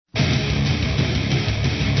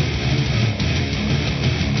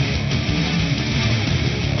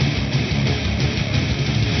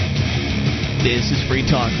This is Free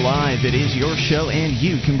Talk Live. It is your show, and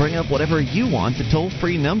you can bring up whatever you want. The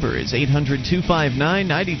toll-free number is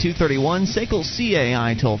 800-259-9231, SACL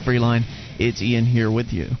CAI toll-free line. It's Ian here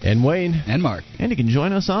with you. And Wayne. And Mark. And you can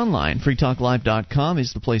join us online. freetalklive.com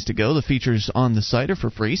is the place to go. The features on the site are for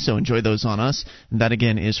free, so enjoy those on us. And that,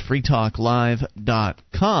 again, is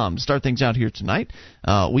freetalklive.com. To start things out here tonight,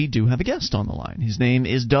 we do have a guest on the line. His name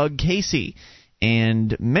is Doug Casey.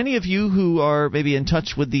 And many of you who are maybe in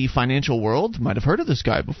touch with the financial world might have heard of this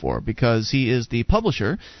guy before, because he is the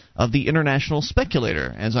publisher of the International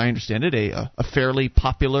Speculator, as I understand it, a fairly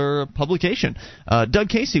popular publication. Doug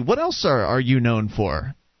Casey, what else are you known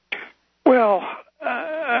for? Well,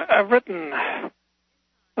 I've written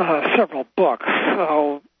several books.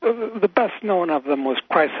 The best known of them was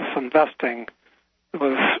Crisis Investing. It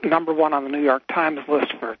was number one on the New York Times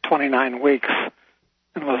list for 29 weeks.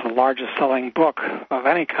 It was the largest selling book of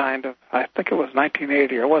any kind of, I think it was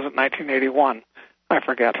 1980, or was it 1981? I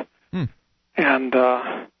forget. And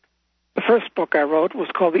the first book I wrote was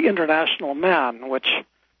called The International Man, which,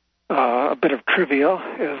 a bit of trivia,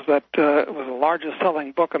 is that it was the largest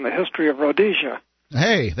selling book in the history of Rhodesia.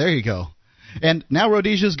 Hey, there you go. And now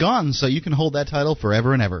Rhodesia's gone, so you can hold that title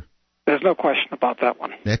forever and ever. There's no question about that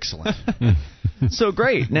one. Excellent. So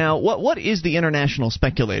great. Now, what is the International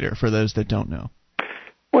Speculator, for those that don't know?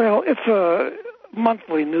 Well, it's a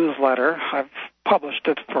monthly newsletter. I've published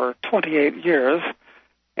it for 28 years,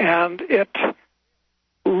 and it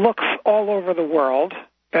looks all over the world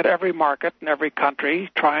at every market in every country,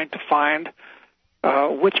 trying to find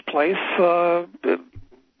which place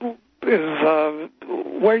is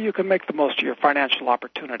where you can make the most of your financial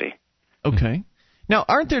opportunity. Okay. Now,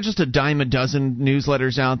 aren't there just a dime a dozen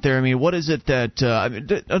newsletters out there? I mean, what is it that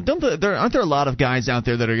aren't there a lot of guys out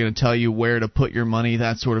there that are going to tell you where to put your money,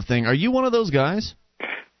 that sort of thing? Are you one of those guys?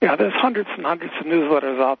 Yeah, there's hundreds and hundreds of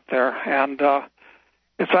newsletters out there, and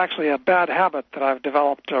it's actually a bad habit that I've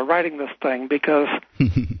developed writing this thing, because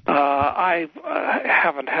I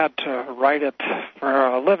haven't had to write it for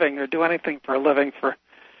a living or do anything for a living for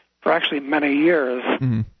actually many years.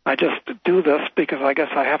 Mm-hmm. I just do this because I guess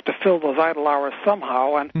I have to fill those idle hours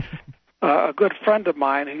somehow. And a good friend of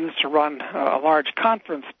mine who used to run a large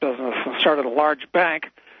conference business and started a large bank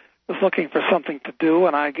was looking for something to do,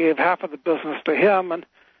 and I gave half of the business to him, and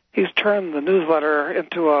he's turned the newsletter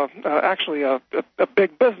into actually a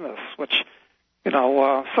big business, which,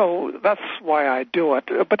 so that's why I do it.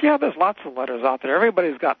 But yeah, there's lots of letters out there.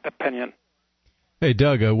 Everybody's got an opinion. Hey,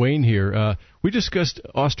 Doug, Wayne here. We discussed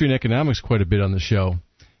Austrian economics quite a bit on the show.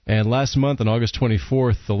 And last month, on August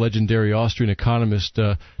 24th, the legendary Austrian economist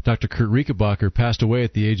Dr. Kurt Riekebacher passed away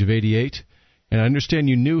at the age of 88. And I understand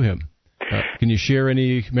you knew him. Can you share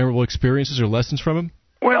any memorable experiences or lessons from him?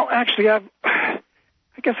 Well, actually, I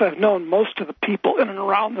guess I've known most of the people in and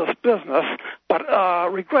around this business, but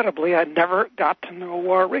regrettably, I never got to know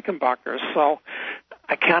Riekebacher, so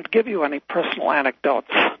I can't give you any personal anecdotes.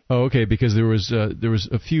 Oh, okay, because there was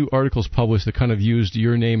a few articles published that kind of used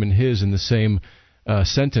your name and his in the same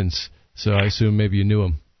sentence, so I assume maybe you knew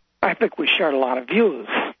him. I think we shared a lot of views.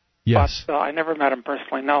 Yes. But I never met him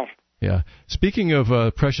personally, no. Yeah. Speaking of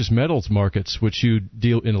precious metals markets, which you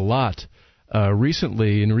deal in a lot,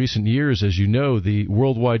 recently, in recent years, as you know, the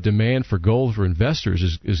worldwide demand for gold for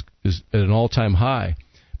investors is at an all-time high.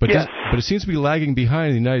 But yes. But it seems to be lagging behind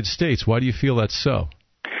in the United States. Why do you feel that's so?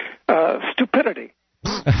 Stupidity.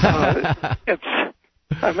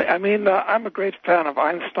 I'm a great fan of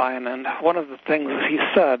Einstein, and one of the things he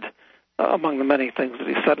said, among the many things that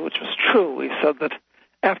he said, which was true, he said that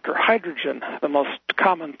after hydrogen, the most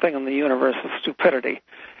common thing in the universe is stupidity.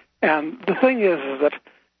 And the thing is that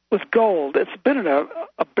with gold, it's been in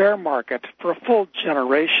a bear market for a full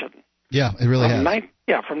generation. Yeah, it really has.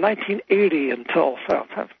 From 1980 until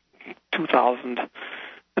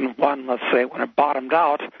 2001, let's say, when it bottomed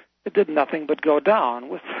out, it did nothing but go down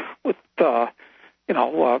with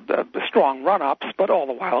strong run-ups, but all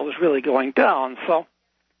the while it was really going down. So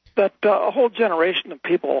that a whole generation of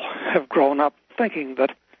people have grown up thinking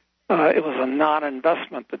that it was a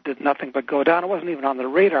non-investment that did nothing but go down. It wasn't even on the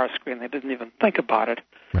radar screen. They didn't even think about it.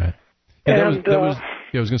 Right. I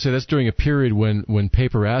was going to say that's during a period when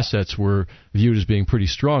paper assets were viewed as being pretty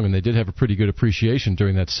strong, and they did have a pretty good appreciation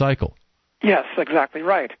during that cycle. Yes, exactly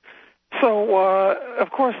right. So,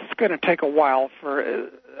 of course, it's going to take a while for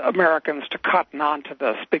Americans to cotton on to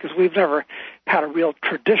this, because we've never had a real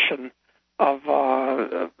tradition of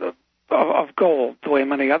gold the way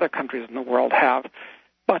many other countries in the world have.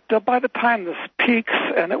 But by the time this peaks,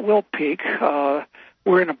 and it will peak,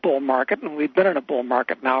 we're in a bull market, and we've been in a bull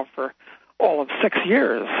market now for all of 6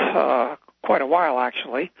 years, quite a while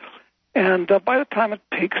actually. And by the time it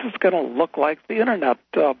peaks, it's going to look like the Internet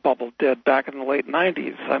bubble did back in the late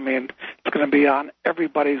 90s. I mean, it's going to be on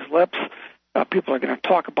everybody's lips. People are going to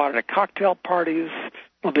talk about it at cocktail parties.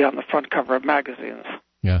 It'll be on the front cover of magazines.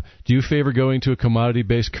 Yeah. Do you favor going to a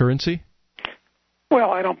commodity-based currency?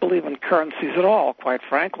 Well, I don't believe in currencies at all, quite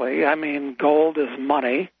frankly. I mean, gold is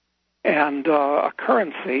money, and a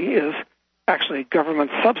currency is actually a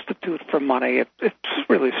government substitute for money. It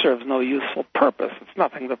really serves no useful purpose. It's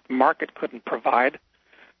nothing that the market couldn't provide.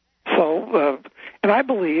 So, and I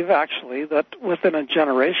believe, actually, that within a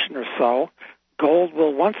generation or so, gold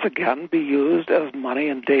will once again be used as money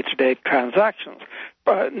in day-to-day transactions,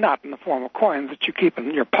 but not in the form of coins that you keep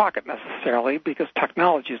in your pocket necessarily, because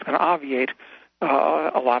technology is going to obviate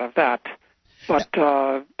a lot of that. But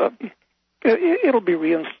it'll be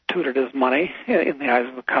reinstituted as money in the eyes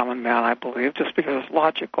of the common man, I believe, just because it's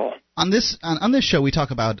logical. On this show, we talk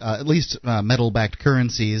about at least metal-backed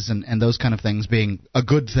currencies and those kind of things being a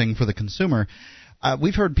good thing for the consumer.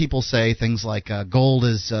 We've heard people say things like gold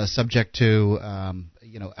is subject to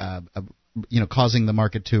causing the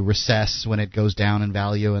market to recess when it goes down in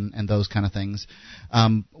value and those kind of things.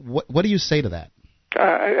 What do you say to that?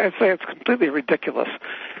 I'd say it's completely ridiculous.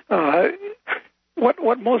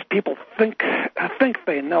 What most people think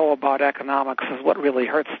they know about economics is what really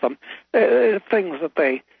hurts them. Things that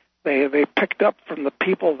they picked up from the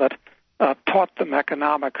people that taught them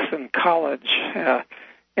economics in college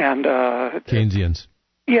and Keynesians.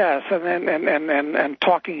 Yes, and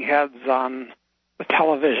talking heads on the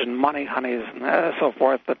television, money honeys, and so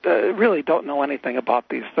forth, that really don't know anything about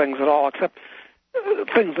these things at all, except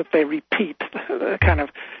things that they repeat, kind of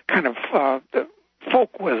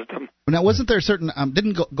folk wisdom. Now, wasn't there certain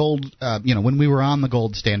didn't gold when we were on the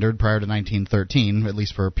gold standard prior to 1913, at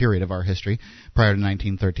least for a period of our history prior to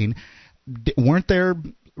 1913, weren't there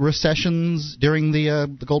recessions during the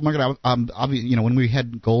gold market? When we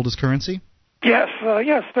had gold as currency. Yes,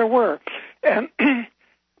 there were, and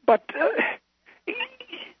but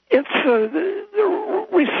it's the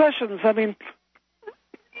recessions. I mean,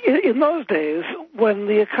 in those days, when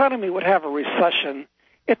the economy would have a recession,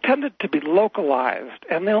 it tended to be localized,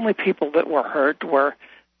 and the only people that were hurt were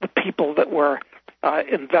the people that were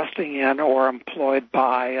investing in or employed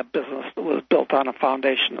by a business that was built on a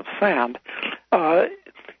foundation of sand.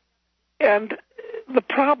 And the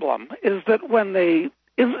problem is that when they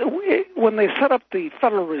set up the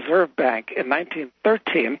Federal Reserve Bank in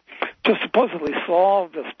 1913 to supposedly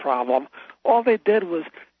solve this problem, all they did was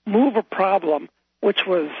move a problem which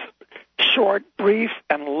was short, brief,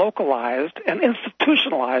 and localized, and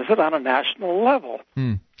institutionalize it on a national level.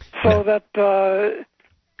 So that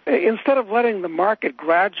instead of letting the market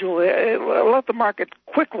gradually, let the market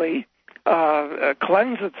quickly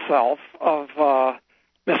cleanse itself of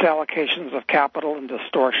misallocations of capital and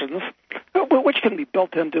distortions, which can be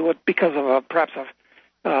built into it because of perhaps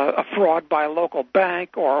a fraud by a local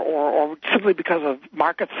bank or simply because of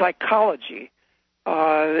market psychology.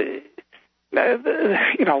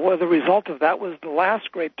 The result of that was the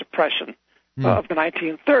last Great Depression of the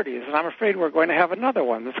 1930s, and I'm afraid we're going to have another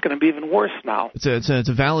one that's going to be even worse now. It's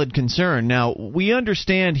a valid concern. Now, we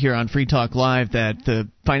understand here on Free Talk Live that the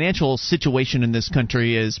financial situation in this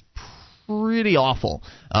country is pretty awful,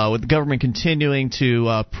 with the government continuing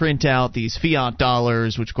to print out these fiat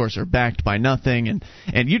dollars, which of course are backed by nothing. And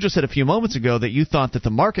you just said a few moments ago that you thought that the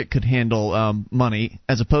market could handle money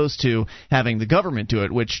as opposed to having the government do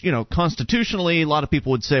it, which, constitutionally a lot of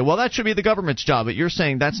people would say, well, that should be the government's job, but you're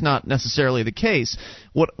saying that's not necessarily the case.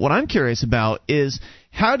 What I'm curious about is,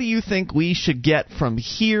 how do you think we should get from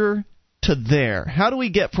here to there? How do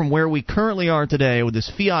we get from where we currently are today with this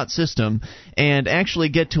fiat system and actually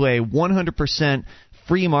get to a 100%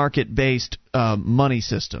 free market-based money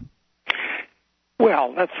system?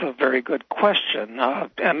 Well, that's a very good question.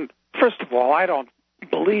 And first of all, I don't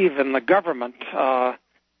believe in the government as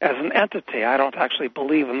an entity. I don't actually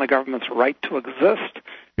believe in the government's right to exist.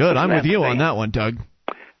 Good. I'm with you on that one, Doug.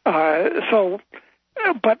 So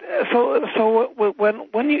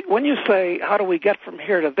when you say how do we get from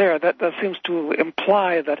here to there, that seems to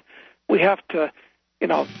imply that we have to,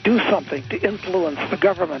 do something to influence the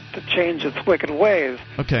government to change its wicked ways.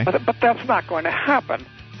 Okay. But that's not going to happen.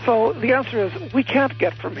 So the answer is we can't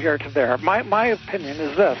get from here to there. My opinion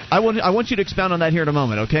is this. I want you to expound on that here in a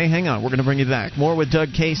moment, okay? Hang on. We're going to bring you back. More with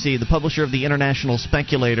Doug Casey, the publisher of the International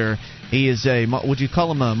Speculator. He is would you call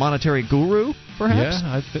him a monetary guru, perhaps?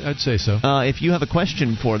 Yeah, I'd say so. If you have a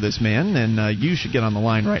question for this man, then you should get on the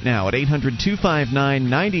line right now at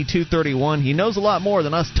 800-259-9231. He knows a lot more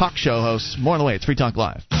than us talk show hosts. More on the way. It's Free Talk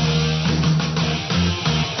Live.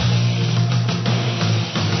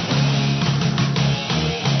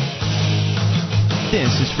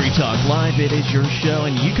 This is Free Talk Live. It is your show,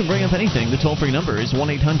 and you can bring up anything. The toll-free number is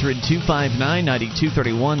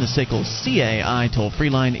 1-800-259-9231, the SACL CAI toll-free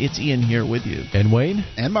line. It's Ian here with you. And Wayne.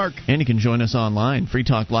 And Mark. And you can join us online,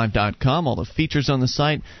 freetalklive.com. All the features on the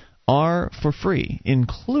site are for free,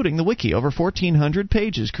 including the wiki. Over 1,400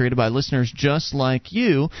 pages created by listeners just like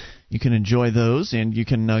you. You can enjoy those, and you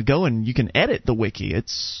can go and you can edit the wiki.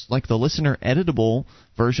 It's like the listener editable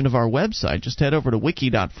version of our website. Just head over to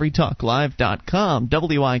wiki.freetalklive.com,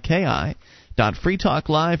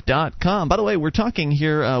 wiki.freetalklive.com. By the way, we're talking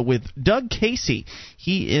here with Doug Casey.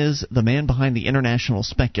 He is the man behind the International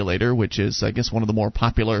Speculator, which is, I guess, one of the more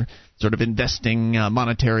popular sort of investing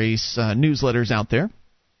monetary newsletters out there.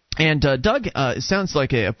 And Doug sounds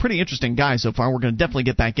like a pretty interesting guy so far. We're going to definitely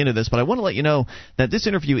get back into this, but I want to let you know that this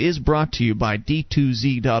interview is brought to you by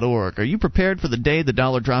D2Z.org. Are you prepared for the day the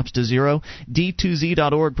dollar drops to zero?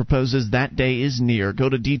 D2Z.org proposes that day is near. Go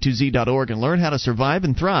to D2Z.org and learn how to survive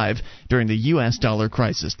and thrive during the U.S. dollar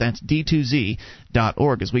crisis. That's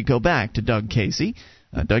D2Z.org. As we go back to Doug Casey.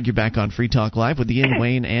 Doug, you're back on Free Talk Live with Ian,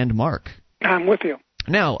 Wayne, and Mark. I'm with you.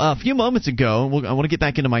 Now, a few moments ago, I want to get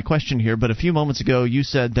back into my question here, but a few moments ago you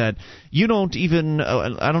said that you don't even,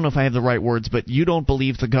 I don't know if I have the right words, but you don't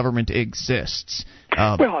believe the government exists.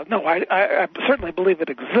 Well, no, I certainly believe it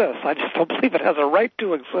exists. I just don't believe it has a right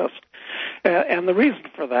to exist. And the reason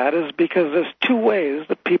for that is because there's two ways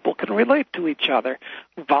that people can relate to each other,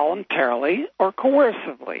 voluntarily or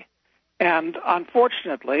coercively. And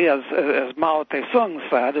unfortunately, as Mao Tse-tung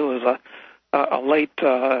said, who was a late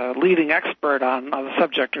leading expert on the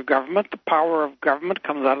subject of government, the power of government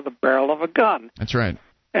comes out of the barrel of a gun. That's right.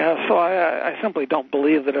 So I simply don't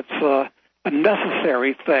believe that it's a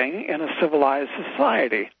necessary thing in a civilized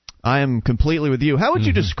society. I am completely with you. How would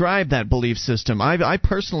you describe that belief system? I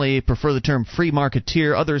personally prefer the term free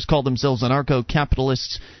marketeer. Others call themselves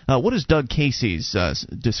anarcho-capitalists. What is Doug Casey's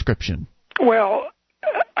description? Well,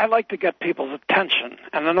 I like to get people's attention,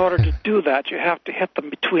 and in order to do that, you have to hit them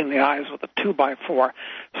between the eyes with a 2x4.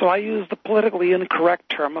 So I use the politically incorrect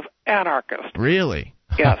term of anarchist. Really?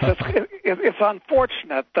 Yes, it's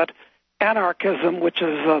unfortunate that anarchism, which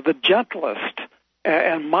is the gentlest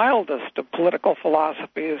and mildest of political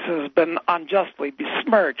philosophies, has been unjustly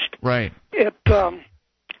besmirched. Right.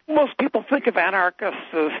 Most people think of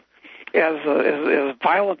anarchists as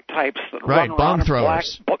violent types that run around bomb in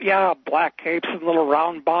throwers. Black capes and little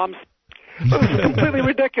round bombs. It's completely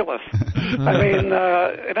ridiculous. I mean,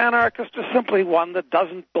 an anarchist is simply one that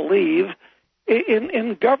doesn't believe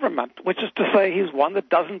in government, which is to say he's one that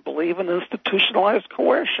doesn't believe in institutionalized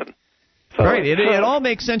coercion. So, right. It all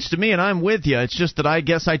makes sense to me, and I'm with you. It's just that I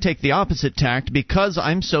guess I take the opposite tact because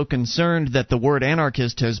I'm so concerned that the word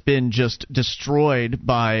anarchist has been just destroyed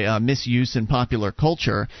by misuse in popular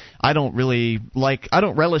culture. I don't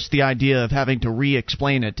relish the idea of having to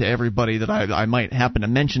re-explain it to everybody that I might happen to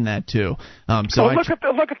mention that to. Look at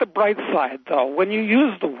the bright side, though. When you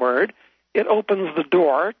use the word, it opens the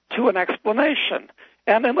door to an explanation.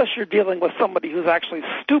 And unless you're dealing with somebody who's actually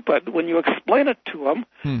stupid, when you explain it to them,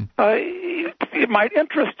 it might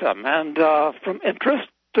interest them. And from interest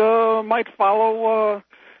might follow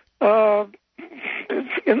even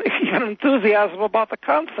enthusiasm about the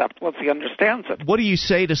concept once he understands it. What do you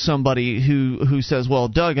say to somebody who says, "Well,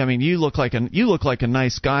 Doug, I mean, you look like a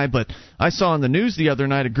nice guy, but I saw in the news the other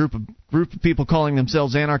night a group of people calling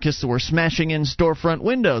themselves anarchists that were smashing in storefront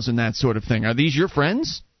windows and that sort of thing. Are these your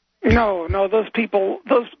friends?" No, those people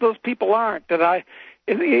aren't.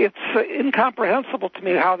 It's incomprehensible to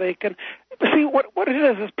me how they can see what it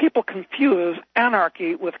is people confuse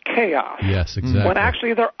anarchy with chaos. Yes, exactly. When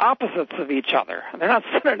actually they're opposites of each other. They're not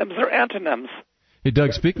synonyms; they're antonyms. Hey,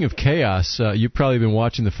 Doug. Speaking of chaos, you've probably been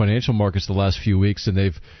watching the financial markets the last few weeks, and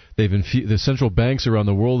the central banks around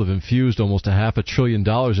the world have infused almost $500 billion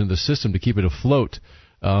into the system to keep it afloat.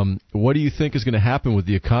 What do you think is going to happen with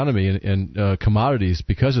the economy and commodities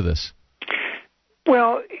because of this?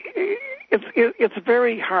 Well, it's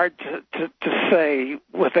very hard to say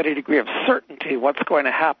with any degree of certainty what's going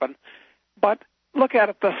to happen. But look at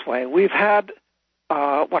it this way. We've had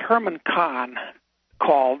what Herman Kahn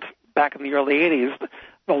called back in the early 80s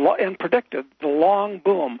and predicted the long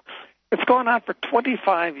boom. It's gone on for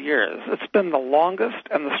 25 years. It's been the longest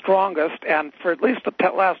and the strongest, and for at least the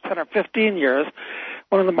last 10 or 15 years,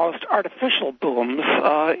 one of the most artificial booms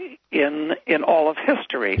in all of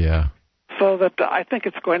history. Yeah. So that I think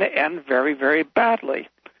it's going to end very, very badly.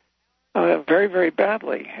 Very, very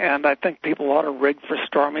badly. And I think people ought to rig for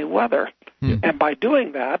stormy weather. And by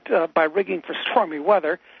doing that, by rigging for stormy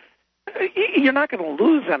weather, you're not going to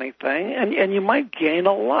lose anything, and you might gain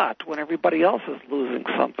a lot when everybody else is losing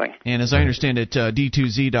something. And as I understand it,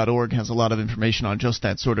 d2z.org has a lot of information on just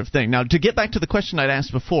that sort of thing. Now, to get back to the question I'd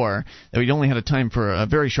asked before, that we only had a time for a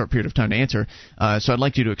very short period of time to answer, so I'd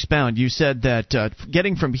like you to expound. You said that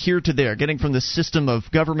getting from here to there, getting from the system of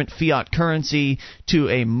government fiat currency to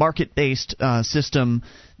a market-based system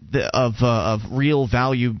of real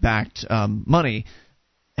value-backed money,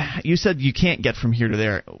 you said you can't get from here to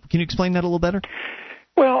there. Can you explain that a little better?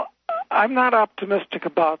 Well, I'm not optimistic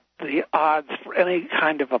about the odds for any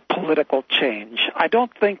kind of a political change. I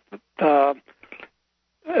don't think that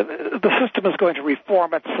the system is going to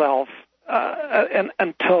reform itself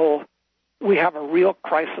until we have a real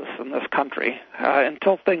crisis in this country,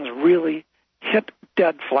 until things really hit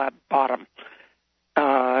dead flat bottom.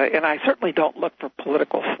 And I certainly don't look for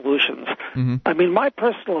political solutions. Mm-hmm. I mean, my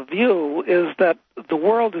personal view is that the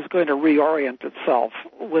world is going to reorient itself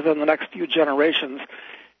within the next few generations,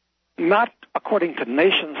 not according to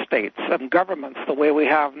nation states and governments the way we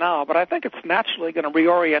have now, but I think it's naturally going to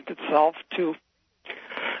reorient itself to,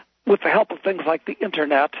 with the help of things like the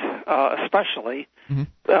Internet, especially, mm-hmm.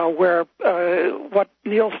 Where what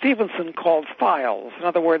Neil Stephenson called files. In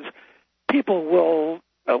other words, people will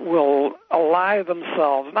ally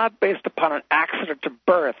themselves, not based upon an accident to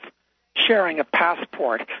birth, sharing a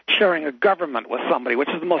passport, sharing a government with somebody, which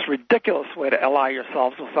is the most ridiculous way to ally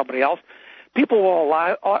yourselves with somebody else. People will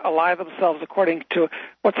ally themselves according to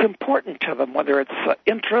what's important to them, whether it's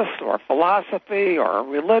interest or philosophy or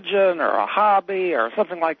religion or a hobby or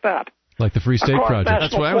something like that. Like the Free State Project.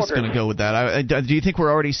 That's where I was going to go with that. Do you think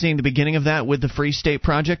we're already seeing the beginning of that with the Free State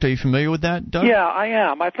Project? Are you familiar with that, Doug? Yeah, I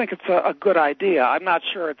am. I think it's a good idea. I'm not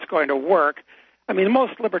sure it's going to work. I mean,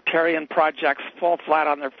 most libertarian projects fall flat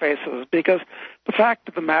on their faces because the fact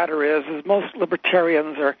of the matter is most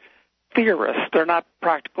libertarians are theorists. They're not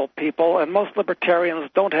practical people, and most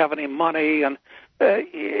libertarians don't have any money, and,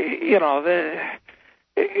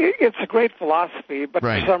 it's a great philosophy, but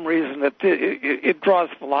right. For some reason it draws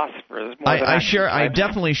philosophers more than I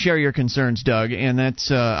definitely share your concerns, Doug, and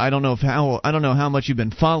that's I don't know how much you've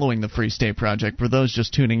been following the Free State Project. For those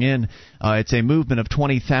just tuning in, it's a movement of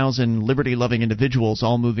 20,000 liberty-loving individuals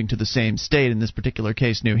all moving to the same state. In this particular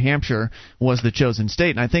case, New Hampshire was the chosen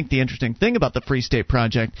state. And I think the interesting thing about the Free State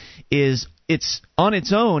Project is it's on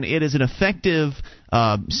its own, it is an effective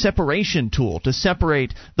separation tool to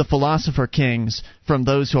separate the philosopher kings from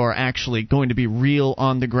those who are actually going to be real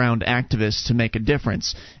on-the-ground activists to make a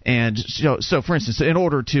difference. And so, for instance, in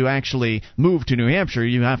order to actually move to New Hampshire,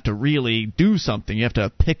 you have to really do something. You have to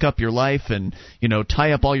pick up your life and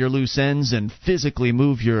tie up all your loose ends and physically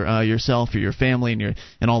move yourself or your family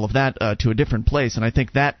and all of that to a different place. And I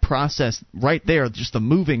think that process right there, just the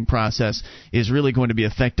moving process, is really going to be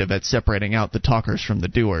effective at separating out the talkers from the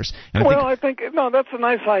doers. And I think that's a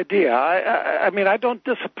nice idea. I mean, I don't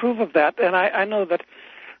disapprove of that, and I know that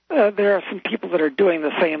there are some people that are doing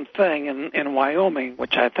the same thing in Wyoming,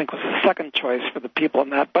 which I think was the second choice for the people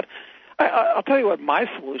in that. But I'll tell you what my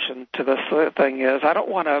solution to this thing is. I don't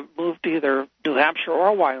want to move to either New Hampshire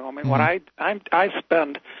or Wyoming. Mm-hmm. I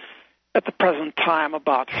spend at the present time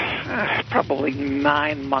about probably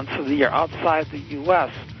 9 months of the year outside the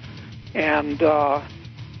U.S., and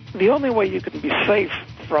the only way you can be safe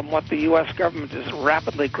from what the U.S. government is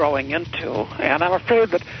rapidly growing into, and I'm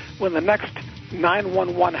afraid that when the next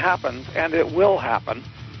 911 happens, and it will happen,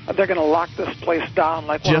 they're going to lock this place down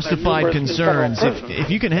like one justified of their concerns. If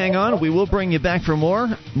you can hang on, we will bring you back for more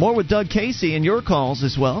with Doug Casey and your calls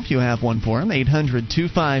as well, if you have one for him.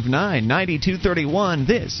 800-259-9231.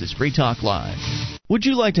 This is Free Talk Live. Would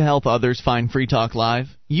you like to help others find Free Talk Live?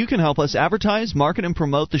 You can help us advertise, market, and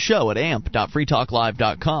promote the show at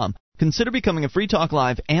amp.freetalklive.com. Consider becoming a Free Talk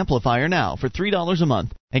Live amplifier now for $3 a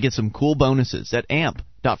month and get some cool bonuses at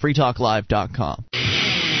amp.freetalklive.com.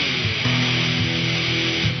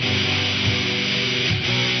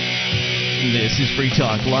 This is Free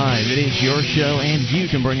Talk Live. It is your show, and you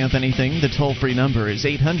can bring up anything. The toll-free number is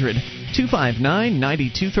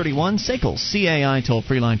 800-259-9231. SACL CAI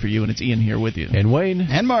toll-free line for you, and it's Ian here with you. And Wayne.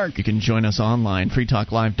 And Mark. You can join us online,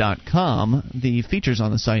 freetalklive.com. The features on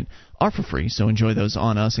the site are for free, so enjoy those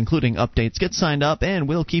on us, including updates. Get signed up, and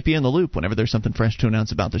we'll keep you in the loop whenever there's something fresh to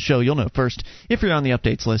announce about the show. You'll know first if you're on the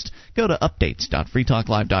updates list. Go to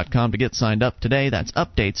updates.freetalklive.com to get signed up today. That's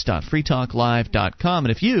updates.freetalklive.com.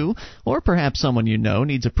 And if you, or perhaps someone you know,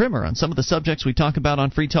 needs a primer on some of the subjects we talk about on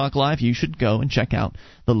Free Talk Live, you should go and check out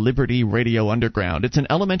the Liberty Radio Underground. It's an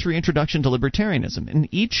elementary introduction to libertarianism, and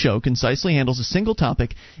each show concisely handles a single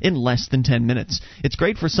topic in less than 10 minutes. It's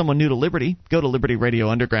great for someone new to Liberty. Go to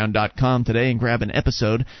libertyradiounderground.com libertyradiounderground.com today and grab an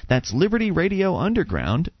episode. That's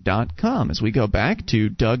libertyradiounderground.com. As we go back to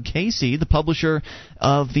Doug Casey, the publisher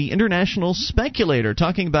of the International Speculator,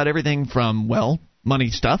 talking about everything from, well, money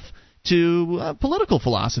stuff to political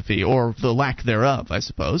philosophy, or the lack thereof, I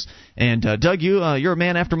suppose. And Doug, you're a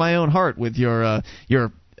man after my own heart with your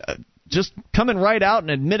just coming right out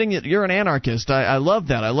and admitting that you're an anarchist. I love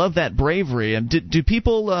that. I love that bravery. And do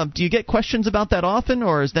people do you get questions about that often,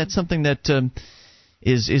 or is that something that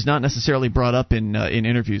is not necessarily brought up in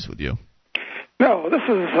interviews with you? No, this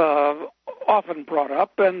is often brought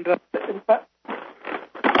up, and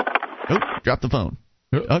Drop the phone.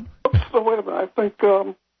 So wait a minute. I think.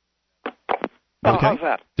 Okay. How's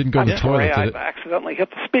that? Didn't go in the toilet, did it? I accidentally hit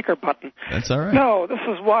the speaker button. That's all right. No, this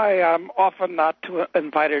is why I'm often not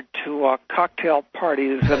invited to cocktail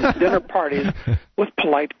parties and dinner parties with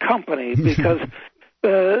polite company, because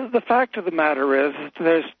the fact of the matter is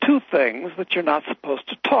there's two things that you're not supposed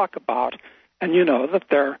to talk about, and you know that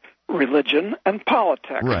they're religion and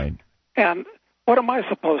politics. Right. And what am I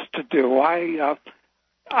supposed to do? I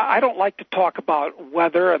don't like to talk about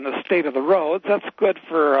weather and the state of the roads. That's good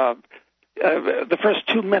for the first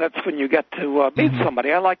 2 minutes when you get to meet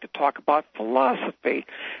somebody. I like to talk about philosophy,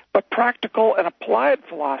 but practical and applied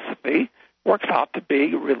philosophy works out to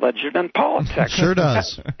be religion and politics. Sure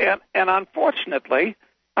does. And unfortunately,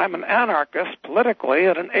 I'm an anarchist politically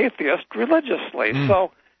and an atheist religiously.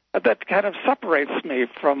 So that kind of separates me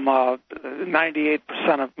from 98%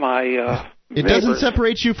 of my It doesn't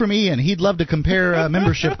separate you from Ian. He'd love to compare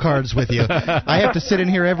membership cards with you. I have to sit in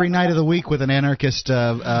here every night of the week with an anarchist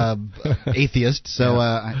atheist, so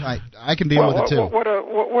I can deal with it too.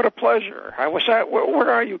 What a pleasure!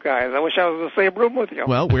 Where are you guys? I wish I was in the same room with you.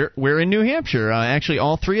 Well, we're in New Hampshire. Actually,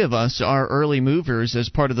 all three of us are early movers as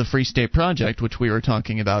part of the Free State Project, which we were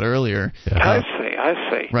talking about earlier. I see.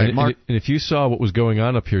 Right, Mark. And if you saw what was going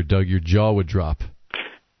on up here, Doug, your jaw would drop.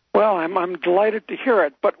 Well, I'm delighted to hear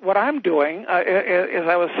it. But what I'm doing, as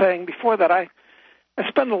I was saying before that, I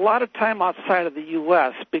spend a lot of time outside of the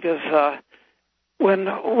U.S. because when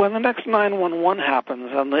the next 911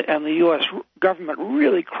 happens and the U.S. government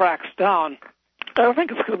really cracks down, I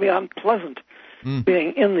think it's going to be unpleasant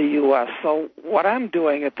being in the U.S. So what I'm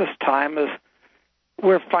doing at this time is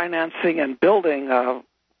we're financing and building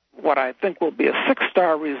what I think will be a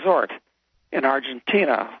 6-star resort in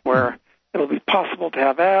Argentina, where it'll be possible to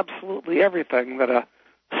have absolutely everything that a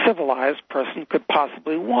civilized person could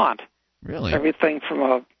possibly want. Really? Everything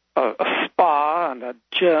from a spa and a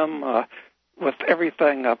gym, with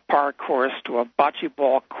everything, a park course to a bocce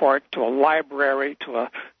ball court to a library to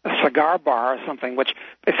a cigar bar or something, which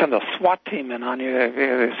they send a SWAT team in on you.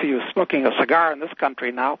 They see you smoking a cigar in this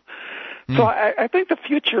country now. So I think the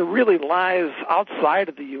future really lies outside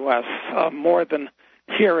of the U.S. More than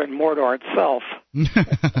here in Mordor itself.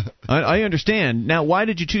 I understand. Now, why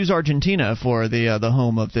did you choose Argentina for the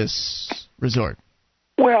home of this resort?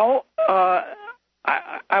 Well,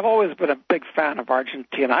 I've always been a big fan of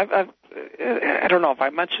Argentina. I don't know if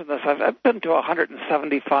I mentioned this. I've been to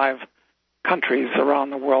 175 countries around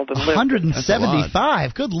the world and lived.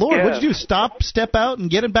 175? Good Lord. Yes. What'd you do? Step out and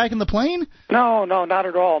get it back in the plane? No, not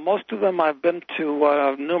at all. Most of them I've been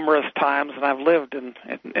to numerous times, and I've lived in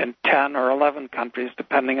 10 or 11 countries,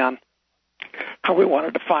 depending on how we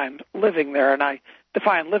want to define living there. And I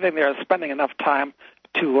define living there as spending enough time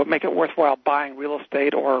to make it worthwhile buying real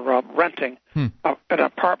estate or renting an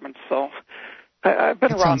apartment. So I've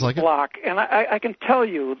been around the block, and I can tell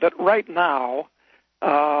you that right now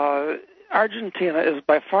Argentina is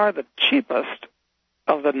by far the cheapest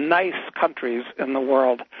of the nice countries in the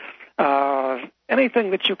world.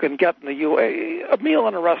 Anything that you can get in the U.S., a meal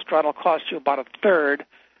in a restaurant will cost you about a third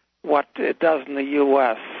what it does in the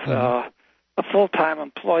U.S. A full-time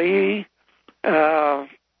employee, well,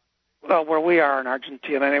 where we are in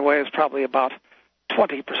Argentina anyway, is probably about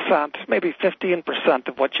 20%, maybe 15%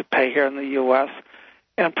 of what you pay here in the U.S.,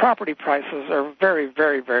 and property prices are very,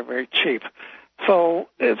 very, very, very cheap. So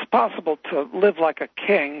it's possible to live like a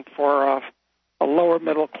king for a lower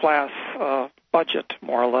middle class budget,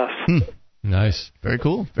 more or less. Nice. Very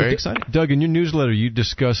cool. Very exciting. Doug, in your newsletter, you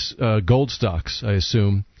discuss gold stocks, I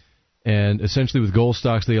assume. And essentially with gold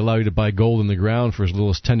stocks, they allow you to buy gold in the ground for as little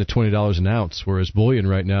as $10 to $20 an ounce, whereas bullion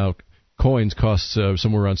right now, coins cost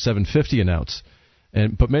somewhere around $7.50 an ounce.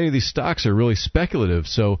 But many of these stocks are really speculative.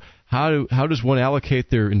 So how does one allocate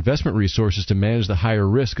their investment resources to manage the higher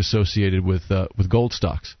risk associated with gold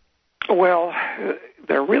stocks? Well,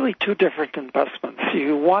 they're really two different investments.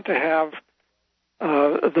 You want to have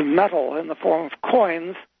the metal in the form of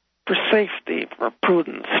coins for safety, for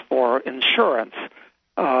prudence, for insurance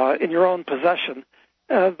in your own possession.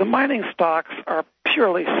 The mining stocks are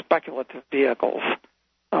purely speculative vehicles.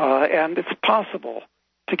 And it's possible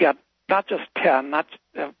to get not just 10,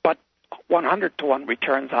 but 100 to 1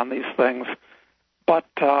 returns on these things. But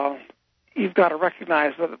you've got to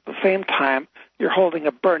recognize that at the same time, you're holding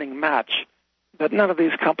a burning match, that none of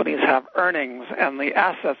these companies have earnings, and the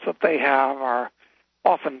assets that they have are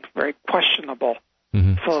often very questionable,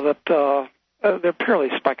 so that they're purely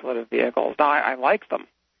speculative vehicles. Now, I like them,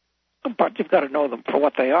 but you've got to know them for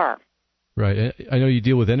what they are. Right. I know you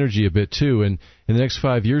deal with energy a bit, too, and in the next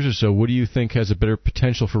 5 years or so, what do you think has a better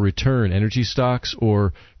potential for return, energy stocks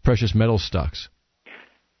or precious metal stocks?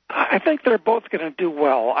 I think they're both going to do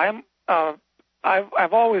well.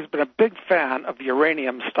 I've always been a big fan of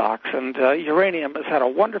uranium stocks, and uranium has had a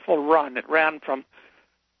wonderful run. It ran from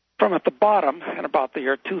at the bottom in about the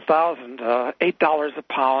year 2000, $8 a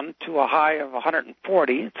pound to a high of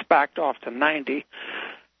 140. It's backed off to 90.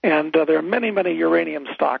 And there are many, many uranium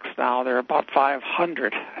stocks now. There are about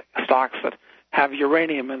 500 stocks that have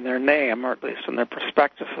uranium in their name, or at least in their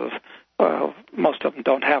prospectuses. Most of them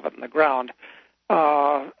don't have it in the ground.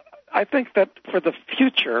 I think that for the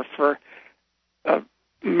future, for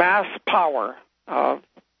mass power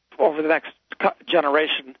over the next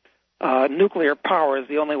generation, nuclear power is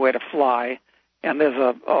the only way to fly. And there's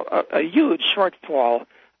a huge shortfall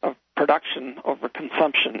of production over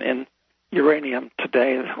consumption in uranium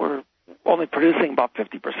today. We're only producing about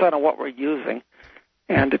 50% of what we're using,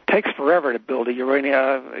 and it takes forever to build a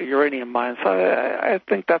uranium mine. So I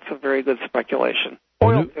think that's a very good speculation.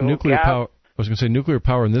 Nuclear power. I was going to say nuclear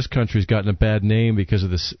power in this country has gotten a bad name because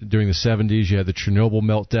of this. During the 70s, you had the Chernobyl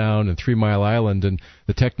meltdown and 3 Mile Island, and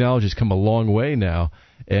the technology's come a long way now.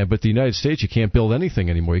 But the United States, you can't build anything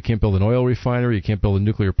anymore. You can't build an oil refinery. You can't build a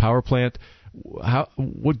nuclear power plant.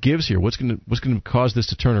 What gives here? What's going to cause this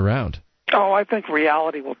to turn around? Oh, I think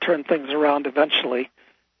reality will turn things around eventually.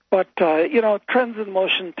 But, trends in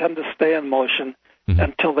motion tend to stay in motion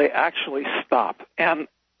until they actually stop. And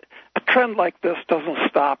a trend like this doesn't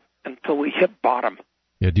stop until we hit bottom.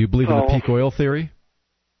 Yeah. Do you believe in the peak oil theory?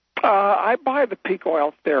 I buy the peak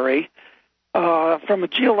oil theory. From a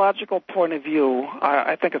geological point of view,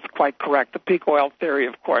 I think it's quite correct. The peak oil theory,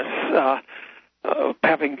 of course,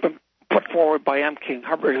 having been put forward by M. King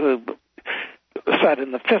Hubbard, who said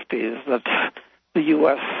in the 50s that the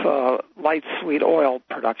U.S. light sweet oil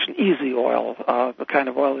production, easy oil, the kind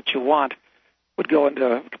of oil that you want, would go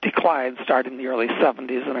into decline starting in the early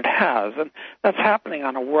 70s, and it has. And that's happening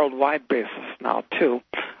on a worldwide basis now, too.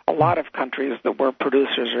 A lot of countries that were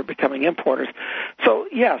producers are becoming importers. So,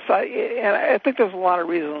 yes, I think there's a lot of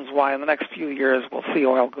reasons why in the next few years we'll see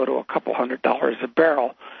oil go to a couple $100 a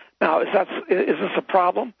barrel. Now, is this a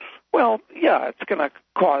problem? Well, yeah, it's going to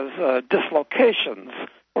cause dislocations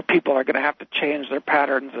where people are going to have to change their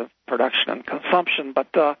patterns of production and consumption, but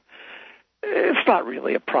it's not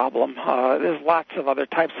really a problem. There's lots of other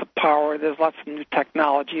types of power. There's lots of new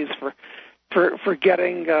technologies for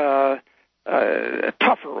getting tougher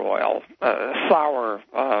oil, sour,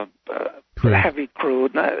 heavy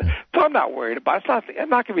crude. So I'm not worried about it. It's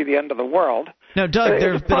not going to be the end of the world. Now, Doug,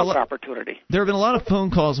 there have been a lot of phone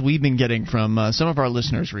calls we've been getting from some of our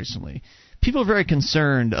listeners recently. People are very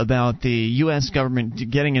concerned about the U.S. government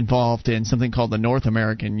getting involved in something called the North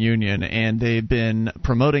American Union, and they've been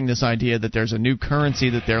promoting this idea that there's a new currency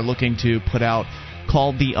that they're looking to put out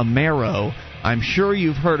called the Amero. I'm sure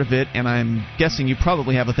you've heard of it, and I'm guessing you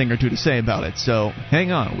probably have a thing or two to say about it. So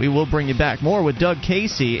hang on. We will bring you back more with Doug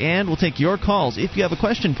Casey, and we'll take your calls if you have a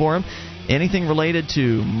question for him. Anything related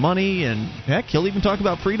to money, and heck, he'll even talk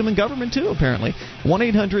about freedom and government too, apparently.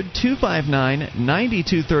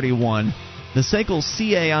 1-800-259-9231. The SACL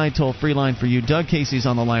CAI toll-free line for you. Doug Casey's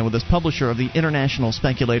on the line with us, publisher of the International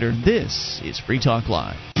Speculator. This is Free Talk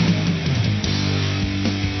Live.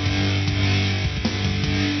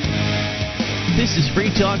 This is Free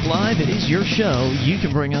Talk Live. It is your show. You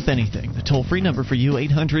can bring up anything. The toll-free number for you,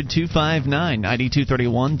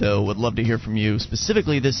 800-259-9231, though. Would love to hear from you,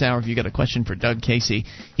 specifically this hour if you got a question for Doug Casey.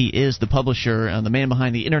 He is the publisher, the man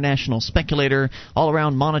behind the International Speculator,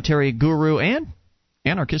 all-around monetary guru, and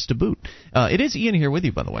anarchist to boot. It is Ian here with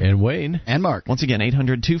you, by the way. And Wayne. And Mark. Once again,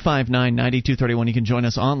 800-259-9231. You can join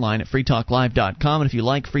us online at freetalklive.com. And if you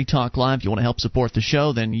like Free Talk Live, you want to help support the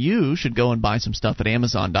show, then you should go and buy some stuff at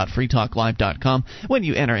amazon.freetalklive.com. When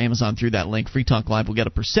you enter Amazon through that link, Free Talk Live will get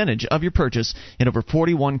a percentage of your purchase in over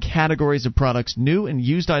 41 categories of products, new and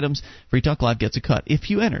used items. Free Talk Live gets a cut if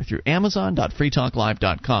you enter through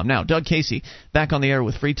amazon.freetalklive.com. Now, Doug Casey, back on the air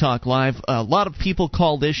with Free Talk Live. A lot of people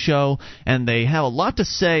call this show, and they have a lot to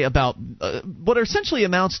say about what essentially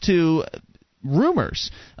amounts to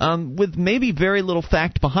rumors with maybe very little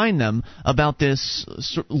fact behind them about this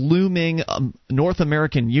looming North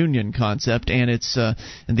American Union concept and its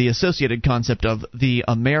the associated concept of the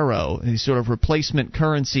Amero, a sort of replacement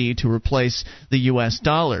currency to replace the U.S.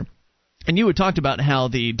 dollar. And you had talked about how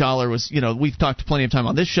the dollar was, we've talked plenty of time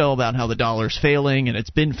on this show about how the dollar's failing, and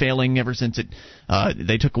it's been failing ever since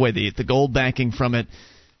they took away the gold backing from it.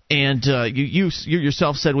 And you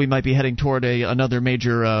yourself said we might be heading toward another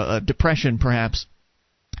major depression, perhaps.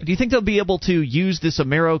 Do you think they'll be able to use this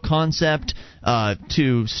Amero concept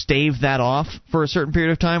to stave that off for a certain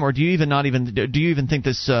period of time, or do you even think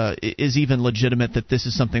this is even legitimate, that this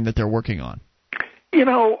is something that they're working on?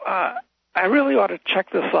 I really ought to check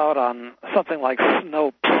this out on something like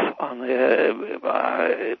Snopes.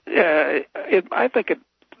 I think it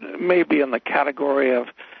may be in the category of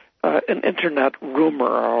an internet rumor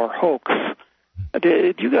or hoax.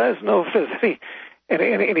 Do you guys know if there's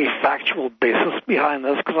any factual basis behind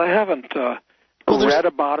this? Because I haven't read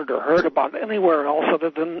about it or heard about it anywhere else other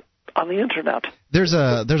than on the internet. There's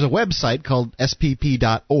a website called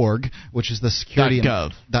spp.org, which is the security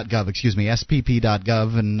 .gov,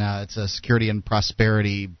 spp.gov, and it's a security and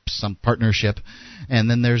prosperity some partnership. And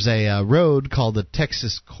then there's a road called the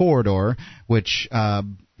Texas Corridor, which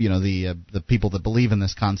the people that believe in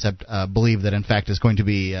this concept believe that in fact is going to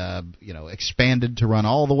be expanded to run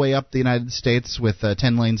all the way up the United States with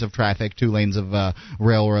 10 lanes of traffic, 2 lanes of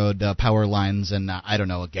railroad power lines, and a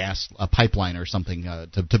pipeline or something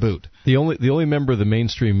to boot. The only member of the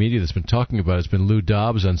mainstream media that's been talking about it has been Lou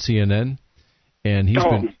Dobbs on CNN, and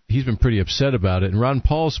he's been pretty upset about it. And Ron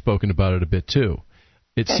Paul's spoken about it a bit too.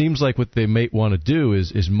 It seems like what they might want to do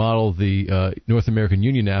is model the North American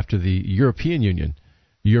Union after the European Union.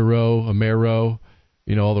 Euro, Amero,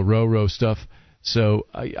 all the Ro stuff. So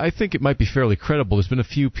I think it might be fairly credible. There's been a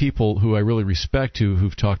few people who I really respect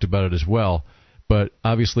who've talked about it as well. But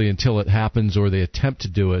obviously until it happens or they attempt to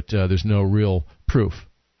do it, there's no real proof.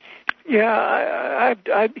 Yeah,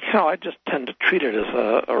 I just tend to treat it as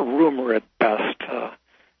a rumor at best.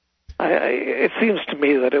 It seems to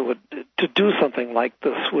me that to do something like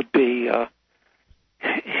this would be,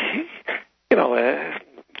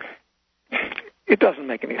 it doesn't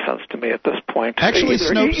make any sense to me at this point. Actually,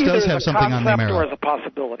 Snopes does have something on the Amero. Or as a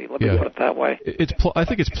possibility. Let me put it that way. I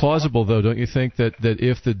think it's plausible, though, don't you think, that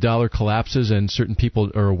if the dollar collapses and certain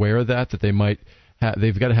people are aware of that they might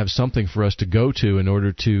they've got to have something for us to go to in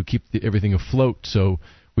order to keep everything afloat so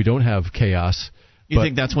we don't have chaos. You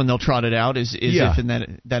think that's when they'll trot it out, if in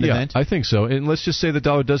that event? I think so. And let's just say the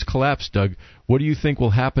dollar does collapse, Doug. What do you think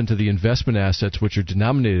will happen to the investment assets which are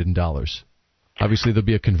denominated in dollars? Obviously, there'll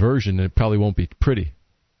be a conversion, and it probably won't be pretty.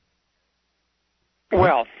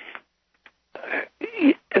 Well,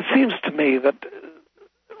 it seems to me that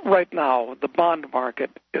right now the bond market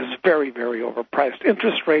is very, very overpriced.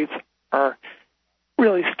 Interest rates are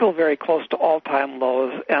really still very close to all-time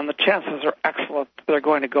lows, and the chances are excellent that they're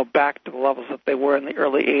going to go back to the levels that they were in the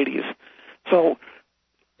early 80s. So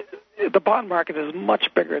the bond market is much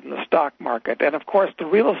bigger than the stock market, and of course the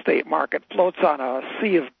real estate market floats on a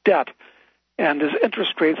sea of debt. And as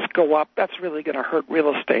interest rates go up, that's really going to hurt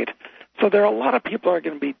real estate. So there are a lot of people who are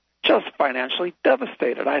going to be just financially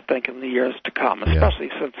devastated, I think, in the years to come,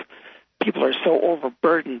 especially since people are so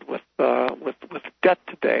overburdened with debt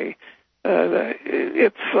today.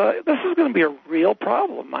 This is going to be a real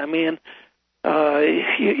problem. I mean,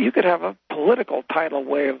 you could have a political tidal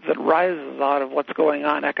wave that rises out of what's going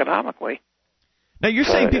on economically. Now, you're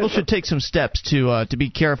saying people should take some steps to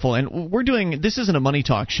be careful, and this isn't a money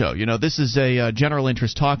talk show. This is a general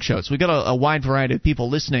interest talk show. So we've got a wide variety of people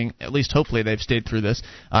listening. At least, hopefully, they've stayed through this.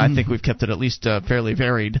 I think we've kept it at least fairly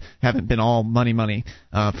varied. Haven't been all money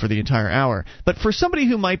for the entire hour. But for somebody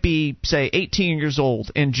who might be, say, 18 years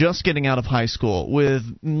old and just getting out of high school with,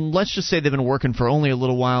 let's just say they've been working for only a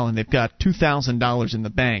little while and they've got $2,000 in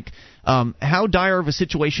the bank, how dire of a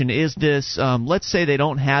situation is this? Let's say they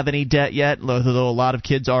don't have any debt yet, though a lot of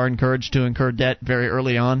kids are encouraged to incur debt very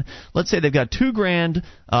early on. Let's say they've got $2,000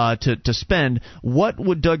 to spend. What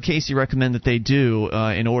would Doug Casey recommend that they do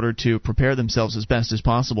in order to prepare themselves as best as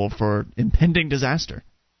possible for impending disaster?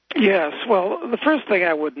 Yes, well, the first thing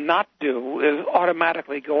I would not do is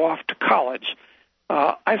automatically go off to college.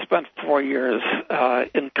 I spent 4 years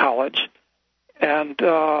in college, and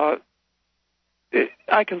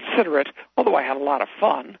I consider it, although I had a lot of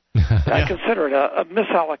fun, I consider it a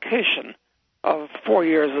misallocation of 4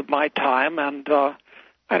 years of my time, and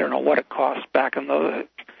I don't know what it cost back in the...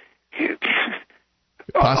 It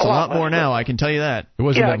costs a lot more now, I can tell you that. It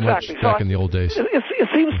wasn't that much back in the old days. It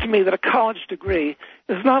seems to me that a college degree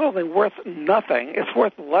is not only worth nothing, it's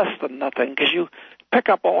worth less than nothing, because you pick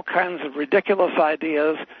up all kinds of ridiculous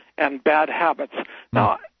ideas and bad habits.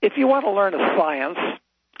 Now, if you want to learn a science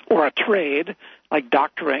or a trade, like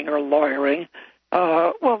doctoring or lawyering,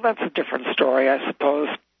 well, that's a different story, I suppose.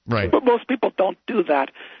 Right. But most people don't do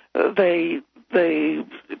that. They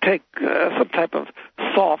take some type of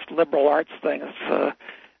soft liberal arts thing. It's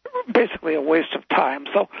basically a waste of time.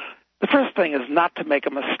 So the first thing is not to make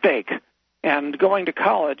a mistake. And going to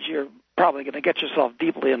college, you're probably going to get yourself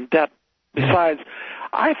deeply in debt. Besides,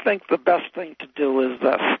 I think the best thing to do is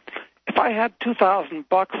this. If I had $2,000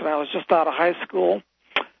 and I was just out of high school,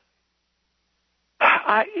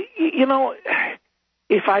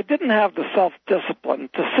 if I didn't have the self-discipline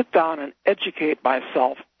to sit down and educate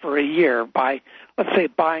myself for a year by, let's say,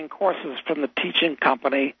 buying courses from the teaching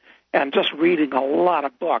company and just reading a lot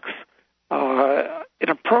of books in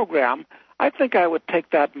a program, I think I would take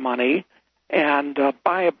that money and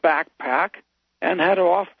buy a backpack and head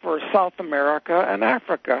off for South America and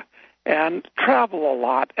Africa and travel a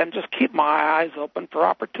lot and just keep my eyes open for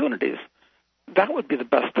opportunities. That would be the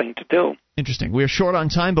best thing to do. Interesting. We're short on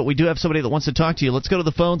time, but we do have somebody that wants to talk to you. Let's go to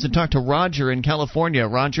the phones and talk to Roger in California.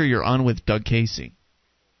 Roger, you're on with Doug Casey.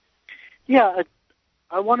 Yeah,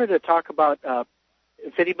 I wanted to talk about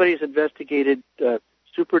if anybody's investigated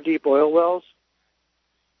super deep oil wells.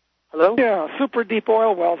 Hello? Yeah, super deep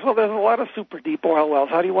oil wells. Well, there's a lot of super deep oil wells.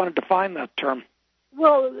 How do you want to define that term?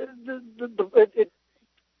 Well, it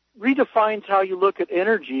redefines how you look at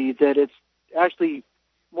energy, that it's actually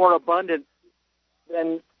more abundant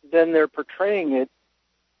than they're portraying it.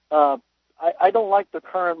 I don't like the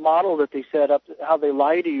current model that they set up, how they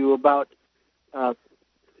lie to you about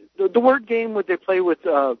the word game that they play with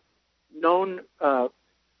known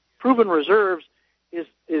proven reserves is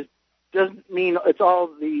doesn't mean it's all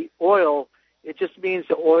the oil. It just means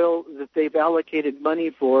the oil that they've allocated money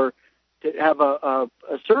for to have a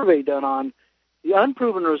survey done on. The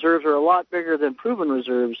unproven reserves are a lot bigger than proven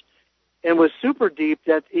reserves. And with super deep,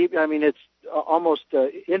 it's almost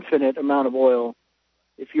infinite amount of oil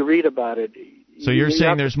if you read about it. So you're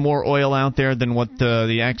saying there's more oil out there than what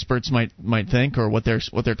the experts might think, or what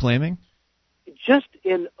they're claiming? Just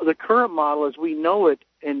in the current model as we know it,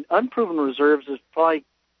 in unproven reserves is probably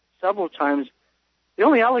several times. They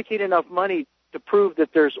only allocate enough money to prove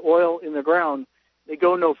that there's oil in the ground. They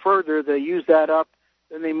go no further. They use that up,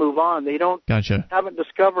 then they move on. They haven't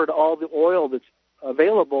discovered all the oil that's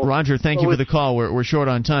available. Roger, thank you for the call. We're short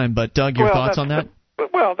on time, but Doug, your thoughts on that?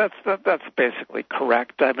 Well, that's basically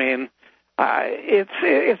correct. I mean,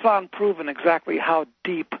 it's unproven exactly how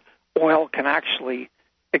deep oil can actually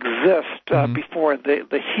exist before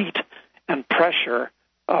the heat and pressure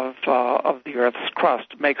of the Earth's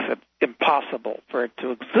crust makes it impossible for it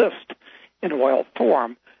to exist in oil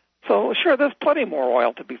form. So, sure, there's plenty more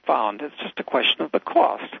oil to be found. It's just a question of the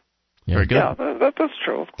cost. Very good. Yeah, that's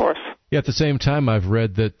true, of course. Yeah, at the same time, I've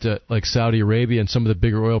read that like Saudi Arabia and some of the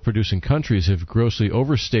bigger oil-producing countries have grossly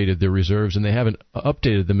overstated their reserves, and they haven't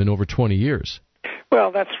updated them in over 20 years.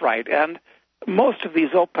 Well, that's right. And most of these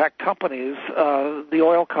OPEC companies, the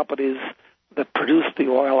oil companies that produce the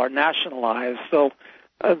oil, are nationalized. So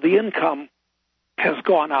the income has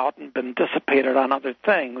gone out and been dissipated on other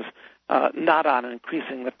things, not on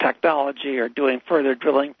increasing the technology or doing further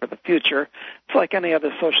drilling for the future. It's like any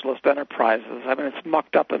other socialist enterprises. I mean, it's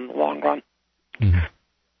mucked up in the long run. Mm-hmm.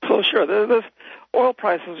 So, sure, there's oil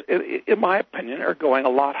prices, in my opinion, are going a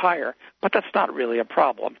lot higher, but that's not really a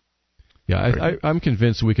problem. Yeah, I'm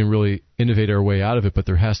convinced we can really innovate our way out of it, but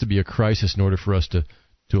there has to be a crisis in order for us to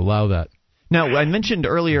allow that. Now, I mentioned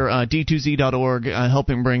earlier D2Z.org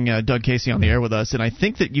helping bring Doug Casey on the air with us, and I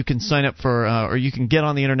think that you can sign up for, or you can get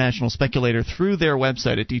on the International Speculator through their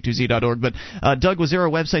website at D2Z.org. But, Doug, was there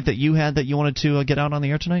a website that you had that you wanted to get out on the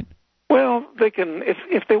air tonight? Well, they can,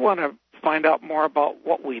 if they want to find out more about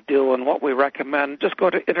what we do and what we recommend, just go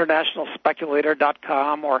to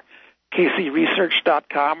internationalspeculator.com or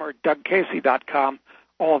CaseyResearch.com or DougCasey.com.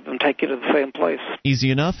 All of them take you to the same place.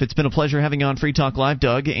 Easy enough. It's been a pleasure having you on Free Talk Live,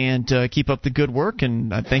 Doug, and keep up the good work,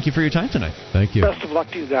 and thank you for your time tonight. Thank you. Best of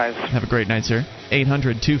luck to you guys. Have a great night, sir.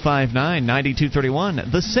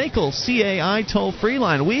 800-259-9231, the SACL CAI toll-free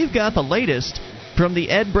line. We've got the latest from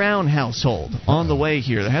the Ed Brown household on the way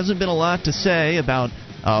here. There hasn't been a lot to say about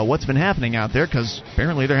what's been happening out there, because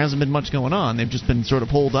apparently there hasn't been much going on. They've just been sort of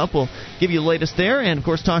holed up. We'll give you the latest there, and of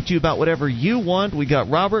course talk to you about whatever you want. We got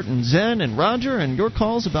Robert and Zen and Roger and your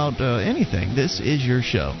calls about anything. This is your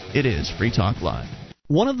show. It is Free Talk Live.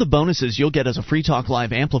 One of the bonuses you'll get as a Free Talk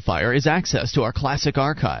Live amplifier is access to our classic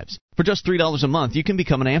archives. For just $3 a month, you can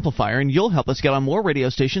become an amplifier, and you'll help us get on more radio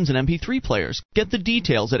stations and MP3 players. Get the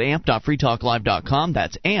details at amp.freetalklive.com.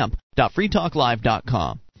 That's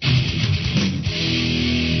amp.freetalklive.com.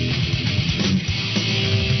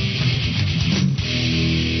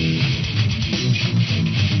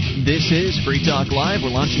 This is Free Talk Live. We're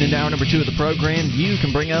launching into hour number 2 of the program. You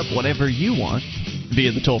can bring up whatever you want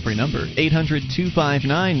via the toll-free number,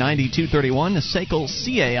 800-259-9231, the SACL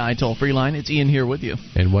CAI toll-free line. It's Ian here with you.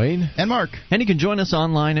 And Wayne. And Mark. And you can join us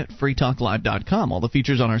online at freetalklive.com. All the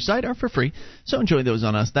features on our site are for free, so enjoy those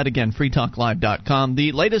on us. That again, freetalklive.com.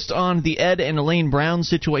 The latest on the Ed and Elaine Brown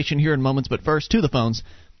situation here in moments, but first to the phones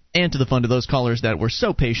and to the fun to those callers that were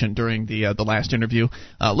so patient during the last interview.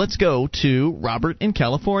 Let's go to Robert in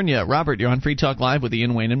California. Robert, you're on Free Talk Live with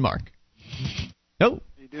Ian, Wayne, and Mark. Oh.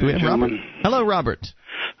 Do we have Robert? Hello, Robert.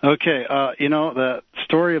 Okay, the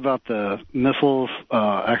story about the missiles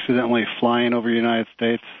accidentally flying over the United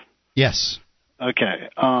States? Yes. Okay,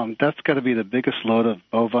 that's got to be the biggest load of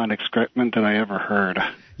bovine excrement that I ever heard.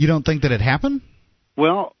 You don't think that it happened?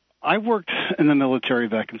 Well, I worked in the military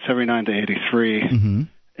back in 79 to 83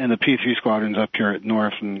 in the P-3 squadrons up here at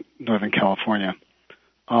Northern California.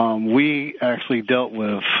 We actually dealt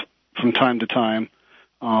with, from time to time,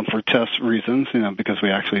 for test reasons, because we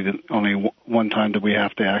actually didn't, only one time did we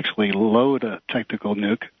have to actually load a technical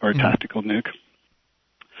nuke or a tactical nuke.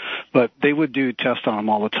 But they would do tests on them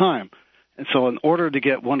all the time. And so in order to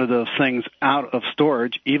get one of those things out of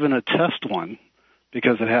storage, even a test one,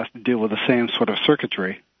 because it has to deal with the same sort of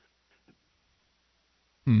circuitry,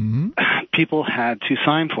 people had to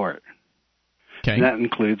sign for it. Okay. And that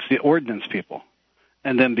includes the ordnance people.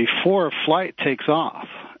 And then before a flight takes off,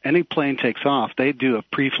 any plane takes off, they do a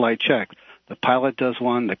pre-flight check. The pilot does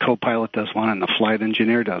one, the co-pilot does one, and the flight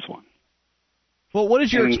engineer does one. Well, what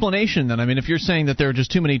is your explanation then? I mean, if you're saying that there are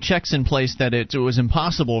just too many checks in place that it was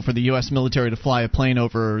impossible for the U.S. military to fly a plane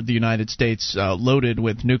over the United States loaded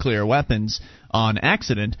with nuclear weapons on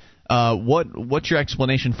accident, what's your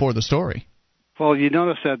explanation for the story? Well, you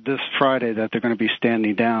notice that this Friday that they're going to be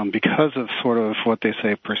standing down because of sort of what they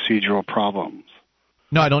say procedural problems.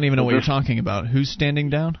 No, I don't even know what you're talking about. Who's standing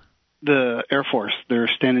down? The Air Force. They're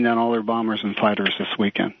standing down all their bombers and fighters this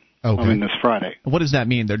weekend. Okay. I mean, this Friday. What does that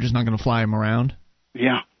mean? They're just not going to fly them around?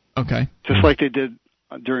 Yeah. Okay. Just like they did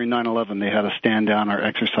during 9/11. They had to stand down or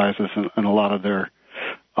exercises in a lot of their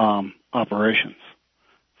operations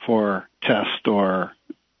for test or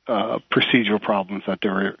procedural problems that they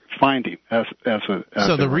were finding.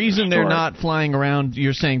 So the reason they're not flying around,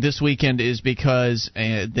 you're saying this weekend, is because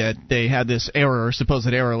that they had this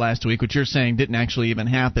supposed error last week, which you're saying didn't actually even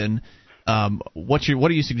happen. What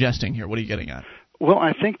are you suggesting here? What are you getting at? Well,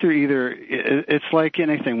 I think they're either. It's like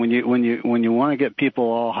anything when you want to get people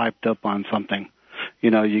all hyped up on something.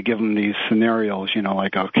 You give them these scenarios.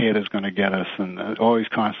 Like Al-Qaeda's going to get us, and always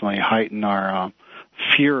constantly heighten our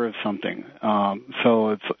fear of something.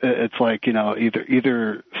 So it's like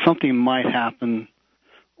either something might happen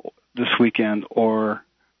this weekend, or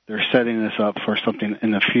they're setting this up for something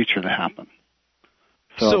in the future to happen.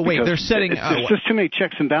 So wait, they're setting. There's just too many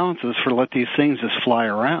checks and balances for let these things just fly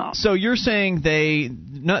around. So you're saying the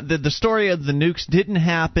story of the nukes didn't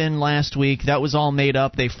happen last week. That was all made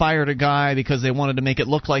up. They fired a guy because they wanted to make it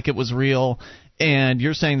look like it was real. And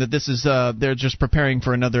you're saying that this is they're just preparing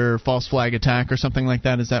for another false flag attack or something like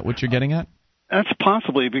that? Is that what you're getting at? That's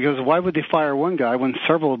possibly, because why would they fire one guy when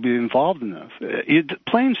several would be involved in this?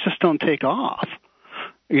 Planes just don't take off,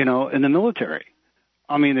 in the military.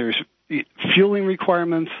 I mean, there's fueling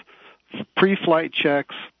requirements, pre-flight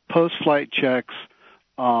checks, post-flight checks,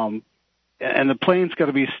 and the plane's got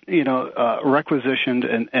to be, requisitioned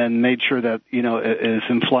and made sure that, it is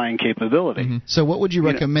in flying capability. Mm-hmm. So what would you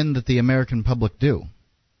recommend that the American public do?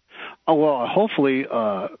 Oh, well, hopefully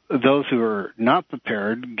those who are not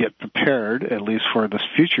prepared get prepared, at least for this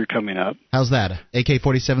future coming up. How's that?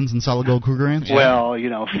 AK-47s and solid gold Krugerrands? Well,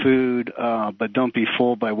 food, but don't be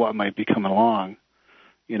fooled by what might be coming along.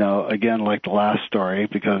 Again, like the last story,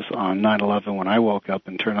 because on 9/11, when I woke up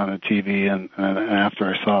and turned on the TV, and after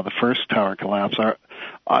I saw the first tower collapse, I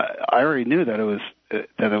already knew that it was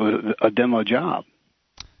a demo job.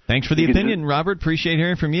 Thanks for the opinion, Robert. Appreciate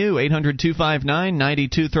hearing from you.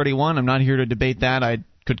 800-259-9231. I'm not here to debate that. I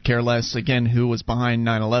could care less, again, who was behind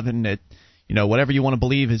 9/11. Whatever you want to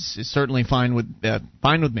believe is certainly fine with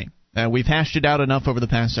me. We've hashed it out enough over the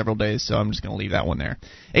past several days, so I'm just going to leave that one there.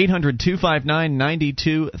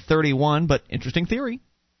 800-259-9231, but interesting theory.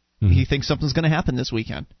 Mm-hmm. He thinks something's going to happen this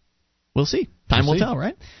weekend. We'll see. Time will tell,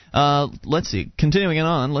 right? Let's see. Continuing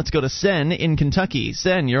on, let's go to Sen in Kentucky.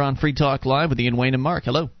 Sen, you're on Free Talk Live with Ian, Wayne, and Mark.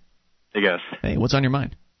 Hello. Hey, guys. Hey, what's on your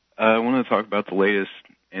mind? I want to talk about the latest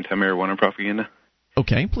anti-marijuana propaganda.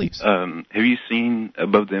 Okay, please. Have you seen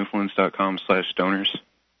AboveTheInfluence.com/donors?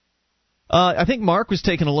 I think Mark was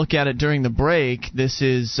taking a look at it during the break. This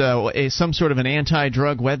is some sort of an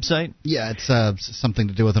anti-drug website. Yeah, it's something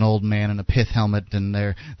to do with an old man in a pith helmet, and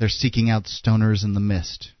they're seeking out stoners in the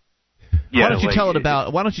mist. Yeah, Why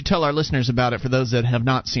don't you tell our listeners about it for those that have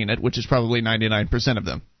not seen it, which is probably 99% of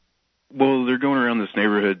them? Well, they're going around this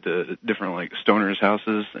neighborhood to different like stoners'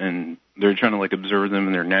 houses, and they're trying to like observe them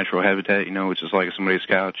in their natural habitat, which is like somebody's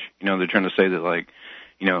couch. They're trying to say that like,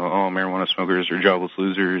 all marijuana smokers are jobless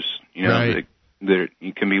losers. Right. That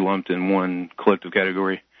you can be lumped in one collective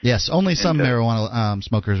category. Yes, only some marijuana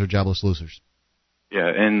smokers are jobless losers. Yeah,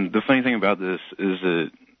 and the funny thing about this is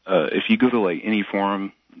that if you go to like any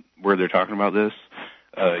forum where they're talking about this,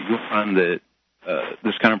 you'll find that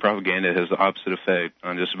this kind of propaganda has the opposite effect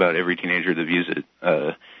on just about every teenager that views it.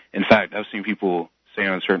 In fact, I've seen people say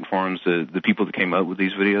on certain forums that the people that came up with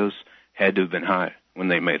these videos had to have been high when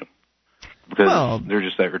they made them because they're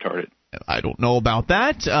just that retarded. I don't know about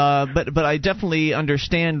that, but I definitely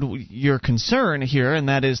understand your concern here, and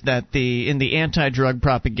that is that in the anti-drug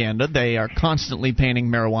propaganda, they are constantly painting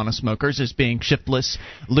marijuana smokers as being shiftless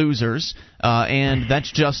losers, and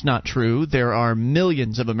that's just not true. There are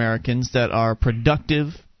millions of Americans that are productive,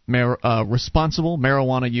 responsible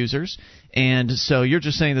marijuana users, and so you're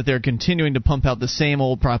just saying that they're continuing to pump out the same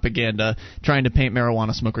old propaganda, trying to paint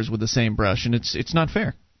marijuana smokers with the same brush, and it's not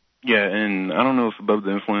fair. Yeah, and I don't know if Above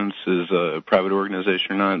the Influence is a private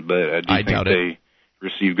organization or not, but I think they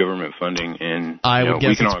receive government funding, and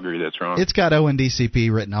we can all agree that's wrong. It's got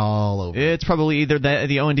ONDCP written all over. It's probably either the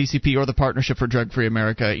ONDCP or the Partnership for Drug-Free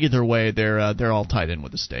America. Either way, they're all tied in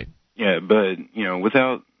with the state. Yeah, but with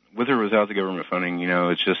or without the government funding,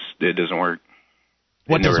 it doesn't work.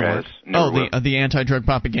 What doesn't work? The anti-drug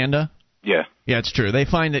propaganda. Yeah. Yeah, it's true. They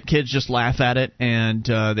find that kids just laugh at it, and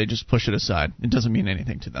they just push it aside. It doesn't mean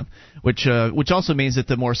anything to them, which also means that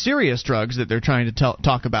the more serious drugs that they're trying to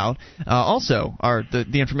talk about also are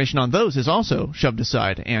the information on those is also shoved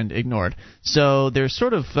aside and ignored. So they're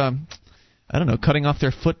sort of cutting off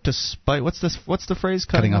their foot to spite. What's the phrase?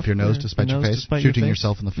 Cutting off your nose to spite your face. Shooting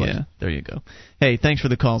yourself in the foot. Yeah, there you go. Hey, thanks for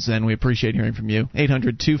the call, Zen. We appreciate hearing from you.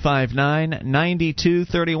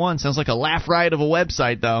 800-259-9231. Sounds like a laugh riot of a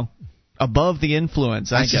website, though. Above the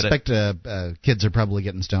Influence. I suspect kids are probably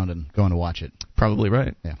getting stoned and going to watch it. Probably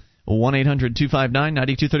right. Yeah.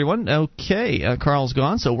 1-800-259-9231. Okay, Carl's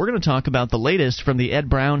gone, so we're going to talk about the latest from the Ed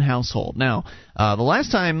Brown household. Now, the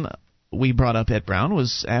last time we brought up Ed Brown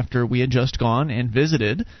was after we had just gone and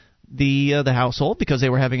visited the household because they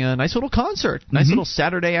were having a nice little concert, nice little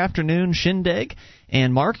Saturday afternoon shindig.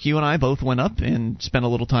 And Mark, you and I both went up and spent a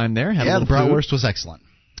little time there. The bratwurst was excellent.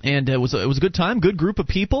 And it was a good time, good group of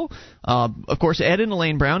people. Of course, Ed and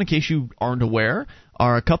Elaine Brown, in case you aren't aware,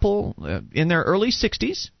 are a couple in their early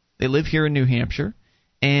 60s. They live here in New Hampshire,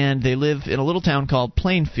 and they live in a little town called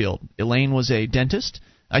Plainfield. Elaine was a dentist.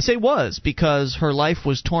 I say was because her life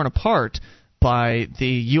was torn apart by the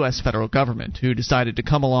U.S. federal government, who decided to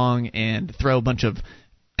come along and throw a bunch of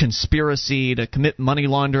conspiracy to commit money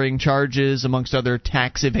laundering charges, amongst other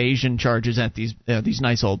tax evasion charges, at these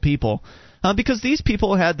nice old people. Because these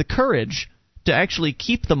people had the courage to actually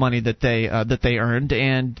keep the money that they earned,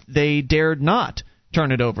 and they dared not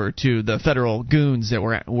turn it over to the federal goons that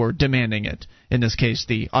were demanding it. In this case,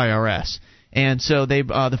 the IRS. And so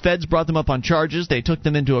the feds brought them up on charges. They took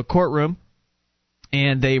them into a courtroom,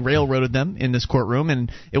 and they railroaded them in this courtroom.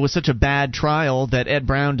 And it was such a bad trial that Ed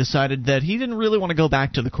Brown decided that he didn't really want to go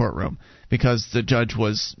back to the courtroom because the judge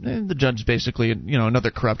was basically another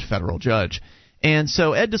corrupt federal judge. And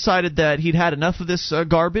so Ed decided that he'd had enough of this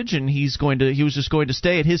garbage, and he was just going to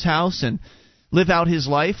stay at his house and live out his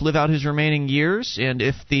life, live out his remaining years. And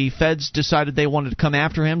if the feds decided they wanted to come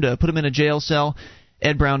after him to put him in a jail cell,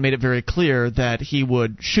 Ed Brown made it very clear that he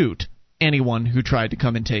would shoot anyone who tried to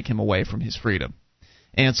come and take him away from his freedom.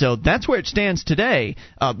 And so that's where it stands today.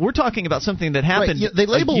 We're talking about something that happened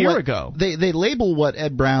a year ago. They label what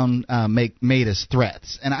Ed Brown made as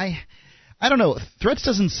threats, and I don't know. Threats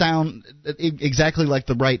doesn't sound exactly like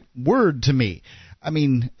the right word to me. I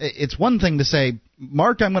mean, it's one thing to say,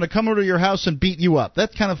 Mark, I'm going to come over to your house and beat you up.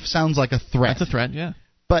 That kind of sounds like a threat. That's a threat, yeah.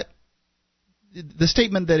 But the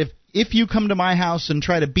statement that if you come to my house and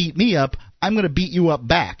try to beat me up, I'm going to beat you up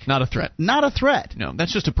back. Not a threat. Not a threat. No,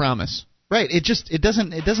 that's just a promise. Right. It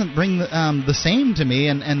doesn't bring the same to me,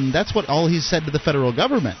 and that's what all he's said to the federal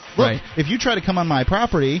government. Look, right. If you try to come on my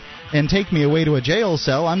property and take me away to a jail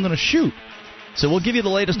cell, I'm going to shoot. So we'll give you the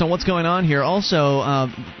latest on what's going on here. Also,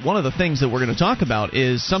 one of the things that we're going to talk about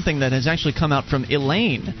is something that has actually come out from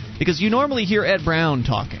Elaine, because you normally hear Ed Brown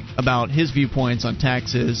talking about his viewpoints on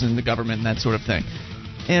taxes and the government and that sort of thing.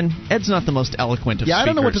 And Ed's not the most eloquent of speakers. I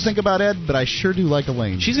don't know what to think about Ed, but I sure do like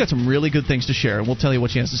Elaine. She's got some really good things to share, and we'll tell you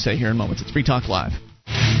what she has to say here in moments. It's Free Talk Live.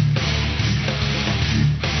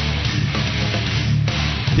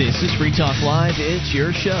 This is Free Talk Live. It's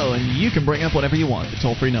your show, and you can bring up whatever you want. The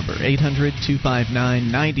toll-free number,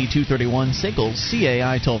 800-259-9231, SIGL's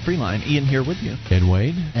CAI toll-free line. Ian here with you. And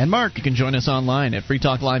Wayne. And Mark. You can join us online at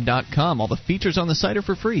freetalklive.com. All the features on the site are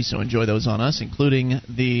for free, so enjoy those on us, including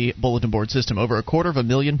the bulletin board system. Over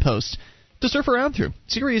 250,000 posts to surf around through.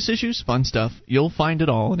 Serious issues, fun stuff. You'll find it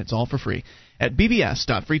all, and it's all for free at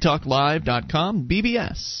bbs.freetalklive.com,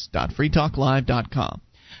 bbs.freetalklive.com.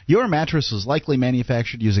 Your mattress was likely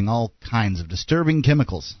manufactured using all kinds of disturbing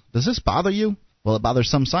chemicals. Does this bother you? Well, it bothers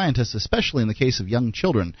some scientists, especially in the case of young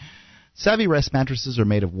children. Savvy Rest mattresses are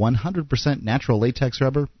made of 100% natural latex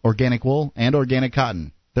rubber, organic wool, and organic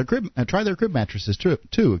cotton. Try their crib mattresses too.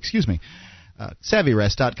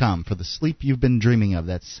 SavvyRest.com for the sleep you've been dreaming of.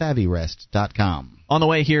 That's SavvyRest.com. On the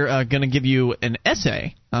way here, going to give you an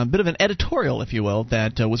essay, a bit of an editorial, if you will,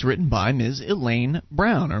 that was written by Ms. Elaine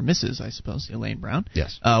Brown, or Mrs., I suppose, Elaine Brown.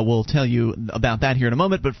 Yes. We'll tell you about that here in a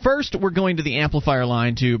moment. But first, we're going to the amplifier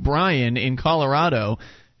line to Brian in Colorado,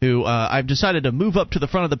 who I've decided to move up to the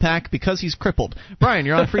front of the pack because he's crippled. Brian,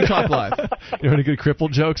 you're on Free Talk Live. You have any good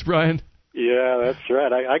crippled jokes, Brian? Yeah, that's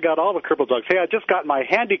right. I got all the crippled dogs. Hey, I just got my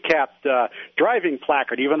handicapped driving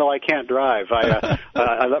placard, even though I can't drive. I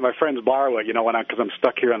let my friends borrow it, because I'm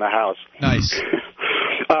stuck here in the house. Nice.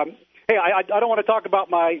 Hey, I don't want to talk about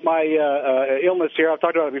my illness here. I've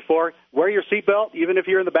talked about it before. Wear your seatbelt, even if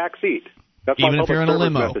you're in the back seat. That's even my if you're in a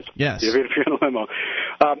limo. Message. Yes. Even if you're in a limo.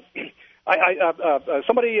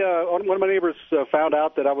 One of my neighbors found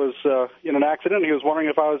out that I was in an accident. He was wondering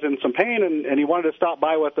if I was in some pain, and he wanted to stop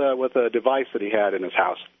by with a device that he had in his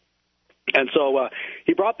house. And so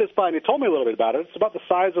he brought this by, and he told me a little bit about it. It's about the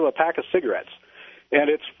size of a pack of cigarettes, and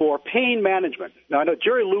it's for pain management. Now, I know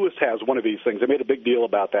Jerry Lewis has one of these things. They made a big deal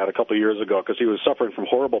about that a couple of years ago because he was suffering from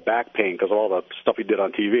horrible back pain because of all the stuff he did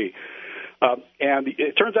on TV. And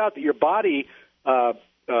it turns out that your body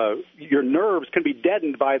your nerves can be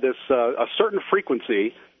deadened by this a certain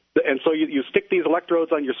frequency, and so you stick these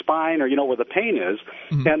electrodes on your spine or where the pain is,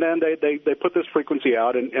 and then they put this frequency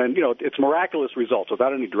out, and it's miraculous results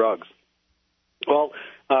without any drugs. Well,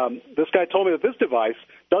 this guy told me that this device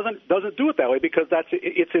doesn't do it that way because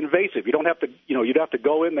it's invasive. You don't have to you'd have to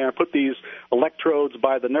go in there and put these electrodes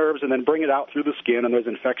by the nerves and then bring it out through the skin, and there's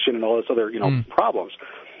infection and all this other problems.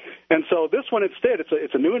 And so this one instead,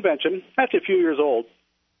 it's a new invention, actually a few years old.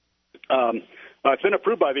 It's been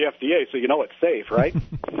approved by the FDA, so it's safe, right?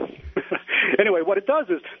 Anyway, what it does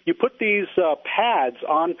is you put these pads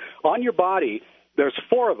on your body. There's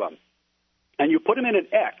 4 of them, and you put them in an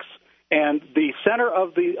X. And the center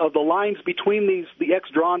of the lines between the X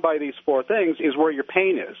drawn by these 4 things is where your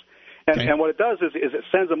pain is. And what it does is it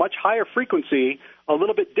sends a much higher frequency, a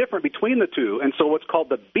little bit different between the two. And so what's called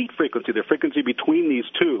the beat frequency, the frequency between these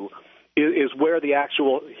two, is where the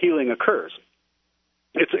actual healing occurs.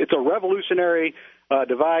 It's a revolutionary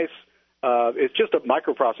device. It's just a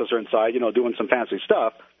microprocessor inside, doing some fancy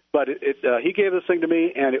stuff. But he gave this thing to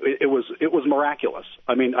me, and it was miraculous.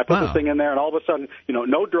 I mean, I put this thing in there, and all of a sudden,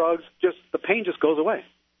 no drugs, just the pain just goes away.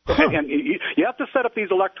 Huh. And you have to set up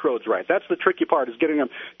these electrodes right. That's the tricky part, is getting them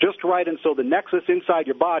just right, and so the nexus inside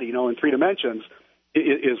your body, in 3 dimensions,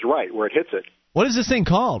 is right where it hits it. What is this thing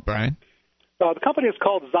called, Brian? The company is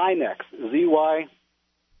called Zynex, Zynex.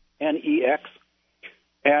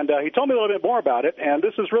 And he told me a little bit more about it, and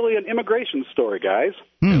this is really an immigration story, guys.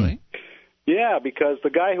 Really? Yeah, because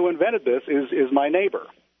the guy who invented this is my neighbor,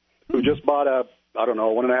 who just bought a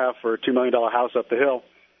 $1.5 or $2 million house up the hill.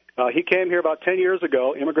 He came here about 10 years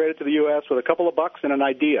ago, immigrated to the U.S. with a couple of bucks and an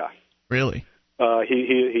idea. Really?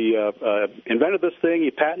 He invented this thing.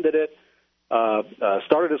 He patented it,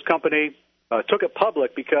 started his company, took it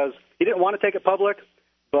public because he didn't want to take it public.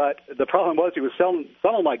 But the problem was he was selling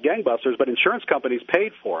like gangbusters, but insurance companies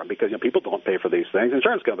paid for them because people don't pay for these things.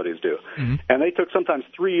 Insurance companies do. Mm-hmm. And they took sometimes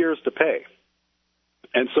 3 years to pay.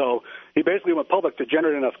 And so he basically went public to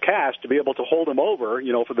generate enough cash to be able to hold him over,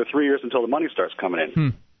 for the 3 years until the money starts coming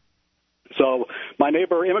in. So my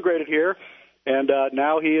neighbor immigrated here, and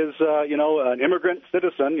now he is, an immigrant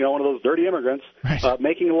citizen, one of those dirty immigrants, right.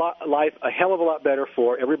 Making life a hell of a lot better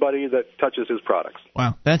for everybody that touches his products.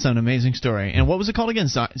 Wow, that's an amazing story. And what was it called again?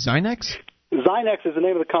 Zynex? Zynex is the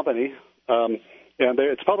name of the company. And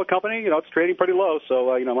it's a public company. It's trading pretty low,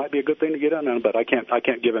 so it might be a good thing to get in on. But I can't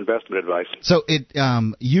give investment advice. So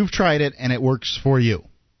you've tried it and it works for you.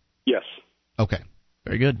 Yes. Okay.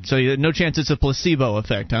 Very good. So no chance it's a placebo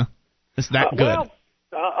effect, huh? It's that good. Well,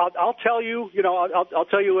 I'll tell you. I'll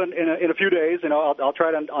tell you in a few days. I'll try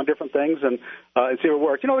it on different things and see if it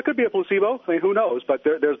works. It could be a placebo. I mean, who knows? But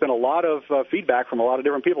there's been a lot of feedback from a lot of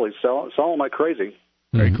different people. He's selling like crazy.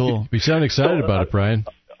 Very cool. You sound excited about it, Brian.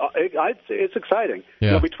 it's exciting.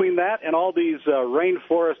 Yeah. Between that and all these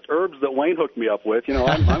rainforest herbs that Wayne hooked me up with,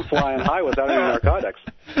 I'm flying high without any narcotics.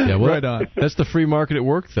 Yeah, well, right on. That's the free market at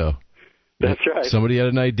work, though. That's right. Somebody had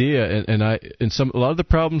an idea, and a lot of the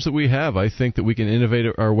problems that we have, I think that we can innovate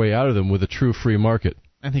our way out of them with a true free market.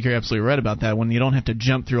 I think you're absolutely right about that. When you don't have to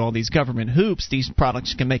jump through all these government hoops, these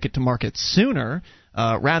products can make it to market sooner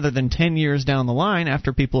rather than 10 years down the line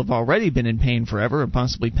after people have already been in pain forever and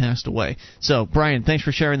possibly passed away. So, Brian, thanks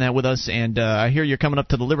for sharing that with us. And I hear you're coming up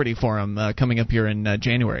to the Liberty Forum coming up here in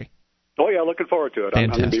January. Oh, yeah, looking forward to it. I'm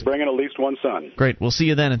going to be bringing at least one son. Great. We'll see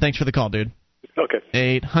you then, and thanks for the call, dude. Okay.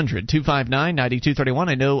 800-259-9231.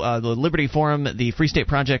 I know the Liberty Forum, the Free State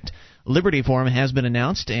Project Liberty Forum has been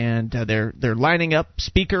announced, and they're lining up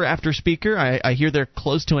speaker after speaker. I hear they're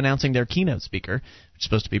close to announcing their keynote speaker, which is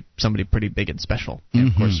supposed to be somebody pretty big and special. And,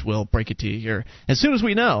 of course, we'll break it to you here as soon as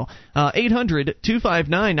we know.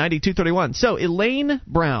 800-259-9231. So, Elaine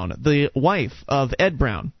Brown, the wife of Ed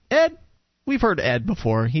Brown. Ed? We've heard Ed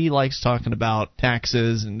before. He likes talking about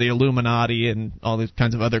taxes and the Illuminati and all these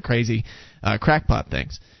kinds of other crazy crackpot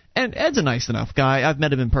things. And Ed's a nice enough guy. I've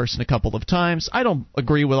met him in person a couple of times. I don't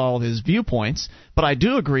agree with all of his viewpoints, but I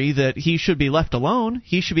do agree that he should be left alone.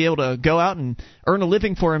 He should be able to go out and earn a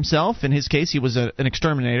living for himself. In his case, he was an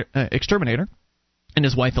exterminator. And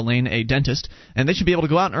his wife, Elaine, a dentist, and they should be able to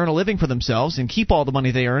go out and earn a living for themselves and keep all the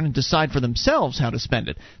money they earn and decide for themselves how to spend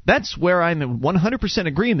it. That's where I'm in 100%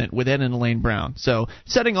 agreement with Ed and Elaine Brown. So,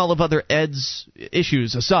 setting all of other Ed's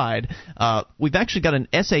issues aside, we've actually got an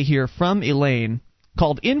essay here from Elaine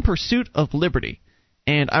called In Pursuit of Liberty,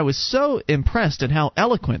 and I was so impressed at how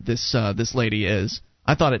eloquent this lady is,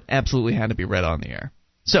 I thought it absolutely had to be read on the air.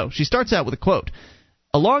 So, she starts out with a quote,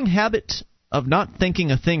 "A long habit of not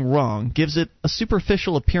thinking a thing wrong gives it a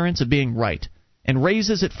superficial appearance of being right, and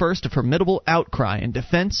raises at first a formidable outcry in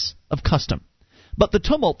defense of custom. But the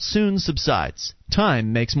tumult soon subsides.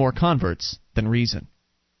 Time makes more converts than reason."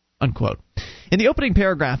 Unquote. In the opening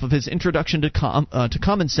paragraph of his Introduction to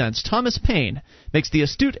Common Sense, Thomas Paine makes the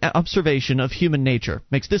astute observation of human nature.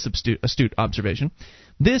 Makes this astute observation.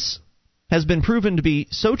 This has been proven to be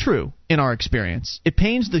so true in our experience. It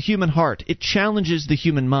pains the human heart. It challenges the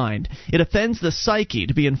human mind. It offends the psyche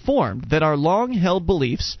to be informed that our long-held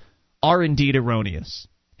beliefs are indeed erroneous.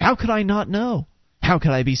 How could I not know? How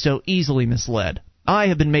could I be so easily misled? I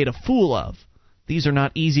have been made a fool of. These are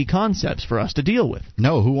not easy concepts for us to deal with.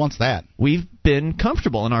 No, who wants that? We've been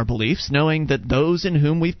comfortable in our beliefs, knowing that those in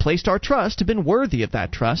whom we've placed our trust have been worthy of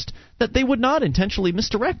that trust, that they would not intentionally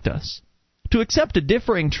misdirect us. To accept a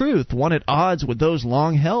differing truth, one at odds with those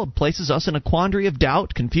long held, places us in a quandary of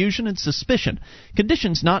doubt, confusion, and suspicion,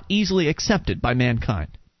 conditions not easily accepted by mankind.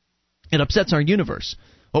 It upsets our universe.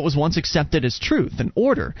 What was once accepted as truth and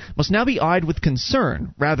order must now be eyed with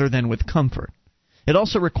concern rather than with comfort. It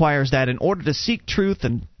also requires that in order to seek truth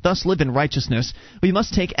and thus live in righteousness, we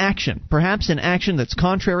must take action, perhaps an action that's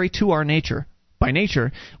contrary to our nature. By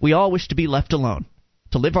nature, we all wish to be left alone,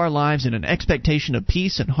 to live our lives in an expectation of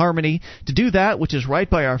peace and harmony, to do that which is right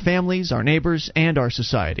by our families, our neighbors, and our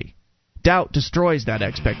society. Doubt destroys that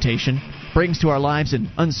expectation, brings to our lives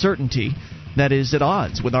an uncertainty that is at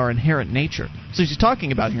odds with our inherent nature. So she's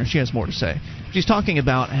talking about here, she has more to say, she's talking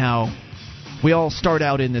about how we all start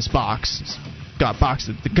out in this box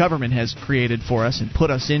that the government has created for us and put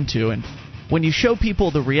us into, and when you show people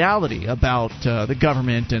the reality about the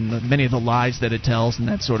government and many of the lies that it tells and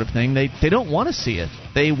that sort of thing, they don't want to see it.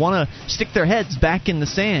 They want to stick their heads back in the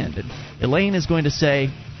sand. And Elaine is going to say,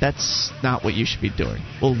 that's not what you should be doing.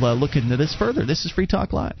 We'll look into this further. This is Free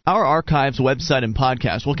Talk Live. Our archives, website, and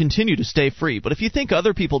podcast will continue to stay free, but if you think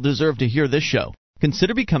other people deserve to hear this show,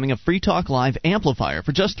 consider becoming a Free Talk Live amplifier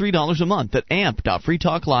for just $3 a month at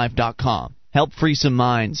amp.freetalklive.com. Help free some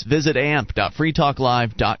minds. Visit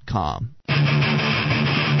amp.freetalklive.com.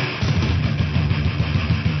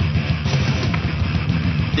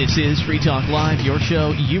 This is Free Talk Live, your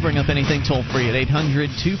show. You bring up anything toll-free at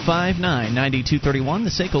 800-259-9231. The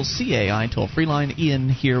SACL CAI toll-free line. Ian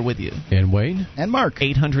here with you. And Wayne. And Mark.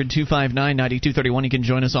 800-259-9231. You can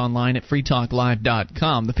join us online at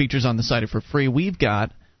freetalklive.com. The features on the site are for free. We've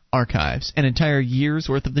got archives, an entire year's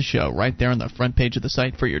worth of the show right there on the front page of the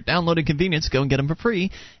site for your downloading convenience. Go and get them for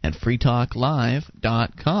free at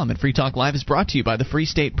freetalklive.com. And Free Talk Live is brought to you by the Free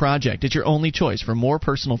State Project. It's your only choice for more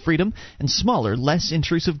personal freedom and smaller, less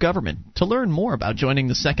intrusive government. To learn more about joining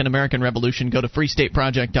the Second American Revolution, go to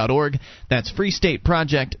freestateproject.org. That's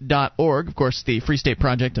freestateproject.org. Of course, the Free State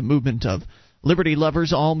Project, a movement of liberty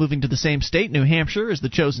lovers all moving to the same state. New Hampshire is the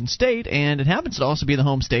chosen state, and it happens to also be the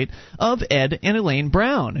home state of Ed and Elaine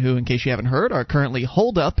Brown, who, in case you haven't heard, are currently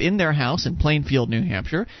holed up in their house in Plainfield, New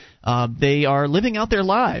Hampshire. They are living out their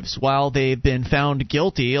lives while they've been found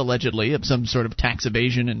guilty, allegedly, of some sort of tax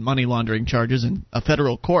evasion and money laundering charges in a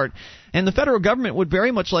federal court. And the federal government would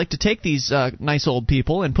very much like to take these nice old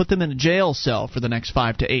people and put them in a jail cell for the next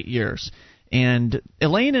 5 to 8 years. And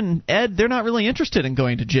Elaine and Ed, they're not really interested in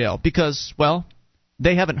going to jail because, well,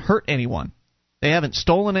 they haven't hurt anyone. They haven't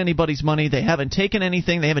stolen anybody's money. They haven't taken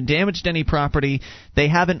anything. They haven't damaged any property. They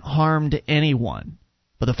haven't harmed anyone.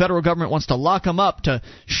 But the federal government wants to lock them up to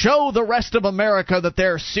show the rest of America that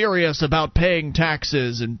they're serious about paying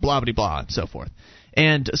taxes and blah, blah, blah, and so forth.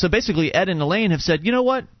 And so basically Ed and Elaine have said, you know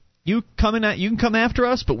what? You can come after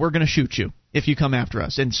us, but we're going to shoot you if you come after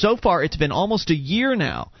us. And so far, it's been almost a year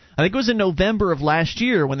now. I think it was in November of last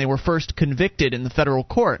year when they were first convicted in the federal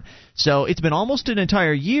court. So it's been almost an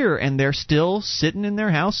entire year, and they're still sitting in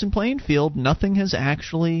their house in Plainfield. Nothing has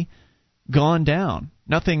actually gone down.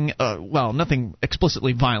 Nothing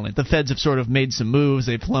explicitly violent. The feds have sort of made some moves.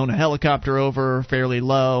 They've flown a helicopter over fairly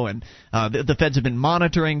low, and the feds have been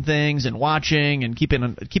monitoring things and watching and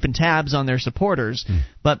keeping tabs on their supporters.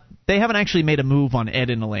 But they haven't actually made a move on Ed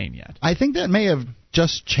and Elaine yet. I think that may have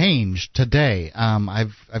just changed today.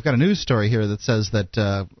 I've got a news story here that says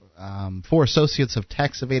that 4 associates of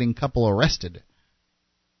tax evading couple arrested.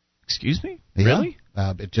 Excuse me? Yeah. Really?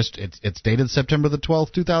 It's dated September the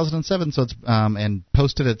 12th, 2007, so it's and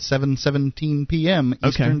posted at 7:17 p.m.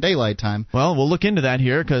 Eastern Daylight Time. Well, we'll look into that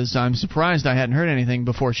here because I'm surprised I hadn't heard anything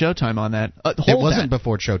before showtime on that. It wasn't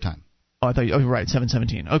before showtime. Oh, I thought you were right,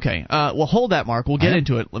 7:17. Okay. Well, hold that, Mark. We'll get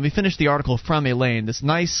into it. Let me finish the article from Elaine. This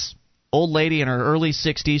nice old lady in her early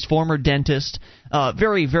 60s, former dentist,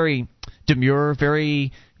 very, very demure,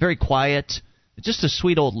 very, very quiet, just a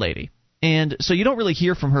sweet old lady. And so you don't really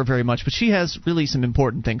hear from her very much, but she has really some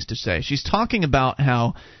important things to say. She's talking about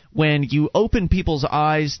how when you open people's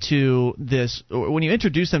eyes to this, or when you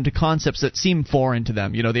introduce them to concepts that seem foreign to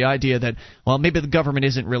them, the idea that, well, maybe the government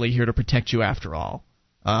isn't really here to protect you after all.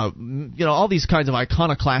 All these kinds of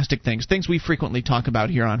iconoclastic things we frequently talk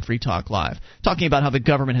about here on Free Talk Live, talking about how the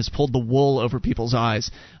government has pulled the wool over people's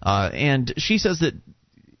eyes. And she says that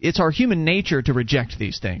it's our human nature to reject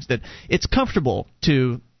these things, that it's comfortable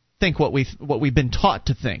to think what we've been taught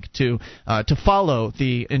to think, to follow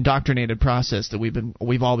the indoctrinated process that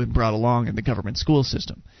we've all been brought along in the government school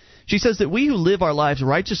system. She says that we who live our lives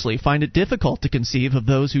righteously find it difficult to conceive of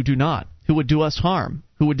those who do not, who would do us harm,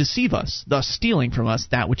 who would deceive us, thus stealing from us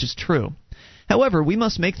that which is true. However, we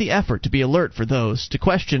must make the effort to be alert for those, to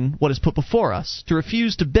question what is put before us, to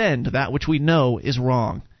refuse to bend to that which we know is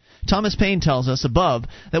wrong. Thomas Paine tells us above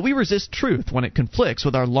that we resist truth when it conflicts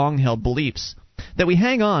with our long-held beliefs, that we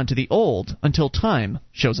hang on to the old until time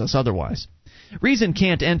shows us otherwise. Reason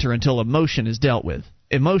can't enter until emotion is dealt with.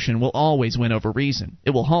 Emotion will always win over reason. It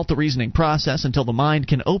will halt the reasoning process until the mind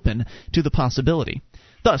can open to the possibility.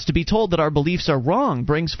 Thus, to be told that our beliefs are wrong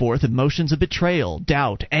brings forth emotions of betrayal,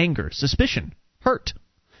 doubt, anger, suspicion, hurt.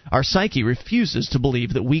 Our psyche refuses to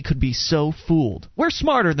believe that we could be so fooled. We're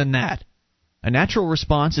smarter than that. A natural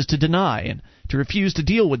response is to deny and to refuse to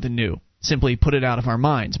deal with the new. Simply put it out of our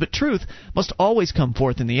minds. But truth must always come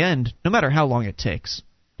forth in the end, no matter how long it takes.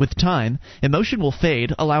 With time, emotion will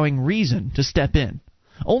fade, allowing reason to step in.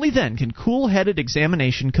 Only then can cool-headed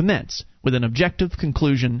examination commence with an objective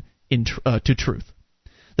conclusion to truth.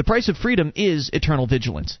 The price of freedom is eternal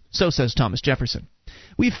vigilance, so says Thomas Jefferson.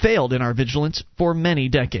 We've failed in our vigilance for many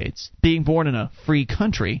decades. Being born in a free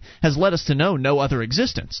country has led us to know no other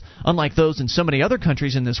existence. Unlike those in so many other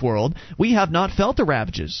countries in this world, we have not felt the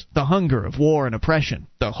ravages, the hunger of war and oppression,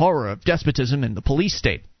 the horror of despotism and the police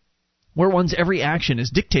state, where one's every action is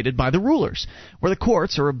dictated by the rulers, where the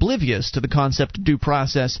courts are oblivious to the concept of due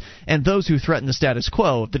process, and those who threaten the status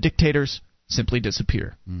quo of the dictators simply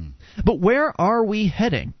disappear. But where are we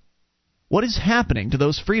heading? What is happening to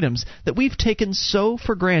those freedoms that we've taken so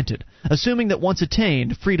for granted, assuming that once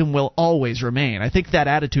attained, freedom will always remain? I think that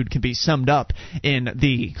attitude can be summed up in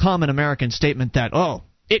the common American statement that, oh,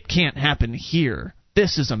 it can't happen here.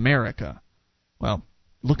 This is America. Well,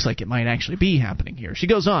 looks like it might actually be happening here. She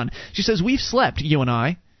goes on. She says, we've slept, you and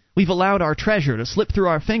I. We've allowed our treasure to slip through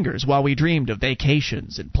our fingers while we dreamed of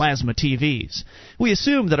vacations and plasma TVs. We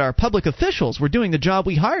assumed that our public officials were doing the job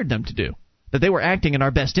we hired them to do, that they were acting in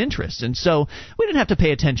our best interests, and so we didn't have to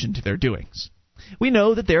pay attention to their doings. We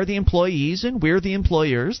know that they're the employees and we're the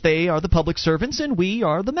employers. They are the public servants and we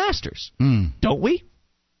are the masters. Don't we?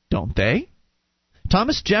 Don't they?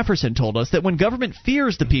 Thomas Jefferson told us that when government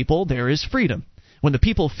fears the people, there is freedom. When the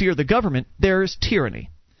people fear the government, there is tyranny.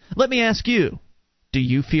 Let me ask you, do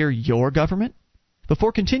you fear your government?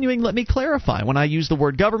 Before continuing, let me clarify. When I use the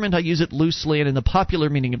word government, I use it loosely and in the popular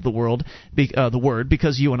meaning of the word,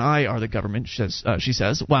 because you and I are the government, she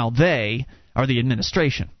says, while they are the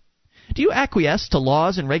administration. Do you acquiesce to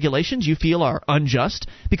laws and regulations you feel are unjust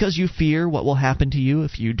because you fear what will happen to you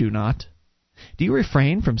if you do not? Do you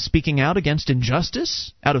refrain from speaking out against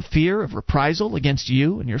injustice out of fear of reprisal against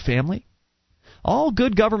you and your family? All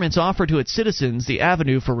good governments offer to its citizens the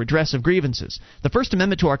avenue for redress of grievances. The First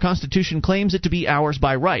Amendment to our Constitution claims it to be ours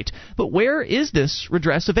by right. But where is this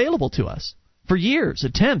redress available to us? For years,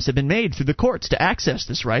 attempts have been made through the courts to access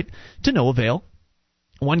this right, to no avail.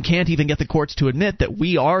 One can't even get the courts to admit that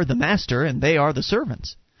we are the master and they are the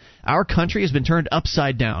servants. Our country has been turned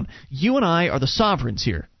upside down. You and I are the sovereigns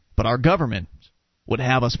here, but our government would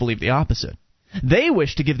have us believe the opposite. They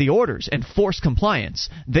wish to give the orders and force compliance.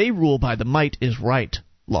 They rule by the might is right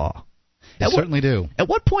law. They certainly do. At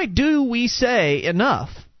what point do we say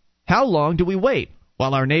enough? How long do we wait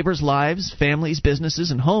while our neighbors' lives, families,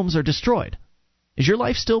 businesses, and homes are destroyed? Is your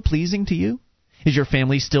life still pleasing to you? Is your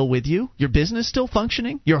family still with you? Your business still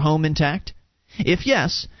functioning? Your home intact? If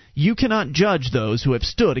yes, you cannot judge those who have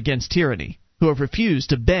stood against tyranny, who have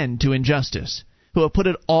refused to bend to injustice, who have put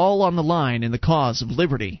it all on the line in the cause of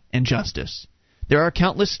liberty and justice. There are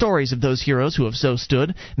countless stories of those heroes who have so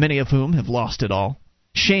stood, many of whom have lost it all.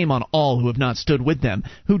 Shame on all who have not stood with them,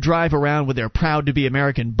 who drive around with their proud-to-be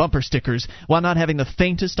American bumper stickers while not having the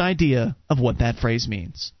faintest idea of what that phrase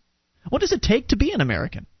means. What does it take to be an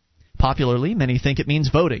American? Popularly, many think it means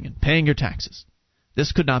voting and paying your taxes.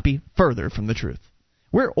 This could not be further from the truth.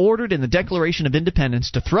 We're ordered in the Declaration of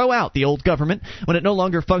Independence to throw out the old government when it no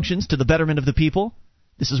longer functions to the betterment of the people.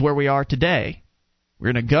 This is where we are today. We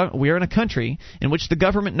are in a country in which the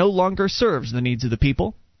government no longer serves the needs of the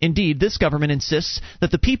people. Indeed, this government insists that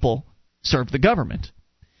the people serve the government.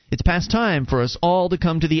 It's past time for us all to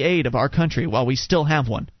come to the aid of our country while we still have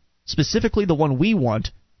one, specifically the one we want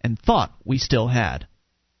and thought we still had.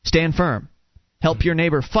 Stand firm. Help your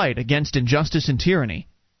neighbor fight against injustice and tyranny.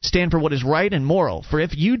 Stand for what is right and moral, for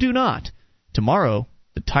if you do not, tomorrow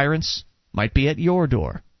the tyrants might be at your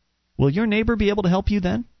door. Will your neighbor be able to help you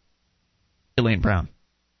then? Elaine Brown.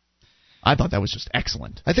 I thought that was just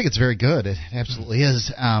excellent. I think it's very good. It absolutely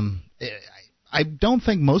is. I don't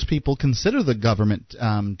think most people consider the government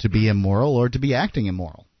to be immoral or to be acting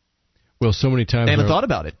immoral. Well, so many times they haven't thought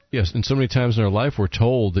about it. Yes, and so many times in our life we're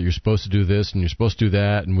told that you're supposed to do this and you're supposed to do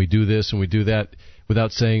that, and we do this and we do that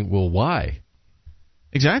without saying, well, why?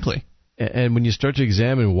 Exactly. And when you start to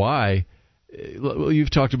examine why,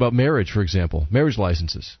 you've talked about marriage, for example, marriage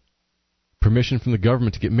licenses, permission from the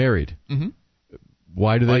government to get married. Mm-hmm.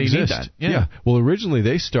 Why do they exist? You need that? Yeah. Well, originally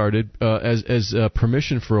they started as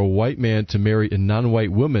permission for a white man to marry a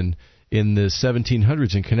non-white woman in the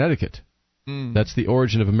 1700s in Connecticut. That's the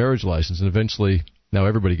origin of a marriage license, and eventually now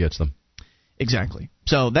everybody gets them. Exactly.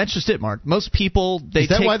 So that's just it, Mark. Most people, Is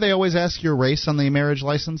that why they always ask your race on the marriage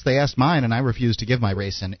license? They asked mine, and I refuse to give my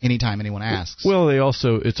race anytime anyone asks. Well,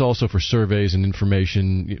 it's also for surveys and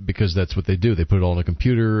information, because that's what they do. They put it all on a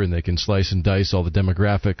computer, and they can slice and dice all the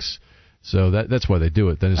demographics. So that's why they do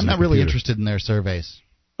it. Then I'm not really interested in their surveys.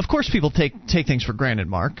 Of course people take things for granted,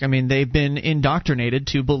 Mark. I mean, they've been indoctrinated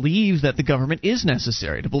to believe that the government is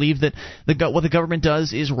necessary, to believe that what the government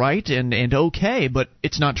does is right and okay, but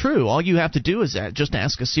it's not true. All you have to do is just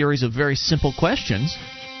ask a series of very simple questions.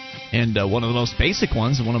 And one of the most basic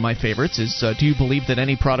ones, and one of my favorites, is do you believe that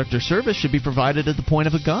any product or service should be provided at the point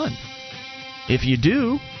of a gun? If you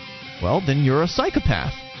do, well, then you're a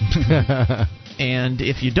psychopath. And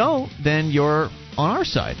if you don't, then you're on our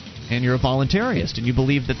side. And you're a voluntarist, and you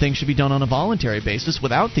believe that things should be done on a voluntary basis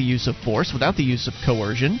without the use of force, without the use of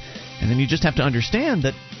coercion. And then you just have to understand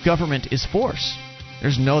that government is force.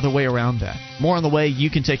 There's no other way around that. More on the way you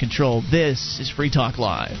can take control. This is Free Talk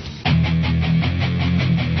Live.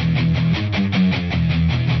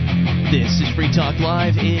 This is Free Talk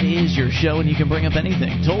Live. It is your show, and you can bring up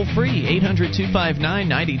anything. Toll free,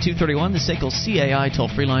 800-259-9231, the SACL CAI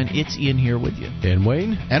toll-free line. It's Ian here with you. And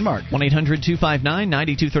Wayne. And Mark.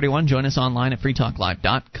 1-800-259-9231. Join us online at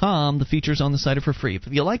freetalklive.com. The features on the site are for free. If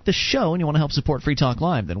you like the show and you want to help support Free Talk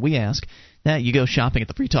Live, then we ask that you go shopping at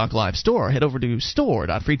the Free Talk Live store. Head over to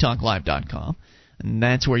store.freetalklive.com. And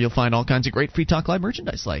that's where you'll find all kinds of great Free Talk Live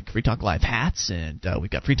merchandise, like Free Talk Live hats, and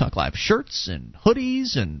we've got Free Talk Live shirts and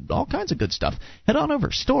hoodies and all kinds of good stuff. Head on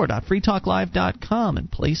over, store.freetalklive.com,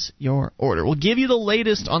 and place your order. We'll give you the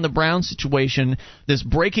latest on the Brown situation, this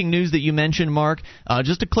breaking news that you mentioned, Mark.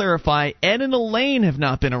 Just to clarify, Ed and Elaine have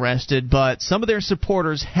not been arrested, but some of their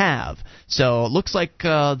supporters have. So it looks like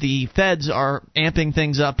the feds are amping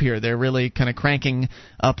things up here. They're really kind of cranking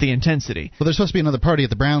up the intensity. Well, there's supposed to be another party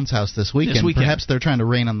at the Browns' house this weekend. Perhaps they're trying to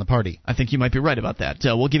rain on the party. I think you might be right about that.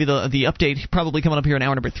 We'll give you the update probably coming up here in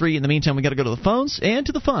hour number 3. In the meantime, we got to go to the phones and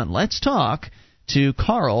to the fun. Let's talk to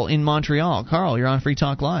Carl in Montreal. Carl, you're on Free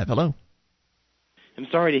Talk Live. Hello. I'm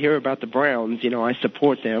sorry to hear about the Browns. I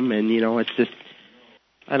support them, and it's just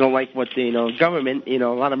I don't like what the government. A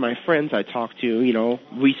lot of my friends I talked to,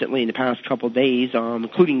 recently in the past couple of days,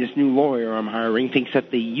 including this new lawyer I'm hiring, thinks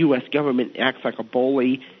that the U.S. government acts like a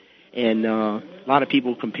bully, and a lot of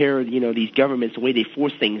people compare these governments, the way they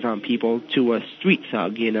force things on people, to a street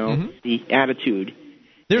thug. The attitude.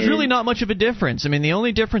 There's really not much of a difference. I mean, the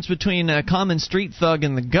only difference between a common street thug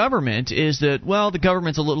and the government is that, well, the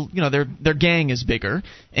government's a little, their gang is bigger,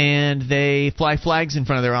 and they fly flags in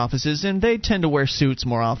front of their offices, and they tend to wear suits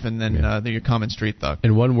more often than your common street thug.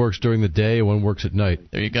 And one works during the day, and one works at night.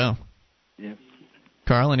 There you go. Yeah.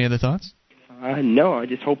 Carl, any other thoughts? No, I'm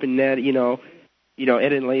just hoping that,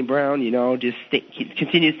 Ed and Lane Brown, just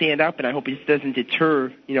continue to stand up, and I hope it doesn't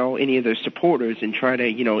deter, any of their supporters and try to,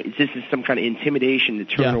 this is some kind of intimidation to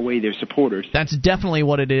turn away their supporters. That's definitely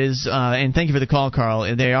what it is, and thank you for the call,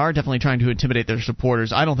 Carl. They are definitely trying to intimidate their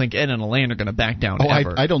supporters. I don't think Ed and Elaine are going to back down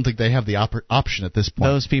ever. I don't think they have the option at this point.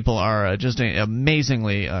 Those people are just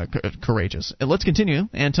amazingly courageous. Let's continue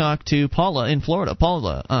and talk to Paula in Florida.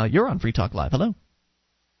 Paula, you're on Free Talk Live. Hello.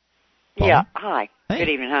 Paula? Yeah, hi. Hey. Good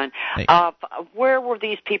evening, hon. Hey. Where were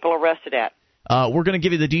these people arrested at? We're going to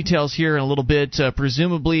give you the details here in a little bit,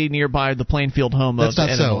 presumably nearby the Plainfield home of Ed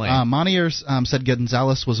and Elaine. Monier said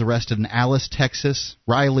Gonzalez was arrested in Alice, Texas,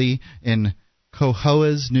 Riley in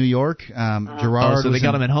Cohoes, New York, Gerard so they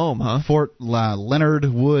got him at home, huh? Fort Leonard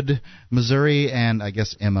Wood, Missouri, and I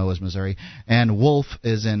guess MO is Missouri, and Wolf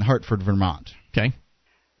is in Hartford, Vermont. Okay.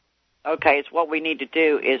 Okay, so what we need to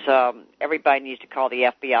do is everybody needs to call the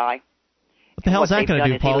FBI. What the hell is that going to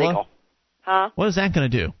do, Paula? Illegal. Huh? What is that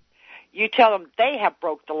going to do? You tell them they have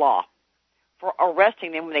broke the law for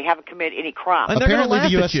arresting them when they haven't committed any crime. And they're going to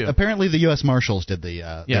laugh at you. Apparently the U.S. Marshals did the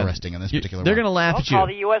arresting in this particular They're one. going to laugh at you. Call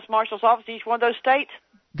the U.S. Marshal's office in each one of those states.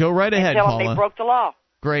 Go right ahead, tell Paula. them they broke the law.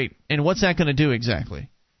 Great. And what's that going to do exactly?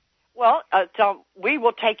 Well, tell them we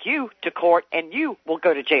will take you to court and you will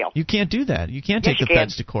go to jail. You can't do that. You can't take the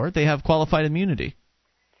feds to court. They have qualified immunity.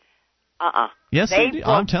 Yes, they do.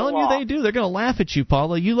 I'm telling you they do. They're going to laugh at you,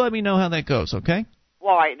 Paula. You let me know how that goes, okay?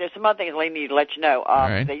 Well, all right, there's some other things I need to let you know.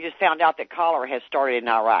 Right. They just found out that cholera has started in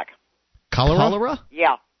Iraq. Cholera?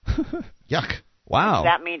 Yeah. Yuck. Wow.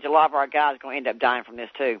 That means a lot of our guys are going to end up dying from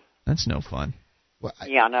this, too. That's no fun. Well,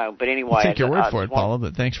 yeah, I know. But anyway. I'll take your word for it, Paula,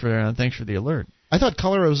 but thanks for the alert. I thought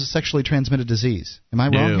cholera was a sexually transmitted disease. Am I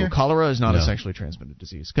wrong here? Cholera is not a sexually transmitted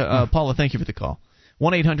disease. Paula, thank you for the call.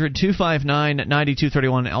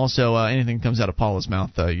 1-800-259-9231. Also, anything that comes out of Paula's mouth,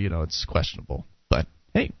 it's questionable. But,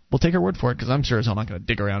 hey, we'll take her word for it because I'm sure as hell not going to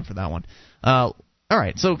dig around for that one. All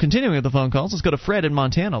right, so continuing with the phone calls, let's go to Fred in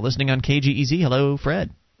Montana, listening on KGEZ. Hello, Fred.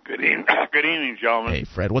 Good evening, gentlemen. Hey,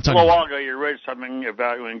 Fred, what's on a little while ago you read something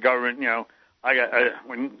about when government,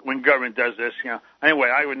 when government does this, Anyway,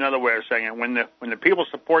 I have another way of saying it. When the people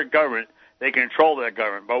support government, they control that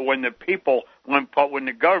government. But when the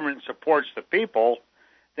government supports the people,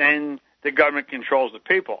 then the government controls the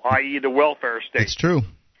people, i.e. the welfare state. It's true.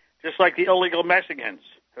 Just like the illegal Mexicans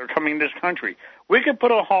that are coming to this country. We could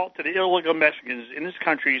put a halt to the illegal Mexicans in this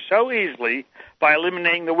country so easily by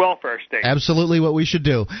eliminating the welfare state. Absolutely what we should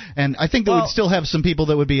do. And I think that we'd still have some people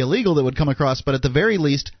that would be illegal that would come across, but at the very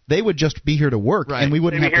least, they would just be here to work, and we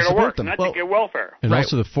wouldn't have to support them. Not to get welfare. And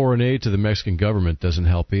also the foreign aid to the Mexican government doesn't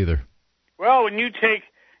help either. Well, when you take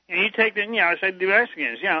the I said the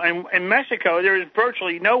Mexicans, in Mexico, there is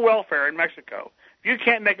virtually no welfare in Mexico. If you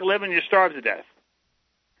can't make a living, you starve to death.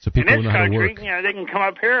 So people in this know how to country, work. they can come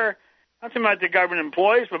up here. Not talking about the government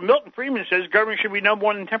employees, but Milton Friedman says government should be no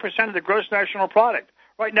more than 10% of the gross national product.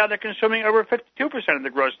 Right now, they're consuming over 52% of the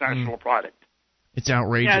gross national product. It's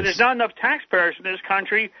outrageous. There's not enough taxpayers in this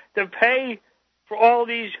country to pay for all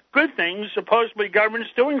these good things supposedly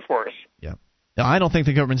government's doing for us. Yeah. No, I don't think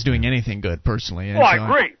the government's doing anything good, personally. Well, I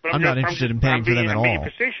agree. But I'm not interested in paying for them at all. I'm being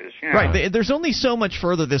facetious. Right. There's only so much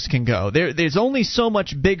further this can go. There's only so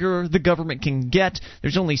much bigger the government can get.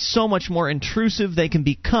 There's only so much more intrusive they can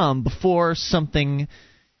become before something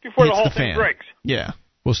hits the whole the thing fan. breaks. Yeah.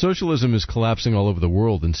 Well, socialism is collapsing all over the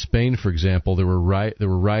world. In Spain, for example, there were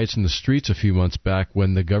riots in the streets a few months back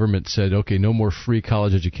when the government said, okay, no more free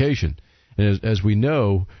college education. And as we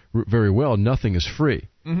know very well, nothing is free.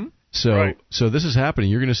 Mm-hmm. So this is happening.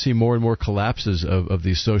 You're going to see more and more collapses of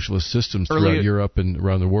these socialist systems throughout Europe and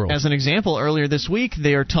around the world. As an example, earlier this week,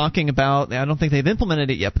 they are talking about, I don't think they've implemented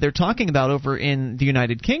it yet, but they're talking about over in the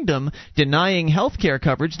United Kingdom denying health care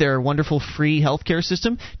coverage, their wonderful free health care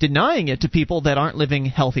system, denying it to people that aren't living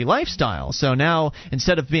healthy lifestyles. So now,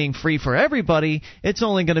 instead of being free for everybody, it's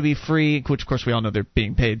only going to be free, which of course we all know they're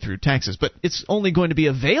being paid through taxes, but it's only going to be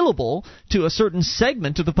available to a certain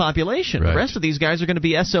segment of the population. Right. The rest of these guys are going to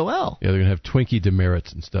be SOL. Yeah, they're going to have Twinkie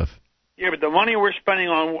demerits and stuff. Yeah, but the money we're spending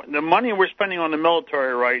on the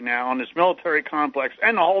military right now, on this military complex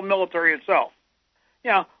and the whole military itself.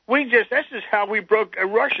 This is how we broke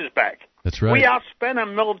Russia's back. That's right. We outspent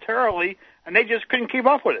them militarily, and they just couldn't keep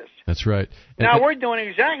up with us. That's right. Now we're doing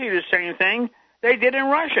exactly the same thing they did in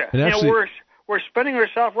Russia. We're spending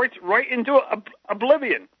ourselves right into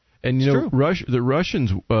oblivion. And the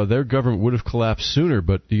Russians, their government would have collapsed sooner,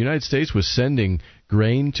 but the United States was sending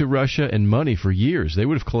grain to Russia and money for years. They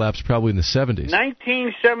would have collapsed probably in the 70s.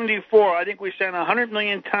 1974, I think we sent 100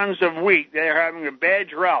 million tons of wheat. They are having a bad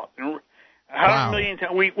drought. 100 million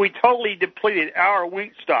tons. We totally depleted our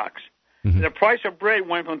wheat stocks. Mm-hmm. The price of bread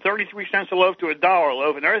went from 33 cents a loaf to $1 a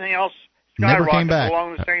loaf, and everything else skyrocketed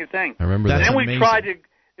along the same thing. I remember that. And then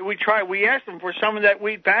we asked them for some of that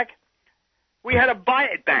wheat back. We had to buy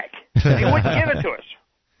it back. They wouldn't give it to us.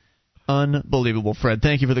 Unbelievable, Fred.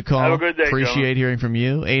 Thank you for the call. Have a good day, Appreciate hearing from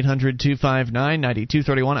you.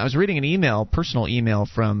 800-259-9231. I was reading an personal email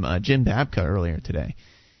from Jim Babka earlier today.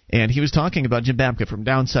 And he was talking about Jim Babka from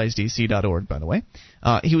downsizedc.org, by the way.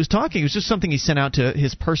 It was just something he sent out to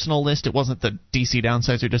his personal list. It wasn't the DC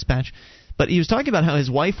Downsizer Dispatch. But he was talking about how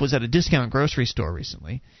his wife was at a discount grocery store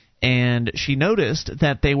recently. And she noticed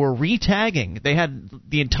that they were re-tagging. They had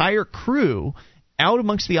the entire crew out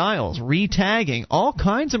amongst the aisles, re-tagging all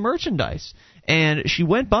kinds of merchandise. And she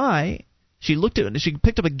went by, she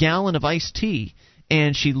picked up a gallon of iced tea,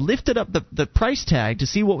 and she lifted up the price tag to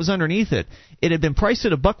see what was underneath it. It had been priced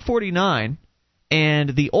at $1.49,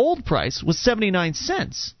 and the old price was 79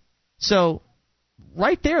 cents. So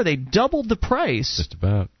right there, they doubled the price just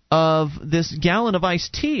about of this gallon of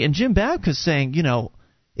iced tea. And Jim Babka's saying,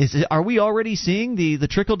 are we already seeing the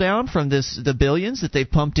trickle down from the billions that they've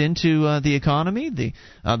pumped into the economy, the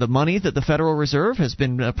money that the Federal Reserve has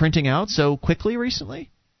been printing out so quickly recently?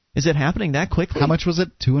 Is it happening that quickly? How much was it?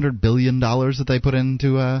 $200 billion that they put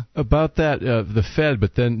into about that, the Fed,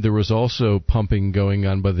 but then there was also pumping going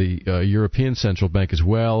on by the European Central Bank as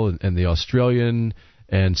well, and the Australian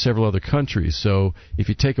and several other countries. So if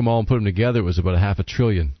you take them all and put them together, it was about $500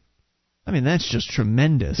 billion. I mean, that's just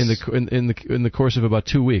tremendous. In the course of about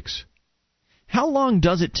 2 weeks. How long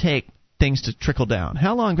does it take things to trickle down?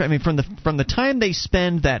 How long? I mean, from the time they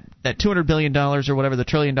spend that $200 billion or whatever, the $1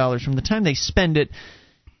 trillion, from the time they spend it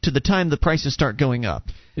to the time the prices start going up.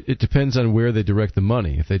 It depends on where they direct the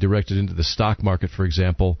money. If they direct it into the stock market, for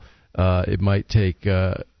example, it might take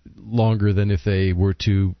longer than if they were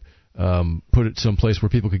to put it someplace where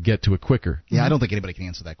people could get to it quicker. Yeah, I don't think anybody can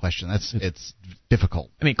answer that question. It's difficult.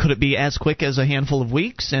 I mean, could it be as quick as a handful of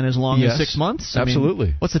weeks and as long as 6 months? Absolutely. I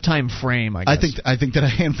mean, what's the time frame, I guess? I think that a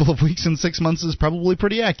handful of weeks and 6 months is probably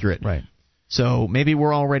pretty accurate. Right. So maybe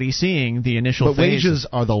we're already seeing the initial But wages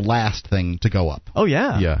are the last thing to go up. Oh,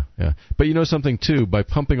 yeah. Yeah. But you know something, too? By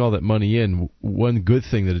pumping all that money in, one good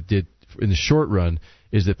thing that it did in the short run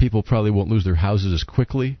is that people probably won't lose their houses as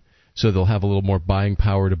quickly. So they'll have a little more buying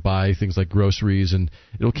power to buy things like groceries, and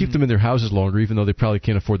it'll keep them in their houses longer, even though they probably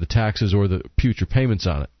can't afford the taxes or the future payments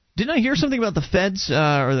on it. Didn't I hear something about the Feds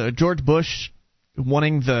or George Bush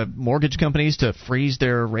wanting the mortgage companies to freeze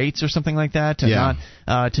their rates or something like that,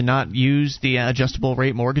 to not use the adjustable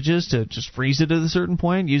rate mortgages, to just freeze it at a certain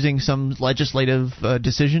point, using some legislative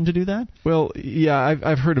decision to do that? Well, yeah,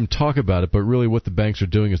 I've heard him talk about it, but really what the banks are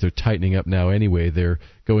doing is they're tightening up now anyway. They're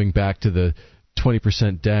going back to the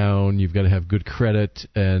 20% down, you've got to have good credit,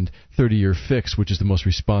 and 30-year fixed, which is the most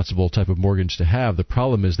responsible type of mortgage to have. The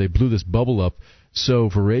problem is they blew this bubble up so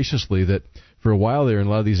voraciously that for a while there in a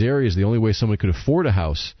lot of these areas, the only way someone could afford a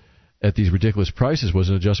house at these ridiculous prices was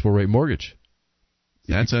an adjustable rate mortgage.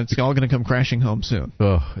 It's all going to come crashing home soon.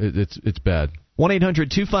 Oh, it's bad.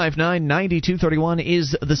 1-800-259-9231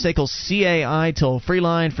 is the SACL CAI toll-free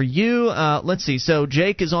line for you. Let's see. So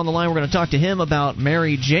Jake is on the line. We're going to talk to him about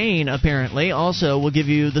Mary Jane, apparently. Also, we'll give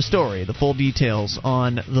you the story, the full details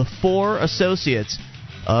on the 4 associates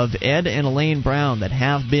of Ed and Elaine Brown that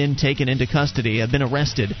have been taken into custody, have been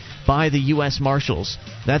arrested by the U.S. Marshals.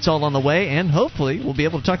 That's all on the way, and hopefully we'll be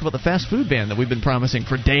able to talk about the fast food ban that we've been promising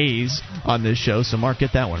for days on this show. So, Mark,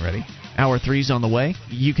 get that one ready. Hour 3's on the way.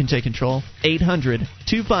 You can take control.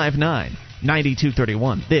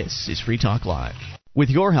 800-259-9231. This is Free Talk Live. With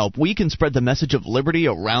your help, we can spread the message of liberty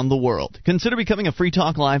around the world. Consider becoming a Free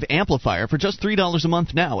Talk Live amplifier for just $3 a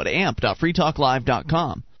month now at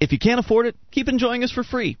amp.freetalklive.com. If you can't afford it, keep enjoying us for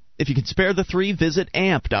free. If you can spare the $3, visit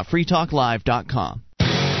amp.freetalklive.com.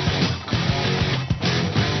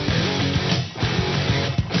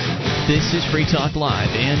 This is Free Talk Live,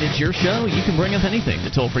 and it's your show. You can bring up anything. The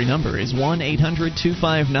toll-free number is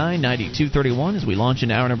 1-800-259-9231. As we launch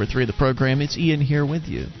in hour number 3 of the program, it's Ian here with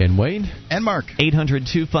you. And Wayne. And Mark.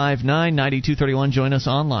 800-259-9231. Join us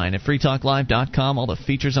online at freetalklive.com. All the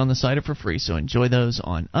features on the site are for free, so enjoy those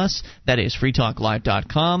on us. That is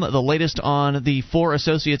freetalklive.com. The latest on the 4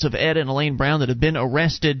 associates of Ed and Elaine Brown that have been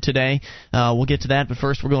arrested today. We'll get to that, but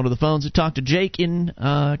first we're going to the phones to talk to Jake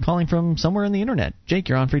calling from somewhere on the internet. Jake,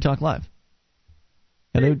 you're on Free Talk Live.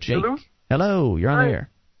 Hello, Jake. Hello, you're on the air.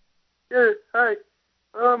 Yeah, hi.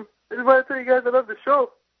 I just want to tell you guys I love the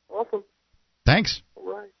show. Awesome. Thanks.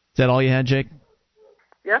 All right. Is that all you had, Jake?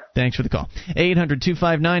 Yeah. Thanks for the call.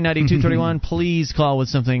 800-259-9231. Please call with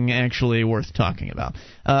something actually worth talking about.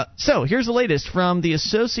 So, here's the latest from the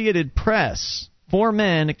Associated Press. 4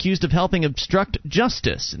 men accused of helping obstruct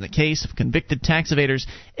justice in the case of convicted tax evaders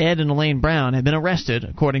Ed and Elaine Brown have been arrested,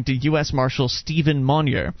 according to U.S. Marshal Stephen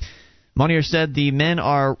Monnier. Monnier said the men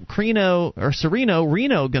are Sereno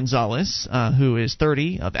Reno Gonzalez, who is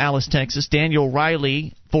 30, of Alice, Texas, Daniel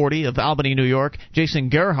Riley, 40, of Albany, New York, Jason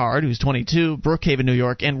Gerhard, who's 22, Brookhaven, New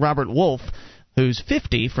York, and Robert Wolf, who's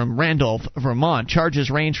 50, from Randolph, Vermont.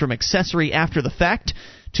 Charges range from accessory after the fact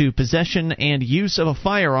to possession and use of a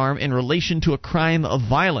firearm in relation to a crime of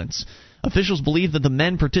violence. Officials believe that the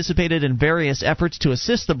men participated in various efforts to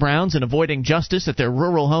assist the Browns in avoiding justice at their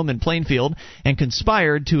rural home in Plainfield and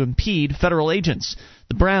conspired to impede federal agents.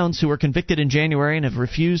 The Browns, who were convicted in January and have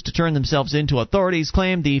refused to turn themselves in to authorities,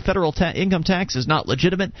 claim the federal income tax is not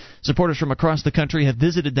legitimate. Supporters from across the country have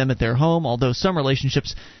visited them at their home, although some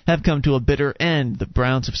relationships have come to a bitter end. The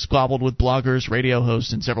Browns have squabbled with bloggers, radio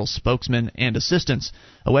hosts, and several spokesmen and assistants.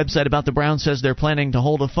 A website about the Browns says they're planning to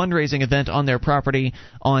hold a fundraising event on their property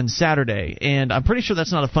on Saturday, and I'm pretty sure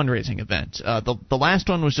that's not a fundraising event. The last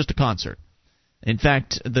one was just a concert. In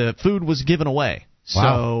fact, the food was given away.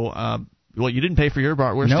 Wow. So, well, you didn't pay for your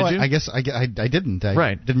bratwurst, did you? I guess I didn't.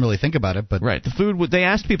 I didn't really think about it, but right. The food. They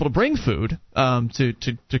asked people to bring food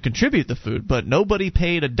to contribute the food, but nobody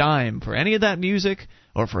paid a dime for any of that music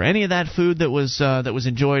or for any of that food that was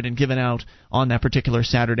enjoyed and given out on that particular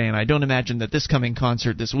Saturday. And I don't imagine that this coming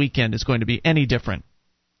concert this weekend is going to be any different.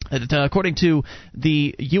 According to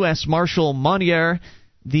the U.S. Marshal Monnier,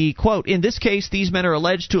 the quote, "In this case, these men are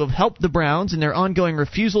alleged to have helped the Browns in their ongoing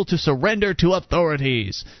refusal to surrender to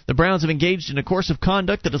authorities. The Browns have engaged in a course of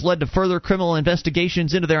conduct that has led to further criminal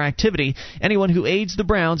investigations into their activity. Anyone who aids the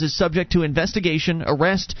Browns is subject to investigation,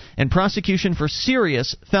 arrest, and prosecution for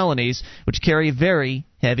serious felonies, which carry very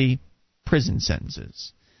heavy prison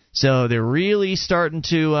sentences." So they're really starting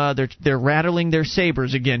to they're rattling their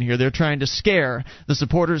sabers again here. They're trying to scare the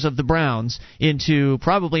supporters of the Browns into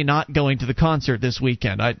probably not going to the concert this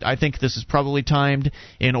weekend. I think this is probably timed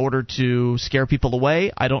in order to scare people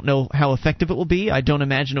away. I don't know how effective it will be. I don't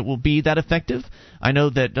imagine it will be that effective. I know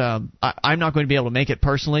that I'm not going to be able to make it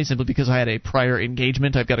personally simply because I had a prior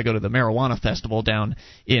engagement. I've got to go to the marijuana festival down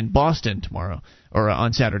in Boston tomorrow, or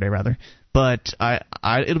on Saturday rather. But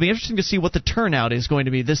it'll be interesting to see what the turnout is going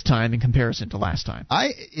to be this time in comparison to last time.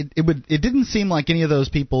 It didn't seem like any of those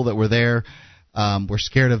people that were there were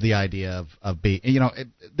scared of the idea of being.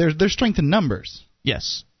 There's strength in numbers.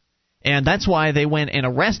 Yes. And that's why they went and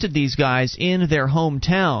arrested these guys in their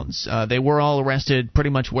hometowns. They were all arrested pretty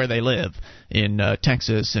much where they live, in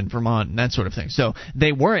Texas and Vermont and that sort of thing. So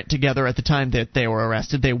they weren't together at the time that they were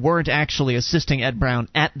arrested. They weren't actually assisting Ed Brown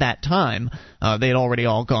at that time. They had already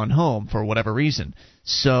all gone home for whatever reason.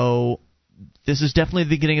 So this is definitely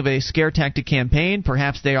the beginning of a scare tactic campaign.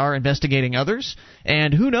 Perhaps they are investigating others.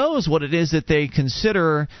 And who knows what it is that they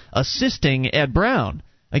consider assisting Ed Brown.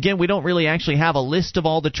 Again, we don't really actually have a list of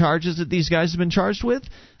all the charges that these guys have been charged with.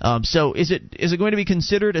 So is it going to be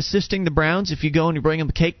considered assisting the Browns if you go and you bring them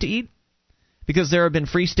a cake to eat? Because there have been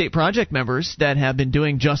Free State Project members that have been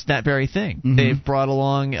doing just that very thing. Mm-hmm. They've brought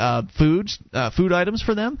along food items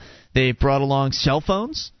for them. They've brought along cell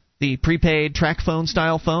phones, the prepaid track phone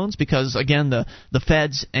style phones, because, again, the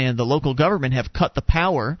feds and the local government have cut the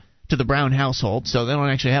power to the Brown household, so they don't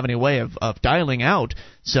actually have any way of dialing out.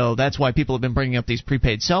 So that's why people have been bringing up these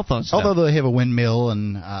prepaid cell phones. Although they have a windmill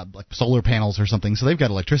and like solar panels or something, so they've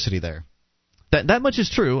got electricity there. That much is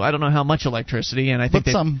true. I don't know how much electricity, and I think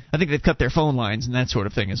they've cut their phone lines and that sort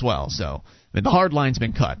of thing as well. So the hard line's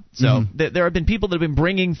been cut. So there have been people that have been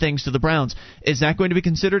bringing things to the Browns. Is that going to be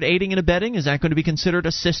considered aiding and abetting? Is that going to be considered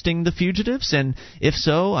assisting the fugitives? And if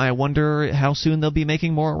so, I wonder how soon they'll be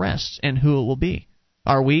making more arrests and who it will be.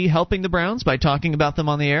 Are we helping the Browns by talking about them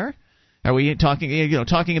on the air? Are we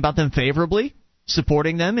talking about them favorably?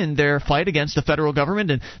 Supporting them in their fight against the federal government,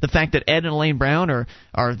 and the fact that Ed and Elaine Brown are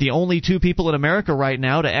the only two people in America right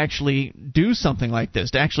now to actually do something like this,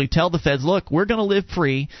 to actually tell the feds, look, we're going to live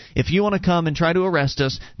free. If you want to come and try to arrest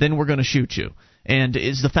us, then we're going to shoot you. And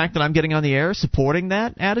is the fact that I'm getting on the air supporting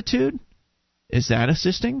that attitude? Is that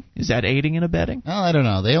assisting? Is that aiding and abetting? Well, I don't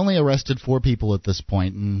know. They only arrested 4 people at this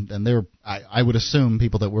point, and they're, I would assume,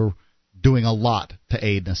 people that were doing a lot to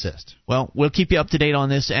aid and assist. Well, we'll keep you up to date on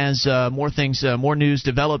this as more news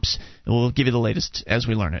develops, and we'll give you the latest as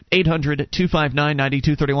we learn it.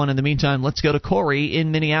 800-259-9231. In the meantime, let's go to Corey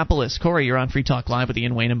in Minneapolis. Corey, you're on Free Talk Live with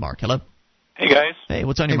Ian, Wayne, and Mark. Hello. Hey, guys. Hey,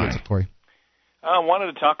 what's on your mind? What's up, Corey? I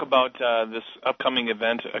wanted to talk about this upcoming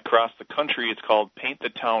event across the country. It's called Paint the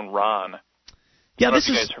Town Ron. Yeah, have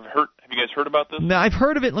you guys heard about this? No, I've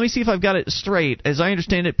heard of it. Let me see if I've got it straight. As I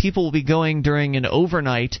understand it, people will be going during an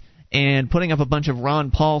overnight and putting up a bunch of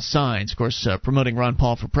Ron Paul signs, of course, promoting Ron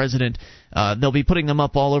Paul for president. They'll be putting them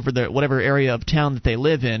up all over whatever area of town that they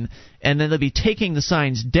live in, and then they'll be taking the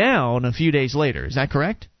signs down a few days later. Is that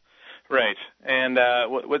correct? Right. And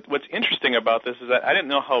what's interesting about this is that I didn't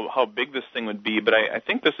know how big this thing would be, but I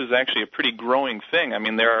think this is actually a pretty growing thing. I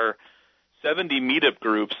mean, there are 70 meetup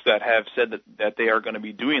groups that have said that they are going to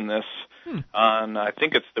be doing this on, I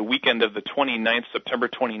think it's the weekend of the 29th, September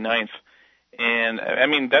 29th. And I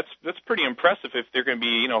mean that's pretty impressive if there are going to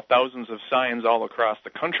be thousands of signs all across the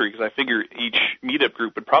country, because I figure each meetup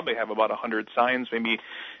group would probably have about 100 signs, maybe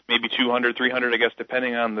 200, 300, I guess,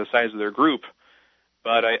 depending on the size of their group.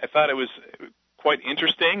 But I thought it was quite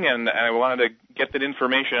interesting, and I wanted to get that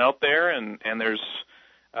information out there. And there's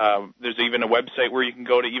even a website where you can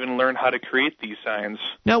go to even learn how to create these signs.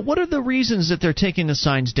 Now, what are the reasons that they're taking the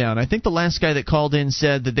signs down? I think the last guy that called in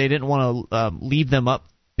said that they didn't want to leave them up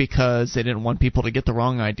because they didn't want people to get the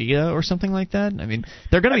wrong idea or something like that. I mean,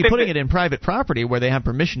 they're going to be putting it in private property where they have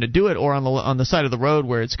permission to do it, or on the side of the road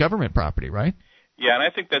where it's government property, right? Yeah, and I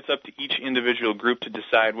think that's up to each individual group to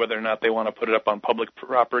decide whether or not they want to put it up on public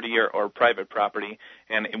property or private property,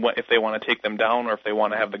 and if they want to take them down or if they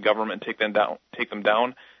want to have the government take them down.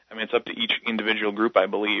 I mean, it's up to each individual group, I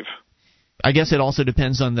believe. I guess it also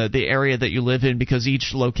depends on the area that you live in, because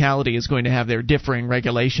each locality is going to have their differing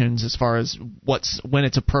regulations as far as when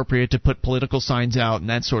it's appropriate to put political signs out and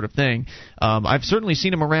that sort of thing. I've certainly seen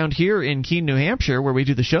them around here in Keene, New Hampshire, where we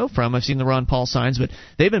do the show from. I've seen the Ron Paul signs, but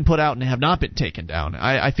they've been put out and have not been taken down.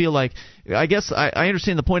 I feel like, I guess I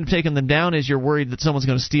understand the point of taking them down is you're worried that someone's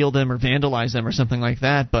going to steal them or vandalize them or something like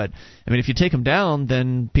that. But, I mean, if you take them down,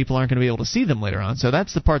 then people aren't going to be able to see them later on. So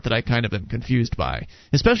that's the part that I kind of am confused by,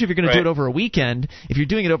 especially if you're going to do it over a weekend. If you're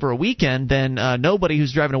doing it over a weekend, then nobody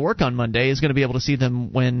who's driving to work on Monday is going to be able to see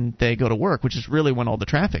them when they go to work, which is really when all the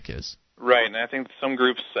traffic is. Right, and I think some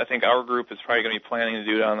groups, I think our group is probably going to be planning to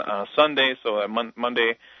do it on Sunday, so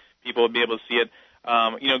Monday people will be able to see it.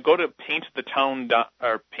 Go to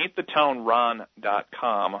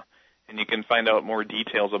paintthetownron.com, and you can find out more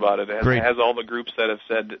details about it. It has all the groups that have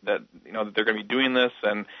said that that they're going to be doing this,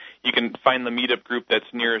 and you can find the meetup group that's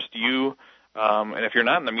nearest you. And if you're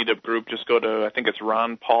not in the meetup group, just go to, I think it's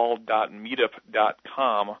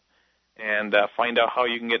ronpaul.meetup.com, and find out how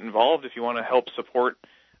you can get involved if you want to help support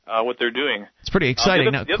what they're doing. It's pretty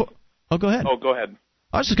exciting. Go ahead. Oh, go ahead.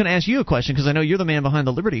 I was just going to ask you a question, because I know you're the man behind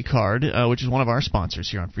the Liberty Card, which is one of our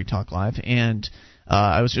sponsors here on Free Talk Live, and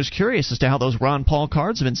I was just curious as to how those Ron Paul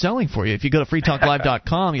cards have been selling for you. If you go to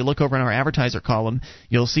freetalklive.com, you look over in our advertiser column,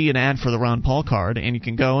 you'll see an ad for the Ron Paul card, and you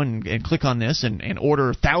can go and click on this and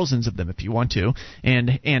order thousands of them if you want to, and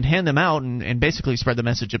hand them out and basically spread the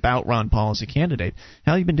message about Ron Paul as a candidate.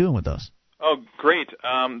 How have you been doing with those? Oh, great.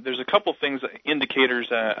 There's a couple things, indicators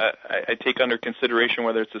I take under consideration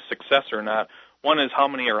whether it's a success or not. One is how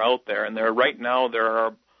many are out there, and right now there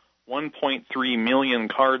are 1.3 million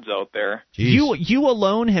cards out there. You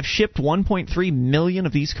alone have shipped 1.3 million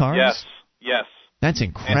of these cards? Yes. That's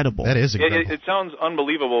incredible. That is incredible. It sounds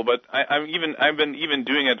unbelievable, but I've been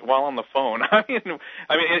doing it while on the phone. I mean,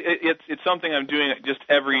 it's something I'm doing just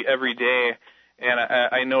every day, and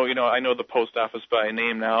I know the post office by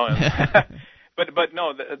name now. And But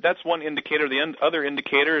no, that's one indicator. The other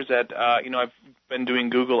indicator is that I've been doing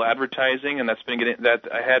Google advertising, and that's been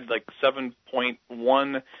that I had like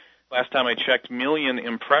 7.1 last time I checked million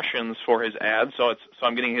impressions for his ads. So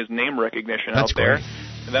I'm getting his name recognition out there.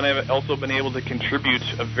 And then I've also been able to contribute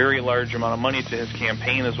a very large amount of money to his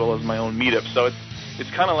campaign as well as my own meetup. So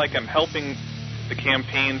it's kind of like I'm helping the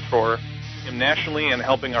campaign for him nationally and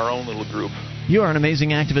helping our own little group. You are an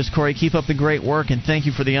amazing activist, Corey. Keep up the great work, and thank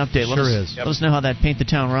you for the update. Let us know how that Paint the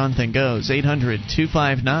Town Ron thing goes.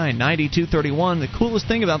 800-259-9231. The coolest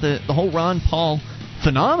thing about the whole Ron Paul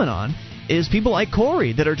phenomenon is people like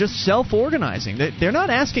Corey that are just self-organizing. They're not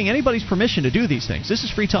asking anybody's permission to do these things. This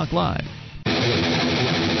is Free Talk Live.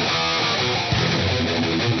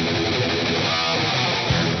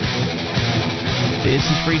 This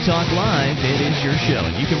is Free Talk Live. It is your show,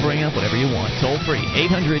 and you can bring up whatever you want. Toll free,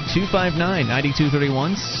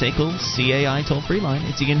 800-259-9231, SACL CAI toll-free line.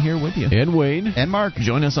 It's Ian here with you. And Wayne. And Mark.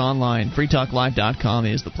 Join us online. freetalklive.com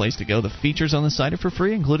is the place to go. The features on the site are for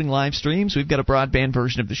free, including live streams. We've got a broadband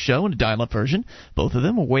version of the show and a dial-up version. Both of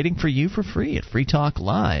them are waiting for you for free at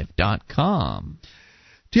freetalklive.com.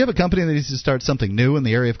 Do you have a company that needs to start something new in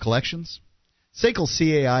the area of collections? SACL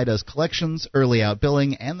CAI does collections, early out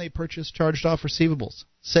billing, and they purchase charged-off receivables.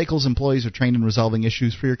 SACL's employees are trained in resolving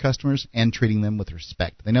issues for your customers and treating them with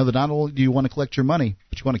respect. They know that not only do you want to collect your money,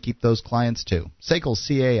 but you want to keep those clients too. SACL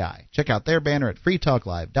CAI. Check out their banner at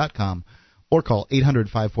freetalklive.com or call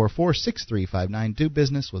 800-544-6359. Do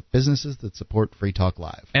business with businesses that support Free Talk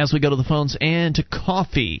Live. As we go to the phones and to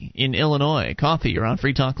Coffee in Illinois. Coffee, you're on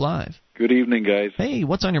Free Talk Live. Good evening, guys. Hey,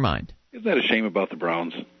 what's on your mind? Isn't that a shame about the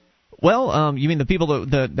Browns? Well, you mean the people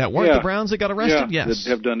that weren't the Browns that got arrested? Yeah, yes. that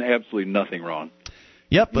have done absolutely nothing wrong.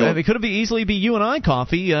 Yep, it could easily be you and I,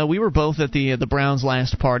 Coffee. We were both at the Browns'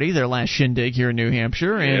 last party, their last shindig here in New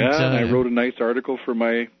Hampshire. And, and I wrote a nice article for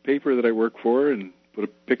my paper that I work for and put a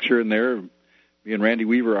picture in there. Me and Randy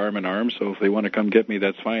Weaver arm in arm, so if they want to come get me,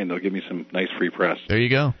 that's fine. They'll give me some nice free press. There you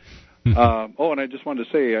go. And I just wanted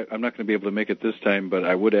to say I'm not going to be able to make it this time, but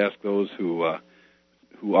I would ask those who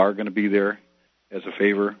are going to be there as a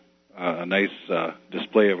favor. A nice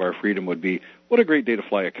display of our freedom would be, what a great day to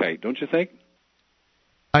fly a kite, don't you think?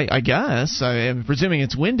 I guess. I'm presuming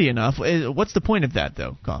it's windy enough. What's the point of that,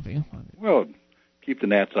 though, Coffee? Well, keep the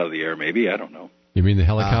gnats out of the air, maybe. I don't know. You mean the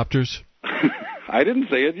helicopters? I didn't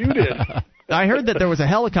say it. You did. I heard that there was a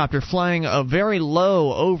helicopter flying very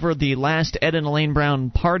low over the last Ed and Elaine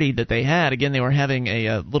Brown party that they had. Again, they were having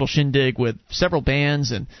a little shindig with several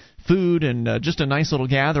bands and food and just a nice little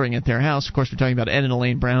gathering at their house. Of course, we're talking about Ed and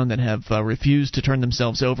Elaine Brown that have refused to turn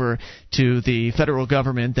themselves over to the federal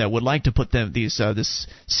government that would like to put this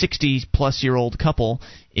 60-plus-year-old couple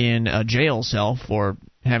in a jail cell for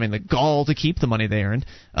having the gall to keep the money they earned.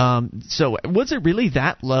 So was it really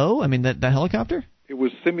that low? I mean, that helicopter? It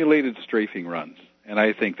was simulated strafing runs, and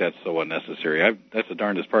I think that's so unnecessary. That's the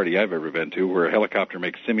darndest party I've ever been to, where a helicopter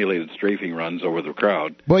makes simulated strafing runs over the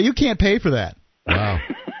crowd. Well, you can't pay for that. Wow.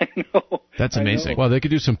 I know. That's amazing. Well, they could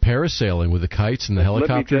do some parasailing with the kites and the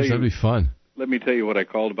helicopters. That'd be fun. Let me tell you what I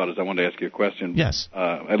called about. Is I wanted to ask you a question. Yes.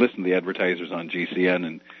 I listen to the advertisers on GCN,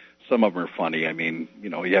 and some of them are funny. I mean,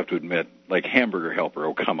 you have to admit, like Hamburger Helper.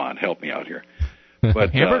 Oh, come on, help me out here.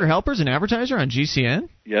 But Hamburger Helper's an advertiser on GCN?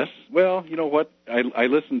 Yes. Well, you know what? I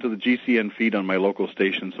listen to the GCN feed on my local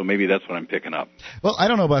station, so maybe that's what I'm picking up. Well, I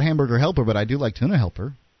don't know about Hamburger Helper, but I do like Tuna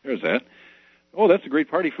Helper. There's that. Oh, that's a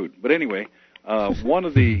great party food. But anyway, one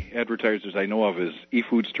of the advertisers I know of is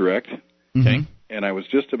eFoods Direct. Okay. And I was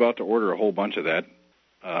just about to order a whole bunch of that.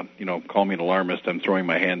 Call me an alarmist. I'm throwing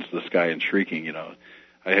my hands to the sky and shrieking,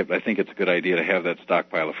 I think it's a good idea to have that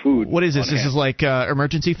stockpile of food. What is this? This is like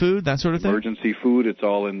emergency food, that sort of thing? Emergency food. It's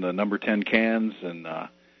all in the number 10 cans, and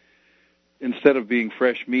instead of being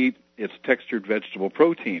fresh meat, it's textured vegetable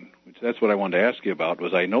protein, which that's what I wanted to ask you about.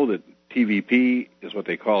 Was I know that TVP is what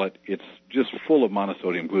they call it. It's just full of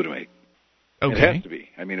monosodium glutamate. Okay. It has to be.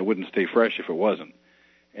 I mean, it wouldn't stay fresh if it wasn't.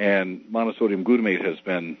 And monosodium glutamate has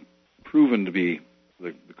been proven to be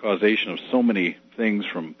the causation of so many things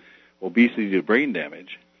from obesity to brain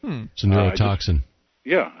damage. It's a neurotoxin.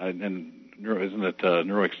 And isn't it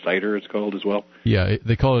neuroexciter it's called as well? Yeah,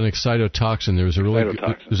 they call it an excitotoxin.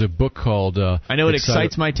 There's a book called I know it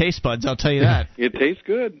excites my taste buds, I'll tell you that. It tastes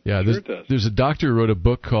good. Yeah, it does. There's a doctor who wrote a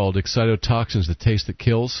book called Excitotoxins, The Taste That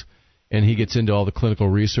Kills, and he gets into all the clinical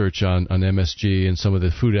research on MSG and some of the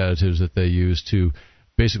food additives that they use to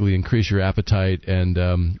basically increase your appetite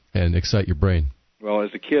and excite your brain. Well, as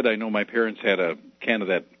a kid, I know my parents had a can of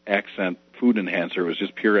that Accent food enhancer. It was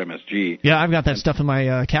just pure MSG. Yeah, I've got that stuff in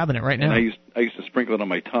my cabinet right now. And I used to sprinkle it on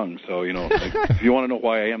my tongue. So, if you want to know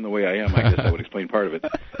why I am the way I am, I guess I would explain part of it.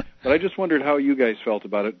 But I just wondered how you guys felt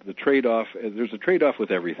about it. The trade-off, there's a trade-off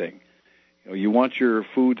with everything. You want your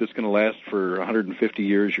food that's going to last for 150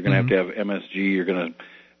 years. You're going to have MSG. You're going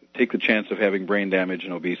to take the chance of having brain damage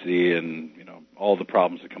and obesity and, all the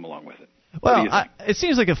problems that come along with it. Well, it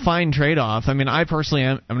seems like a fine trade-off. I mean, I personally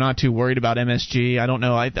am not too worried about MSG. I don't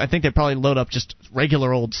know. I think they probably load up just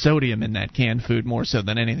regular old sodium in that canned food more so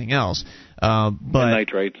than anything else. But and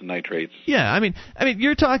nitrates. Yeah, I mean,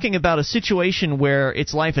 you're talking about a situation where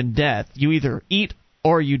it's life and death. You either eat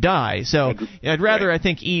or you die. So I'd rather, I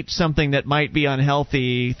think, eat something that might be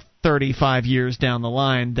unhealthy 35 years down the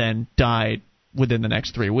line than die within the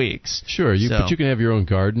next 3 weeks. Sure, but you can have your own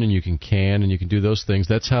garden, and you can can, and you can do those things.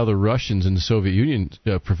 That's how the Russians in the Soviet Union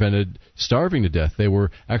prevented starving to death. They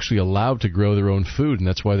were actually allowed to grow their own food, and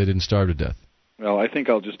that's why they didn't starve to death. Well, I think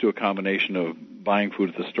I'll just do a combination of buying food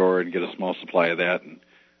at the store and get a small supply of that and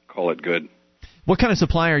call it good. What kind of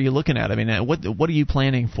supply are you looking at? I mean, what are you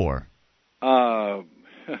planning for?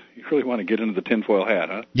 You really want to get into the tinfoil hat,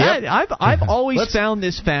 huh? Yeah, I've always found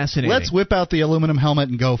this fascinating. Let's whip out the aluminum helmet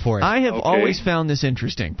and go for it. I have always found this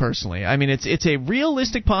interesting, personally. I mean, it's a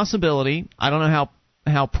realistic possibility. I don't know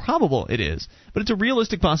how probable it is, but it's a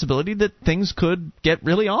realistic possibility that things could get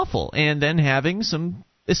really awful, and then having some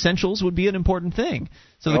essentials would be an important thing.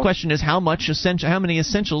 So the question is, how many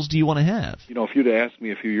essentials do you want to have? You know, if you'd asked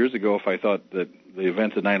me a few years ago if I thought that the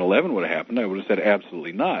events of 9/11 would have happened, I would have said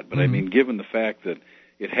absolutely not. But I mean, given the fact that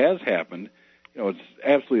it has happened, it's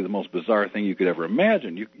absolutely the most bizarre thing you could ever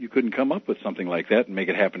imagine. You couldn't come up with something like that and make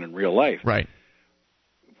it happen in real life. Right.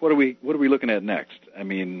 What are we looking at next? I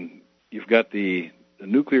mean, you've got the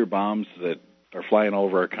nuclear bombs that are flying all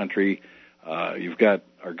over our country. You've got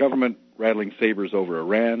our government rattling sabers over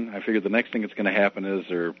Iran. I figured the next thing that's going to happen is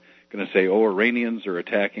they're going to say, Iranians are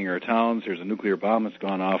attacking our towns. There's a nuclear bomb that's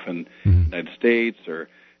gone off in the United States, or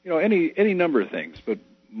any number of things. But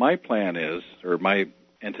my plan is, or my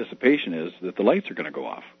anticipation is, that the lights are going to go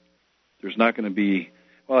off. There's not going to be.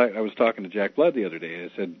 Well, I was talking to Jack Blood the other day. I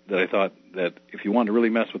said that I thought that if you want to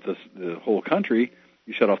really mess with the whole country,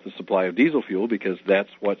 you shut off the supply of diesel fuel, because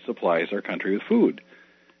that's what supplies our country with food.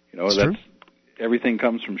 That's everything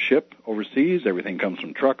comes from ship overseas. Everything comes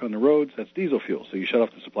from truck on the roads. That's diesel fuel. So you shut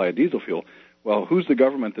off the supply of diesel fuel. Well, who's the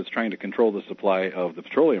government that's trying to control the supply of the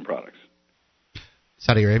petroleum products?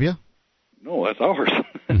 Saudi Arabia? No, that's ours.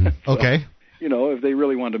 Okay. If they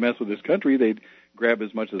really wanted to mess with this country, they'd grab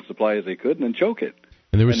as much of the supply as they could and then choke it.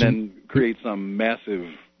 And then create some massive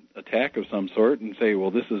attack of some sort and say,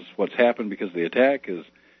 well, this is what's happened because of the attack is,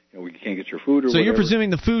 we can't get your food or so whatever. You're presuming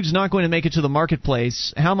the food's not going to make it to the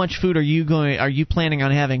marketplace. How much food are you planning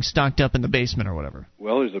on having stocked up in the basement or whatever?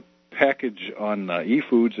 Well, there's a package on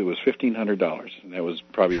eFoods. It was $1,500, and that was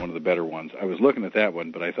probably one of the better ones. I was looking at that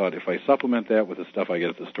one, but I thought if I supplement that with the stuff I get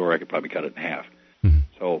at the store, I could probably cut it in half.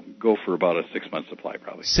 So go for about a 6-month supply,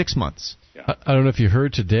 probably. 6 months. Yeah. I don't know if you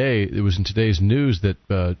heard today, it was in today's news that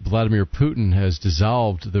Vladimir Putin has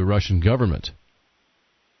dissolved the Russian government.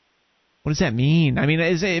 What does that mean? I mean,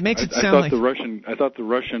 it makes it sound like... I thought the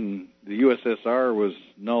USSR was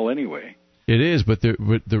null anyway. It is, but I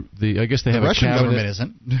guess they have the Russian a cabinet. Government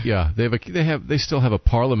isn't. Yeah, they still have a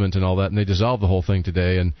parliament and all that, and they dissolved the whole thing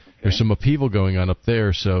today. And there's some upheaval going on up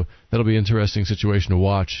there, so that'll be an interesting situation to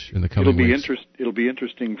watch in the coming weeks. It'll be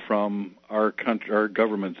interesting from our country, our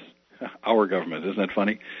government. Isn't that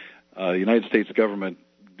funny? The United States government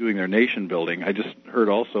doing their nation building. I just heard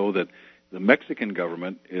also that the Mexican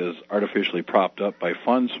government is artificially propped up by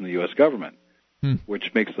funds from the U.S. government.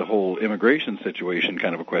 Which makes the whole immigration situation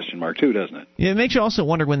kind of a question mark too, doesn't it? Yeah, it makes you also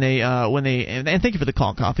wonder when they and thank you for the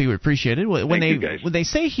call, Coffee. We appreciate it. When they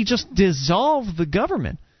say he just dissolved the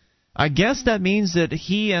government, I guess that means that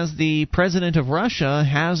he, as the president of Russia,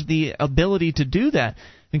 has the ability to do that.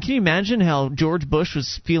 And can you imagine how George Bush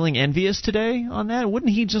was feeling envious today on that?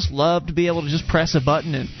 Wouldn't he just love to be able to just press a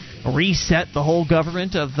button and reset the whole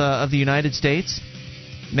government of the United States?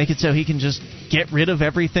 Make it so he can just get rid of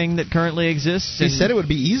everything that currently exists. He said it would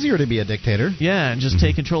be easier to be a dictator. Yeah, and just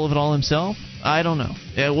take control of it all himself. I don't know.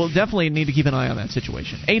 We'll definitely need to keep an eye on that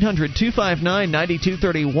situation.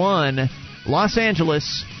 800-259-9231. Los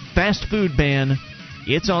Angeles, fast food ban.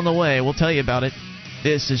 It's on the way. We'll tell you about it.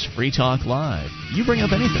 This is Free Talk Live. You bring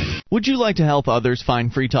up anything. Would you like to help others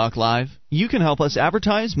find Free Talk Live? You can help us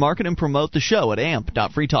advertise, market, and promote the show at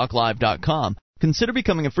amp.freetalklive.com. Consider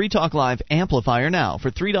becoming a Free Talk Live amplifier now for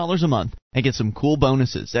 $3 a month and get some cool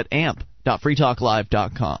bonuses at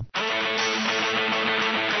amp.freetalklive.com.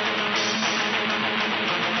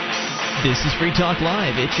 This is Free Talk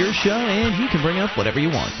Live. It's your show, and you can bring up whatever you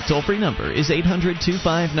want. The toll-free number is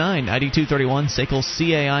 800-259-9231. SACL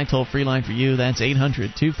CAI toll-free line for you. That's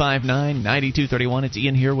 800-259-9231. It's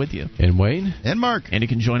Ian here with you. And Wayne. And Mark. And you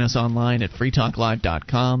can join us online at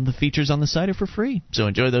freetalklive.com. The features on the site are for free, so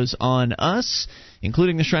enjoy those on us.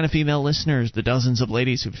 including the Shrine of Female listeners, the dozens of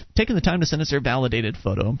ladies who've taken the time to send us their validated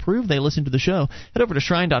photo and prove they listen to the show. Head over to